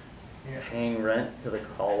paying rent to the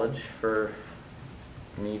college for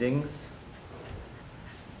meetings.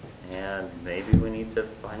 And maybe we need to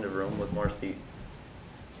find a room with more seats.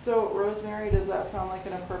 So Rosemary, does that sound like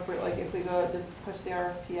an appropriate, like if we go just push the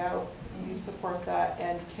RFP out, you support that,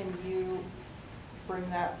 and can you bring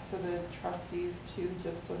that to the trustees too,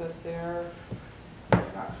 just so that they're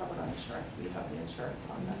not covered on insurance, we have the insurance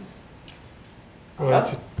on this? Well,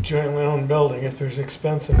 it's a jointly owned building. If there's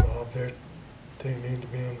expense involved, they need to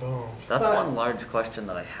be involved. That's But- one large question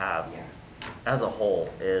that I have Yeah. as a whole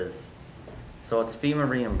is, so it's FEMA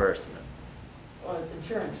reimbursement. Well, it's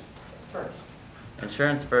insurance first.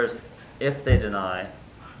 Insurance first, if they deny,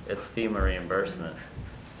 it's FEMA reimbursement.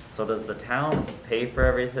 So does the town pay for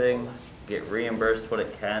everything, get reimbursed what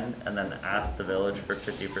it can and then ask the village for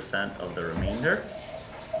 50% of the remainder?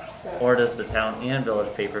 Or does the town and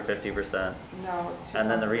village pay for 50%? No, it's too And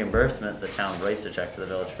then the complicated. reimbursement, the town writes a check to the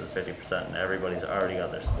village for the 50% and everybody's already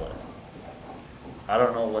got their split. I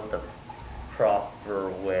don't know what the proper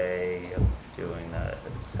way of doing that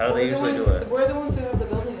is. How do they usually do it? We're the ones who have the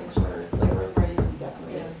building insured, like, we're ready to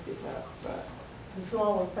definitely Yeah. speak up, but. The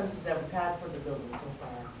small expenses that we've had for the building so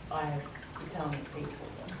far, the town has paid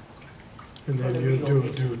for them. And For then the you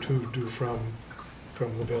relocation. do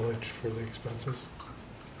from the village for the expenses,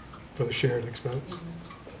 for the shared expense?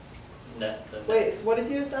 Wait, so what did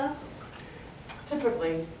you just ask?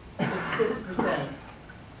 Typically, it's 50%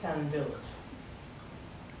 town and village.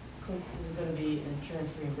 Since this is gonna be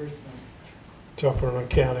insurance reimbursement. So from an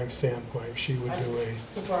accounting standpoint, she would do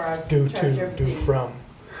So far, I've do charged to, do everything from.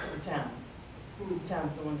 to the town. The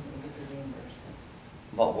town's the one's gonna get the reimbursement.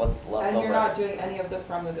 But what's left And you're over? not doing any of the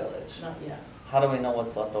from the village? Not yet. How do we know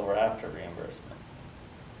what's left over after reimbursement?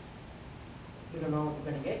 We don't know what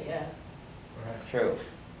we're gonna get yet. That's true.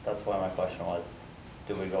 That's why my question was,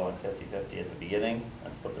 do we go in 50-50 at the beginning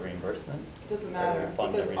and split the reimbursement? It doesn't Or matter,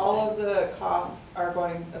 fund because all of the costs are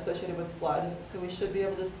going associated with flood, so we should be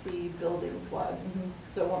able to see building flood,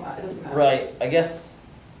 so it won't matter, it doesn't matter. Right, I guess,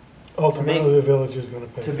 Ultimately, the village is gonna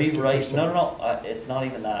pay 50%. to be right, no, it's not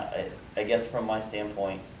even that. I guess from my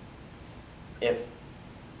standpoint, if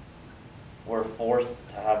we're forced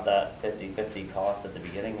to have that 50-50 cost at the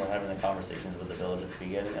beginning, we're having the conversations with the village at the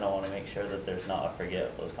beginning, and I wanna make sure that there's not a forget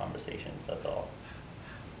of those conversations, that's all.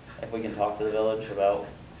 If we can talk to the village about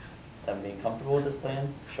them being comfortable with this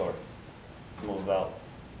plan, sure. Move out,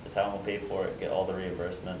 the town will pay for it, get all the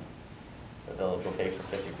reimbursement, the village will pay for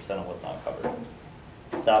 50% of what's not covered.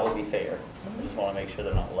 That would be fair. I just wanna make sure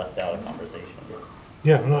they're not left out of conversations.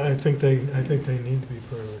 Yeah, no, I think they need to be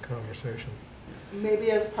part of the conversation.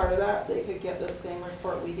 Maybe as part of that, they could get the same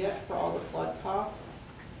report we get for all the flood costs,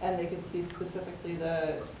 and they could see specifically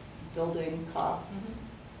the building costs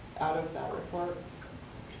out of that report.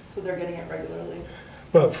 So they're getting it regularly.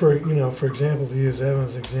 But for example, to use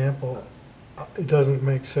Evan's example, it doesn't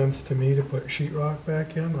make sense to me to put sheetrock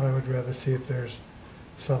back in. I would rather see if there's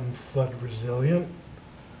some flood resilient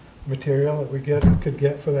material that we could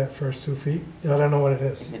get for that first 2 feet. I don't know what it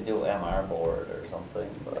is. You could do MR board or something,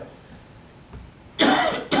 but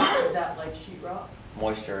Is that like sheet rock?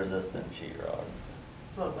 moisture resistant sheetrock.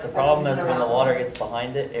 So like The that problem is is when the around- water gets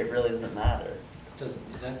behind it, it really doesn't matter.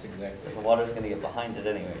 That's exactly. Because the water's gonna get behind it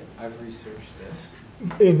anyways. I've researched this.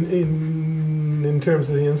 In terms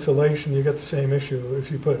of the insulation, you got the same issue.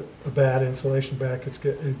 If you put a bad insulation back,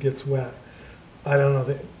 it gets wet. I don't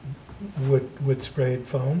know, would sprayed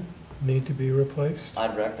foam need to be replaced?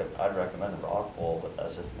 I'd recommend a rock wool, but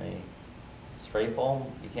that's just me. Spray foam,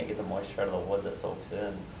 you can't get the moisture out of the wood that soaks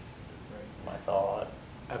in, my thought.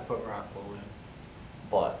 I put rock wool in.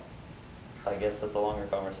 But I guess that's a longer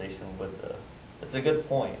conversation with the, it's a good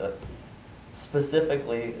point.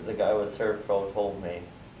 Specifically, the guy with Surf Pro told me,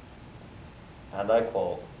 and I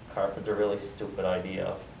quote, carpet's a really stupid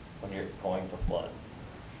idea when you're going to flood.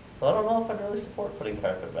 So I don't know if I'd really support putting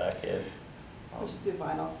carpet back in. We should do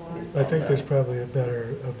vinyl floors. I think there's probably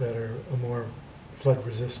a more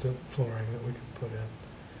flood-resistant flooring that we could put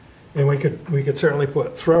in. And we could certainly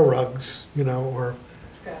put throw rugs, or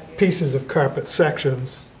Scrappy. pieces of carpet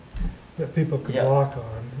sections that people could Yeah. walk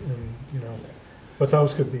on, and, but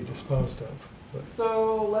those could be disposed of. But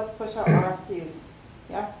So let's push out RFPs,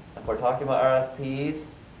 yeah? If we're talking about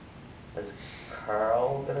RFPs, is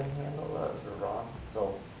Carl gonna handle that or Ron?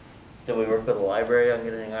 So, do we work with the library on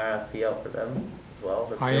getting an RFP out for them as well?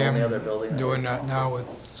 That's I the only am other building doing that now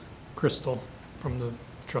with Crystal from the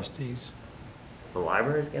trustees. The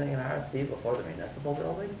library's getting an RFP before the municipal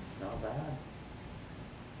building? Not bad.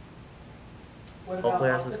 What about Hopefully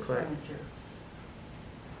ours is office quick. furniture?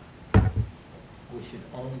 We should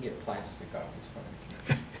only get plastic office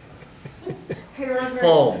furniture. Hey, Rosemary,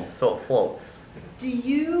 Foam, so it floats. do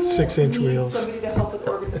you 6-inch need wheels. somebody to help with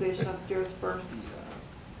organization upstairs first?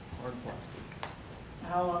 Hard plastic.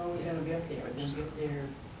 How long are we gonna be up there? We're gonna get there,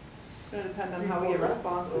 It's gonna depend on 3, how we get 4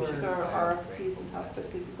 responses months, to or- our RFPs and how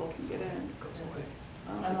quickly people can get in.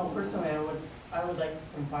 I know personally, I would like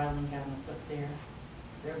some filing cabinets up there.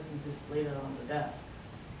 Everything's just laid out on the desk.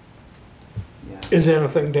 Yeah. is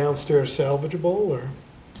anything downstairs salvageable, or?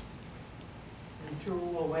 We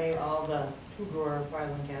threw away all the 2-drawer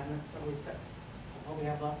filing cabinets, so all we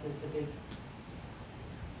have left is the big.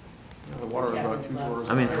 The water's about cabinets 2 left. drawers.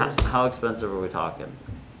 I mean, how expensive are we talking?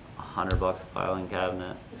 $100 a filing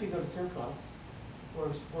cabinet? If you go to surplus,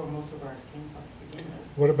 where most of ours came from to begin with.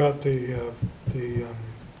 What about the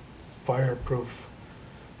fireproof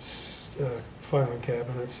filing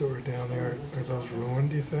cabinets that were down there, are those ruined,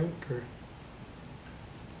 do you think, or?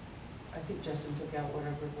 I think Justin took out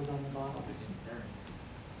whatever was on the bottom.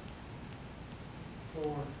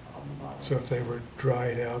 Floor on the bottom. So if they were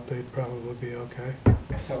dried out, they'd probably be okay?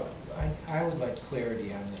 So I would like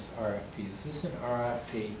clarity on this RFP. Is this an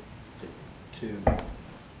RFP to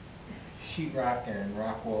sheet rock and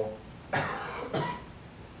rock wool?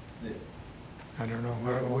 I don't know.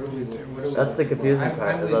 What do we? That's the confusing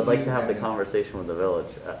part, is I'd like to have the conversation. conversation with the village.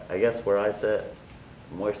 I guess where I sit,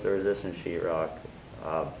 moisture resistant sheetrock,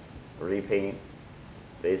 repaint,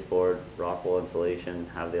 baseboard, rock wool insulation,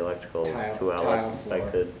 have the electrical, Tile- 2 tile outlets floor.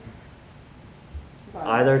 inspected.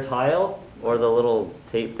 Either tile or the little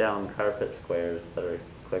tape down carpet squares that are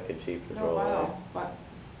quick and cheap to No, throw away. vinyl, but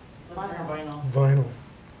vinyl. Vinyl.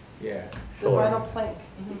 Yeah. The Sure. vinyl plank,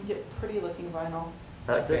 you can get pretty looking vinyl.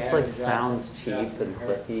 That Like they just have like in sounds Johnson- cheap Johnson and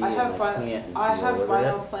Clerk. clicky, I and have I can't I have deal with it.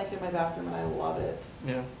 vinyl plank in my bathroom and I love it.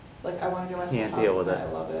 Yeah. Like, I wanna go into the Can't house deal with and it.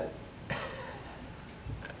 I love it.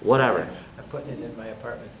 Whatever. I'm putting it in my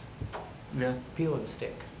apartments. Yeah. Peel and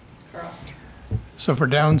stick. Carl? So for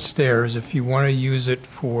downstairs, if you want to use it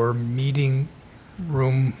for meeting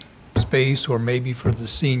room space or maybe for the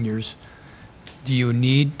seniors, do you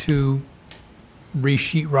need to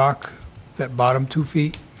re-sheet rock that bottom 2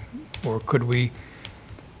 feet? Or could we,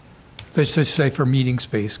 let's just say for meeting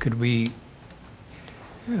space, could we,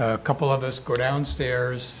 a couple of us go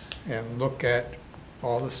downstairs and look at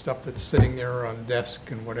all the stuff that's sitting there on desk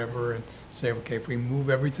and whatever and say, okay, if we move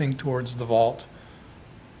everything towards the vault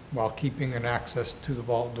while keeping an access to the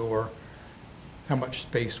vault door, how much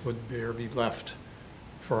space would there be left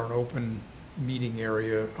for an open meeting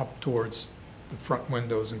area up towards the front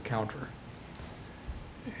windows and counter?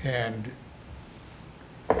 And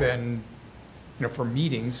then, you know, for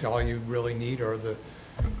meetings, all you really need are the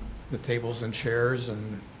tables and chairs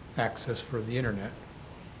and access for the internet,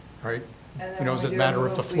 right? And then You know, when does we it do a matter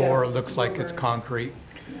if the move, we floor have looks like it's movers. concrete?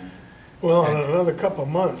 Well, in another couple of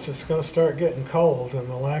months, it's gonna start getting cold, and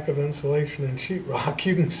the lack of insulation and sheetrock,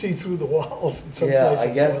 you can see through the walls in some Yeah, places I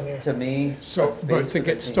down guess there. to me, So, a space but for to the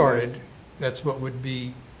get seniors- started, that's what would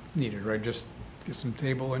be needed, right? Just get some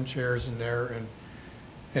table and chairs in there,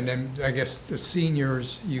 and then I guess the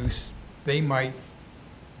seniors use, they might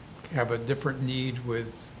have a different need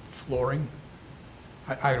with flooring.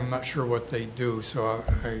 I'm not sure what they do, so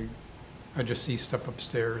I just see stuff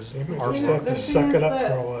upstairs. You might Our just know, have the to thing suck is it up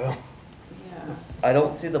that- for a while. Yeah. I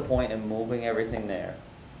don't see the point in moving everything there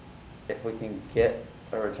if we can get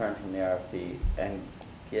a return from the RFP and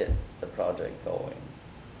get the project going.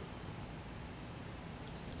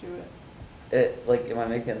 Just do it. Like, am I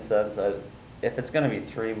making sense? If it's gonna be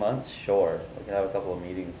 3 months, sure, we can have a couple of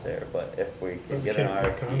meetings there, but if we But can we get an can't get a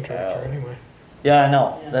RFP contractor out. anyway. Yeah, I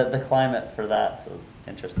know, Yeah. the climate for that's an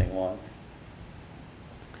interesting one.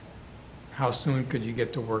 How soon could you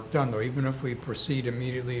get the work done, though? Even if we proceed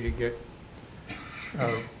immediately to get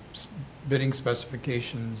bidding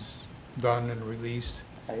specifications done and released?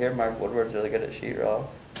 I hear Mark Woodward's really good at sheetrock.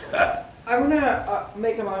 I'm gonna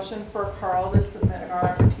make a motion for Carl to submit an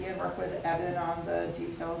RFP and work with Evan on the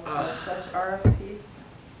details of such RFP.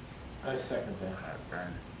 I second that.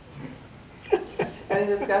 Any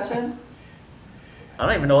discussion? I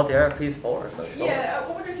don't even know what the RFP's for, so sure. Yeah, I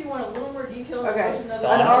wonder if you want a little more detail. Okay, motion other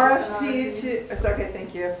an than RFP just to, it's okay,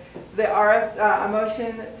 thank you. A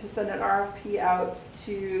motion to send an RFP out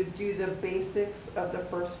to do the basics of the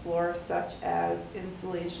first floor, such as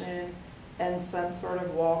insulation and some sort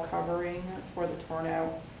of wall covering for the torn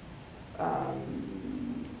out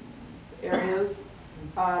areas.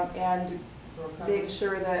 And make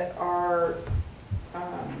sure that our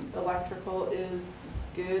electrical is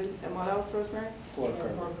good. And what else, Rosemary? Floor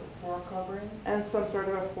cover. Floor covering. And some sort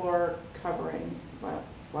of a floor covering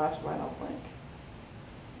slash vinyl plank.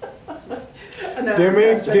 There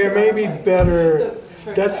may be better,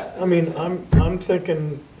 I mean, I'm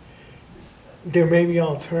thinking, there may be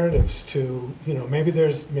alternatives to, you know, maybe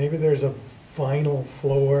there's a vinyl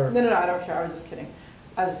floor. No, I don't care, I was just kidding.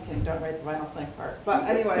 Don't write the vinyl plank part. But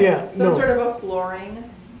anyway, Yeah, some no. sort of a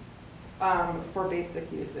flooring for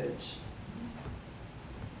basic usage.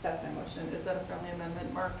 That's my motion. Is that a friendly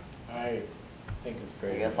amendment, Mark? I think it's I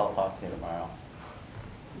great. guess I'll talk to you tomorrow.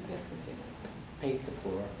 You guys can figure it Paint the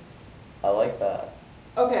floor. I like that.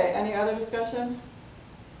 out. Okay, any other discussion?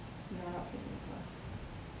 No, we're not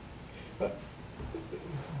painting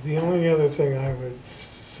The only other thing I would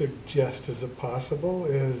suggest as a possible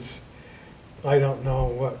is, I don't know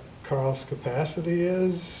what Carl's capacity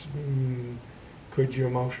is. Could your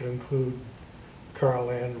motion include Carl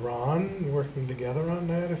and Ron working together on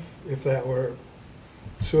that, if that were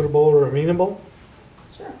suitable or amenable?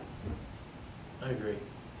 Sure. I agree.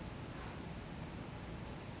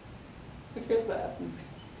 Here's what happens.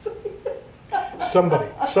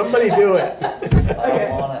 Somebody do it.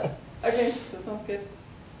 Okay. I'm on it. Okay, that sounds good.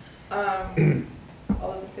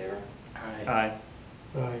 All those in favor? Aye.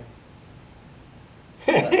 Aye.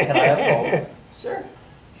 Can I oppose? Sure.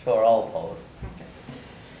 Sure, I'll oppose.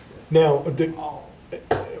 Now,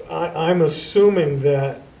 I'm assuming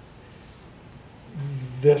that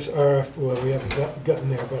this well, we haven't gotten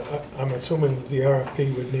there, but I'm assuming that the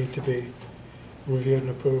RFP would need to be reviewed and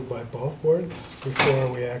approved by both boards before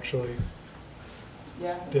we actually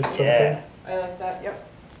Yeah. did that's- something. Yeah. I like that, yep.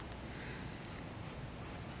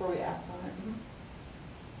 Before we act on it.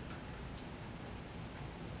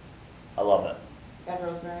 I love it. And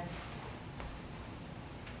Rosemary.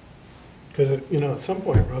 Because, at some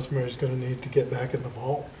point, Rosemary's gonna need to get back in the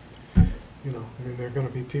vault. There are gonna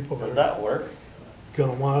be people Does that are that work?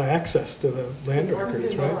 gonna want access to the land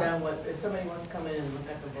records, right? If somebody wants to come in and look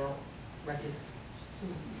at the vault records,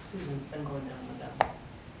 Susan's been going down with them.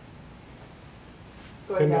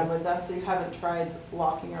 Going And down with them, so you haven't tried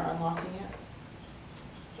locking or unlocking it?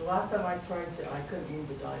 The last time I tried to, I couldn't move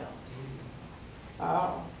the dial.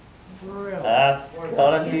 Oh. Really? That's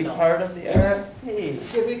gotta be part of the RFP.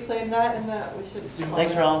 Did we claim that in that we should?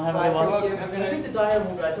 Thanks, Ron. Have a good one. Thank you. I think the dial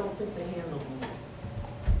moved, I don't think the handle moved.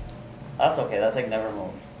 That's okay, that thing never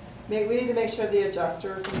moved. We need to make sure the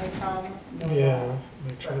adjusters, when they come, know Yeah,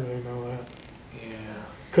 make sure they know that. Yeah.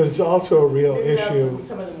 Because it's also a real Maybe now issue.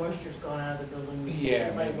 some of the moisture's gone out of the building. Yeah,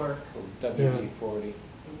 It might work. WD-40.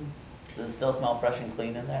 Does it still smell fresh and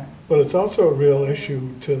clean in there? But it's also a real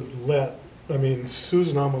issue to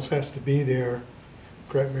Susan almost has to be there,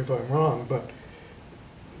 correct me if I'm wrong, but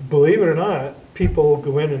believe it or not, people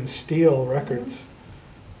go in and steal records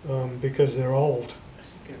because they're old.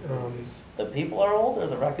 The people are old or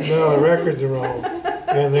the records? No, the records are old.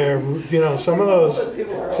 And they're, some of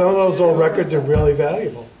those old records are really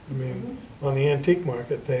valuable. On the antique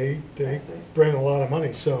market, they bring a lot of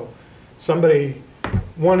money. So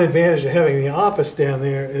one advantage of having the office down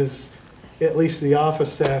there is at least the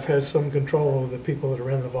office staff has some control over the people that are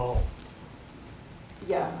in the vault.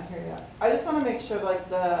 Yeah, I hear ya. I just want to make sure, like,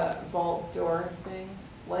 the vault door thing,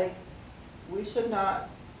 like, we should not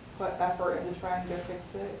put effort into trying to fix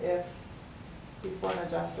it before an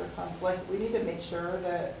adjuster comes. Like, we need to make sure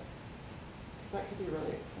that, because that could be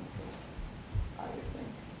really expensive, I would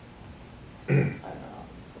think. I don't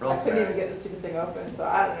know. I couldn't even get the stupid thing open, so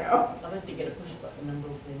I don't know. I'd like to get a push button number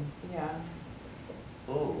thing. Yeah,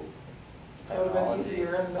 Ooh. that would have been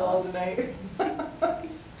easier in the middle of the night.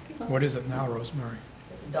 What is it now, Rosemary?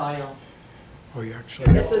 It's a dial. Oh, you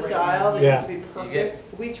actually, It's a dial that Yeah. needs to be You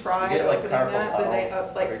perfect. We You tried get like opening carpal that the night tunnel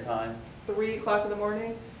of, like, every time. 3 o'clock in the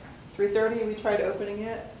morning, 3:30, we tried opening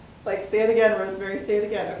it. Like, say it again, Rosemary, say it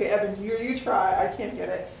again. Okay, Evan, you try, I can't get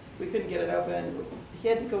it. We couldn't get it open. He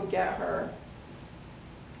had to go get her.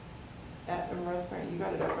 And Rosemary, you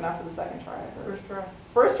got it open after the second try, I heard. First try.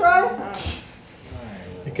 First try? Oh.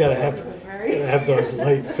 You gotta have those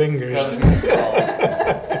light fingers.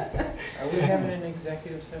 Are we having an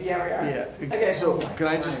executive session? Yeah, we are. Yeah, Okay. so can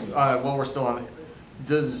I just, while we're still on it,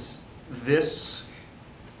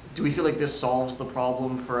 do we feel like this solves the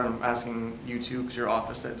problem for, I'm asking you two, because your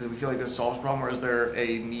office, do we feel like this solves the problem, or is there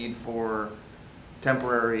a need for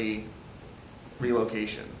temporary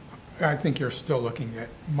relocation? I think you're still looking at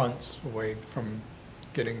months away from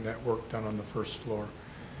getting that work done on the first floor.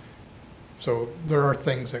 So there are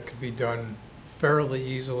things that could be done fairly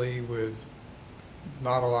easily with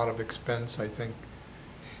not a lot of expense, I think,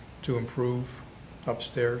 to improve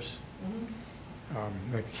upstairs.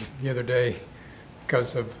 Like the other day,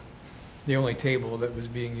 because of the only table that was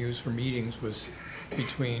being used for meetings was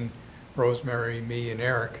between Rosemary, me, and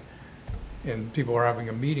Eric, and people were having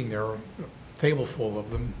a meeting there, a table full of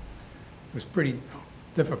them. It was pretty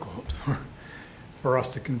difficult for us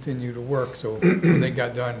to continue to work. So when they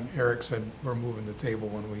got done, Eric said, we're moving the table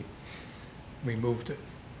when we moved it.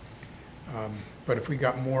 But if we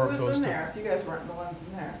got more of Who those. was in there, if you guys weren't the ones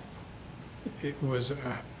in there? It was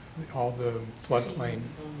all the floodplain.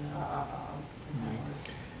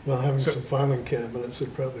 Well, having So- some filing cabinets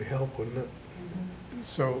would probably help, wouldn't it?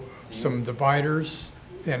 So some dividers,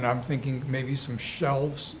 and I'm thinking maybe some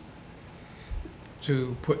shelves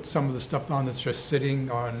to put some of the stuff on that's just sitting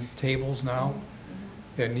on tables now.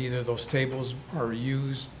 And either those tables are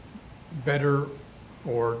used better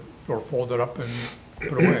or folded up and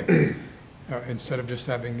put away, instead of just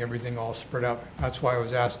having everything all spread out. That's why I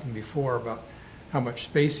was asking before about how much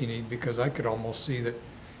space you need, because I could almost see that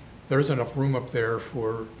there's enough room up there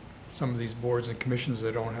for some of these boards and commissions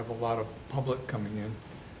that don't have a lot of public coming in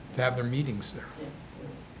to have their meetings there.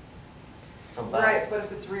 So Right, but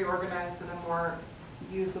if it's reorganized in a more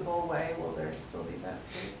usable way, will there still be that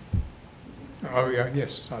space? Oh, yeah,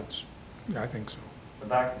 yes, yeah, I think so. So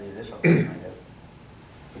back to the initial question, I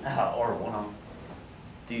guess. Or one of,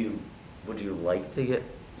 would you like to get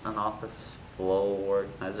an office flow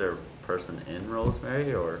organizer person in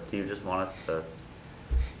Rosemary, or do you just want us to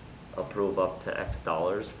approve up to X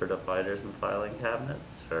dollars for dividers and filing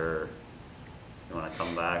cabinets, or you wanna come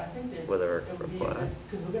I back think that with a it would be, request?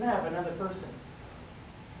 because we're gonna have another person,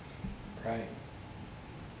 Right.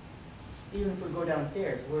 even if we go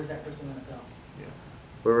downstairs, where's that person gonna go?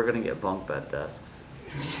 We were gonna get bunk bed desks.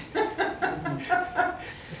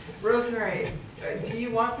 Rosemary, do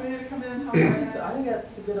you want somebody to come in and help organize? So I think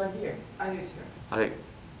that's a good idea. I do too.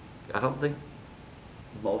 I don't think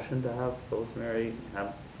motion to have Rosemary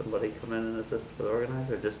have somebody come in and assist with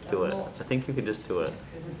organizer, just do it. I think you could just do it.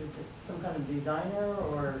 Is it some kind of designer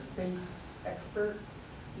or space expert?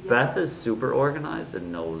 Beth is super organized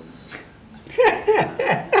and knows.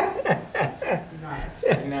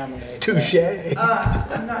 Touche. I'm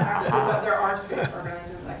not actually, but there are space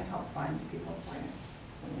organizers I can help find people for you.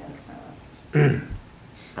 So yeah, it's my list.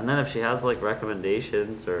 And then if she has like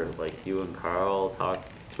recommendations, or like you and Carl talk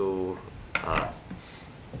to,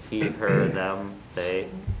 he, her, them, they,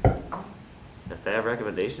 if they have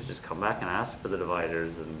recommendations, just come back and ask for the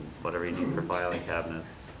dividers and whatever you need for filing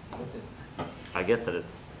cabinets. I get that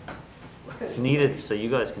it's needed so you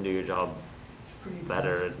guys can do your job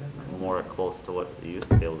better and more close to what you used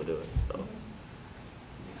to be able to do it, so.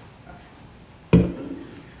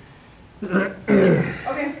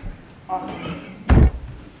 Okay, awesome.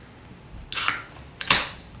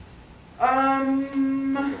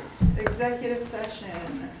 Executive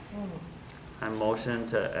session. I motion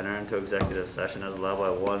to enter into executive session as allowed by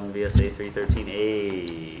 1 VSA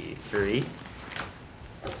 313A3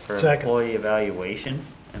 for Second. employee evaluation,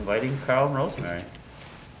 inviting Carl and Rosemary.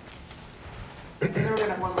 And then we're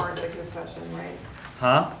gonna have one more executive session, right?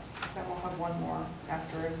 Huh? Then we'll have one more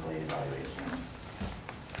after employee evaluation.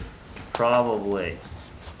 Probably.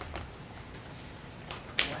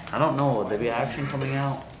 I don't know, would there be action coming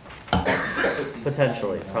out?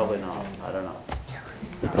 Potentially, probably not, I don't know.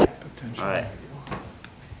 Potentially.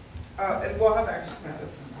 Alright, And we'll have action at this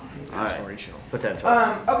one. alright, potential.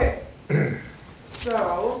 Okay,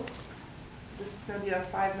 so this is gonna be a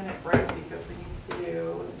 5-minute break because we need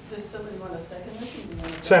to. Does somebody want to second this? Or you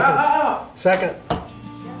wanna- Second. Oh, Second.